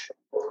coach.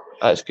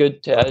 It's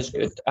good. It is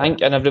good. I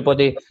think, and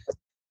everybody,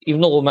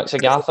 even though Mick's a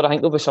gaffer, I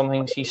think there'll be some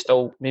things he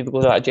still maybe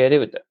goes out of Jerry.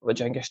 Would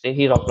you think I stay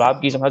here? Or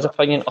Rab gives him his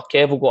opinion. Or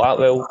Kev will go out,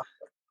 well,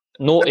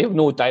 no, he'll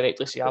not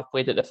directly say I've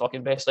played at the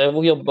fucking best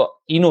level here, but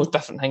he knows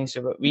different things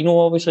to what we know,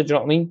 obviously. Do you know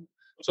what I mean?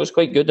 So it's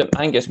quite good. I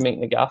think it's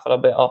making the gaffer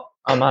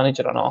a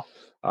manager and all.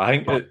 I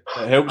think it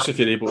helps if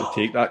you're able to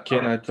take that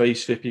kind of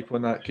advice for people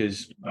in that,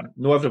 because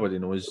not everybody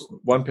knows.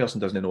 One person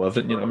doesn't know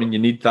everything. You know what I mean? You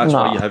need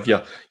why you have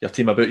your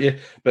team about you.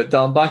 But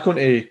Darren, back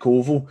onto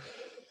Colville,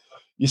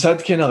 you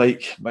said kind of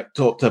like Mick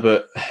talked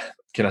about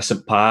kind of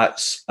St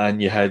Pat's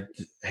and you had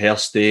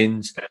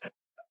Hairstains.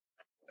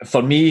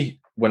 For me,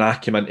 when I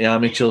came into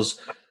amateurs,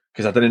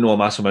 because I didn't know a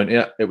massive amount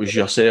of it was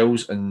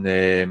yourselves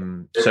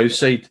and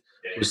Southside.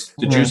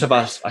 Did you have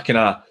a kind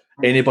of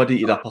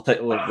anybody in a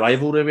particular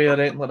rivalry with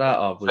or anything like that,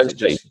 or was it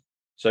just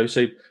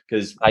Southside?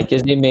 Because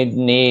they made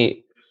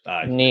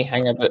no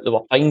hang about they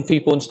were paying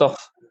people and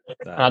stuff,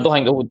 and I don't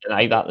think they would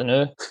deny that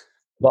now.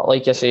 But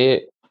like I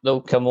say, they'll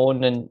come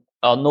on and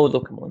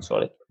they'll come on.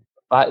 Sorry,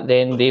 back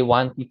then they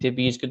wanted to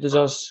be as good as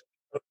us.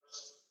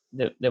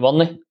 They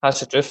weren't. That's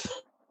the truth.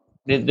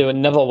 They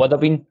never would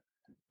have been.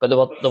 But they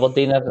were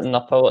doing everything in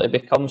their power to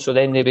become. So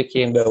then they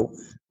became, well,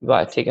 we've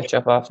got to take a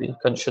chip after the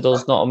country.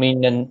 There's not what I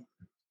mean. And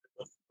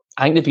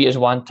I think they beat us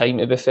one time,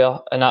 to be fair.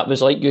 And that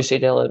was like you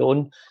said earlier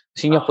on.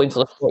 Seeing you're playing for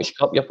the Scottish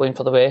Cup, you're playing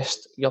for the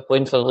West, you're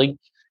playing for the league,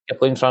 you're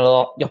playing for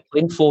another, you're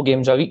playing 4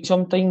 games a week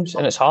sometimes.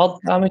 And it's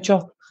hard, amateur.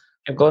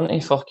 You're going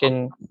to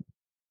fucking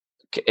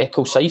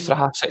Kilsyth for a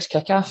 6:30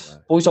 kick-off.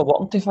 Boys are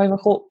working to 5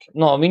 o'clock. You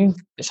know what I mean?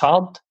 It's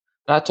hard.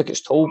 And that took its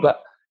toll.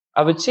 But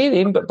I would say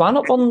them, but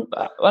Bannockburn,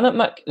 wasn't it,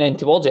 Mick? And then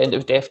towards the end, it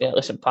was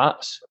definitely St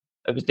Pat's.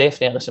 There's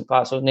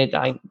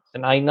no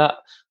denying that.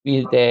 We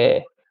had,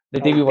 the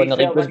day we won the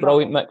league was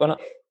brilliant, Mick, wasn't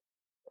it?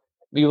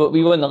 We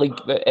won the league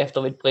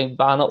after we'd played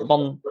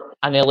Bannockburn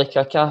and early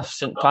kick-off.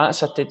 St Pat's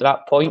had to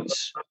drop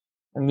points,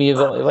 and we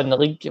won the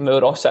league, and we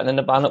were all sitting in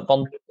the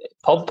Bannockburn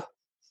pub,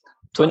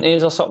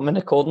 20s or something in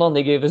the corner, and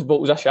they gave us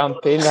bottles of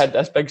champagne. We had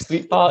this big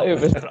street party.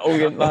 It was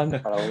brilliant,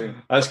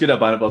 man. That's good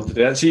at Bannockburn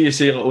today. I see you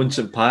say on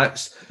St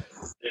Pat's.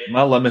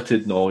 My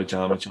limited knowledge of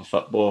amateur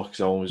football,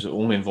 because I was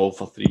only involved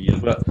for 3 years,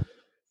 but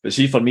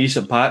see, for me,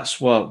 St Pat's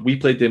we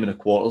played them in the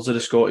quarters of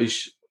the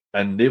Scottish,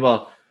 and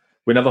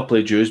we never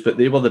played Jews, but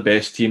they were the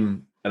best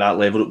team at that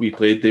level that we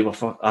played,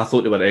 I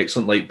thought they were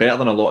excellent, like better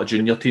than a lot of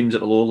junior teams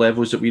at the lower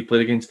levels that we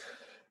played against.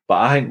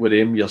 But I think with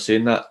them, you're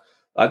saying that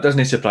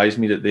doesn't surprise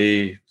me that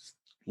they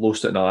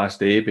lost it in the last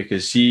day,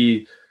 because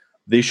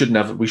we should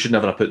never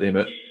have put them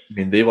out. I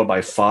mean, they were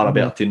by far a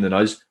better team than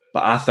us.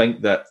 But I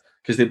think that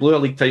because they blew a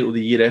league title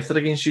the year after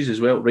against you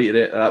as well, right?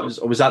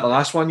 Was that the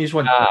last one you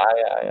won?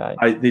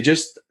 Aye. They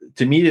just,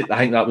 to me, I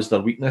think that was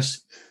their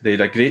weakness. They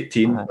had a great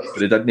team, but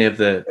they didn't have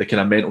the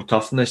kind of mental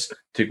toughness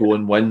to go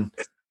and win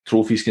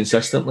trophies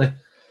consistently.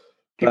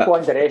 People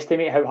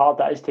underestimate how hard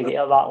that is to get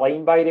out of that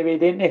line, by the way,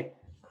 don't they?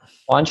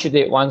 Once you do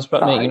it once,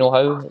 but mate, you know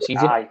how it's easy.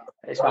 Aye,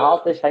 it's the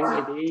hardest thing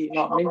to do. You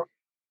know what I mean?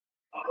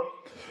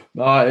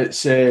 No,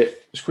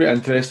 it's quite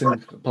interesting,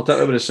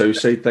 particularly with the South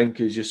Side thing,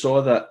 because you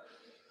saw that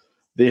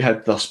they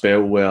had their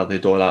spell where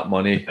they'd all that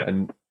money,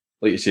 and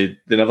like you said,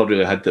 they never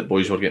really had that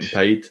boys were getting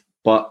paid,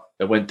 but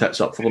it went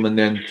tits up for them, and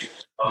then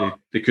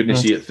they couldn't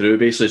see it through.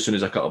 Basically, as soon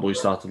as a couple of boys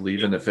started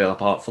leaving, it fell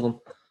apart for them.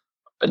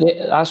 But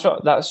that's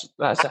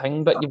the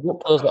thing. But you've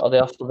got players that are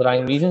there for the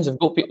wrong reasons. You've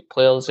got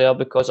players there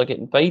because they're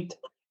getting paid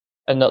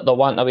and they're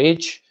wanting a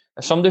wage.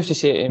 If somebody was to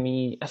say to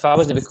me, if I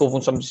was to be Colville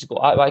and somebody to go,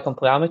 why can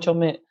play amateur,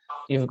 mate?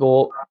 You've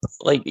got,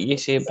 like you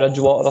say,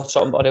 Bridgewater or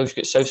somebody else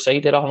got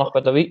Southside there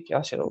 £100 a week.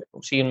 I said,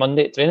 I'll see you on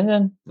Monday at training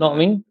then. You know what I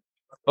mean?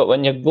 But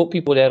when you've got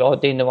people there all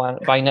day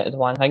and buying into the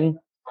one thing,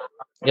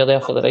 you're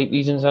there for the right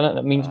reasons, innit? And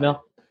it means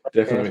more.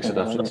 Definitely makes a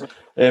difference.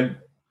 We're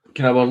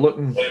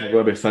going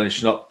to be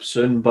finishing up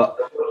soon, but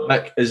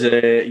Mick,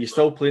 you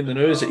still playing the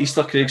now? Is it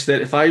Easter Craig's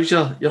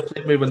 35s you're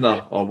playing with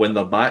when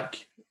they're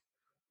back?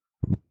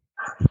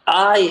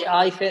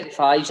 Aye,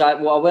 35s. I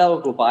will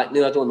go back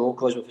now. I don't know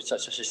because we've had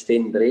such a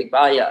sustained break.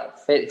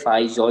 But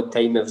 35s odd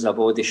time if there's a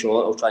body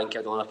short, I'll try and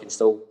get on. I can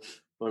still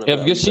run.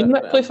 Have you seen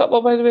Mick play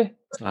football, by the way?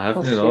 I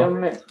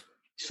haven't.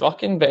 He's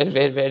fucking very,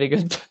 very, very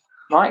good.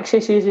 Max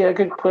says he's a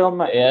good player,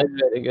 mate. Yeah,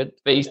 very good.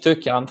 But he's too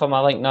calm for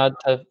my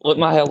look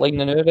my hairline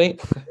now,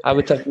 right? I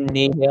would have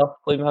no hair,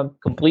 play my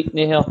complete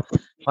no hair.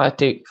 I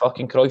take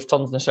fucking Cruyff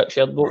turns in the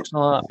 6-yard box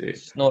and all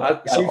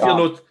that.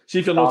 See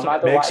if you're not trying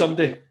to beg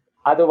somebody.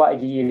 I don't want to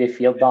give you the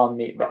fear down,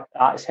 mate, but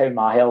that's how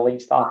my hairline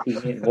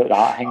started, mate. Look at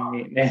that thing,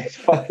 mate. It's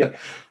fucking...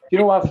 You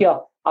know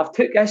what I've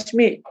took this,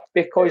 mate,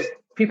 because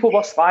people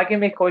were slagging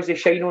me because they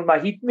shine on my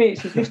head, mate.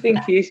 So just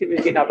in case it was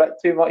getting a bit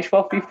too much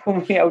for people,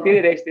 mate, I'll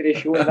do the rest of the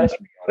show on this,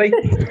 mate.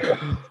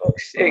 Right?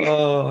 Fuck's sake.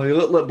 Oh, you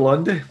look like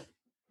Blondie.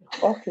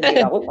 Fucking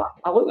mate, I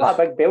look like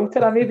a big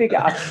belter. I maybe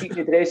get a seat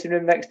in the dressing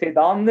room next to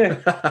Dan now.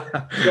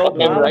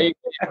 Right.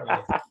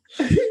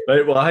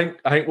 Right, well, I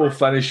think we'll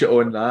finish it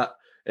on that.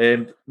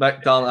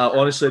 Mick, Darren, I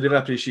honestly really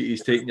appreciate you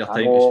taking your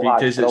time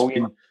to speak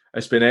to us.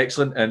 It's been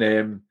excellent,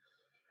 and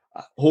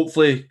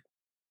hopefully,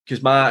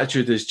 because my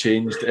attitude has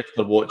changed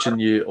after watching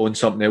you on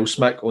something else,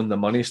 Mick, on the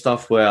money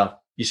stuff, where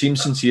you seem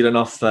sincere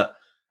enough that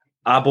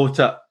I bought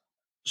it.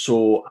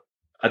 So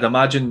I'd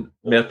imagine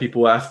more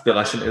people, if they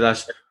listen to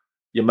this,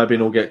 you maybe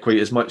not get quite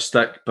as much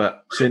stick,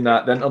 but saying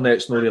that, the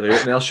internet's not really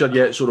out in Ayrshire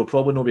yet, so they'll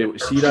probably not be able to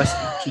see this,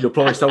 so you'll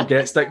probably still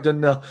get stick down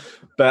there.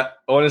 But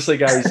honestly,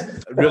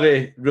 guys,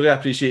 really, really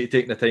appreciate you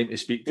taking the time to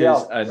speak to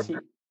us.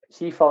 And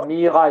see, for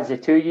me, lads, the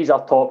two of you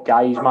are top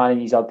guys, man,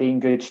 and you are doing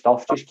good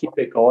stuff. Just keep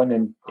it going,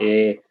 and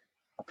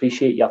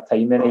appreciate your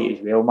time tonight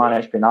as well, man.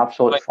 It's been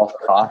absolutely first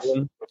class.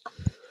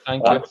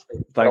 Thank you.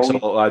 Thanks a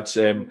lot, lads.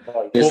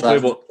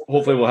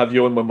 Hopefully we'll have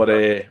you on when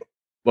we're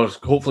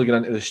hopefully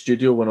getting into the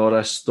studio when all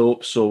this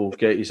stops, so we'll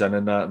get you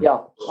in that.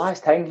 Yeah,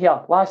 last thing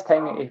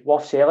is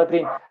worth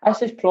celebrating.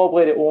 This is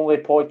probably the only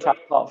podcast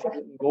that's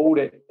in goal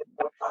that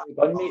we've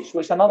done, mate. So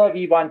it's another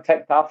wee one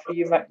ticked off for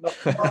you, Mick.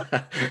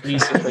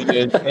 Easy for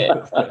you.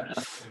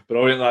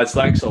 Brilliant, lads.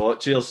 Thanks a lot.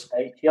 Cheers.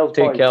 Right, cheers,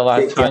 Take care,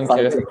 lads. Thank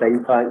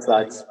you. Thanks,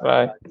 lads.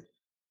 Bye.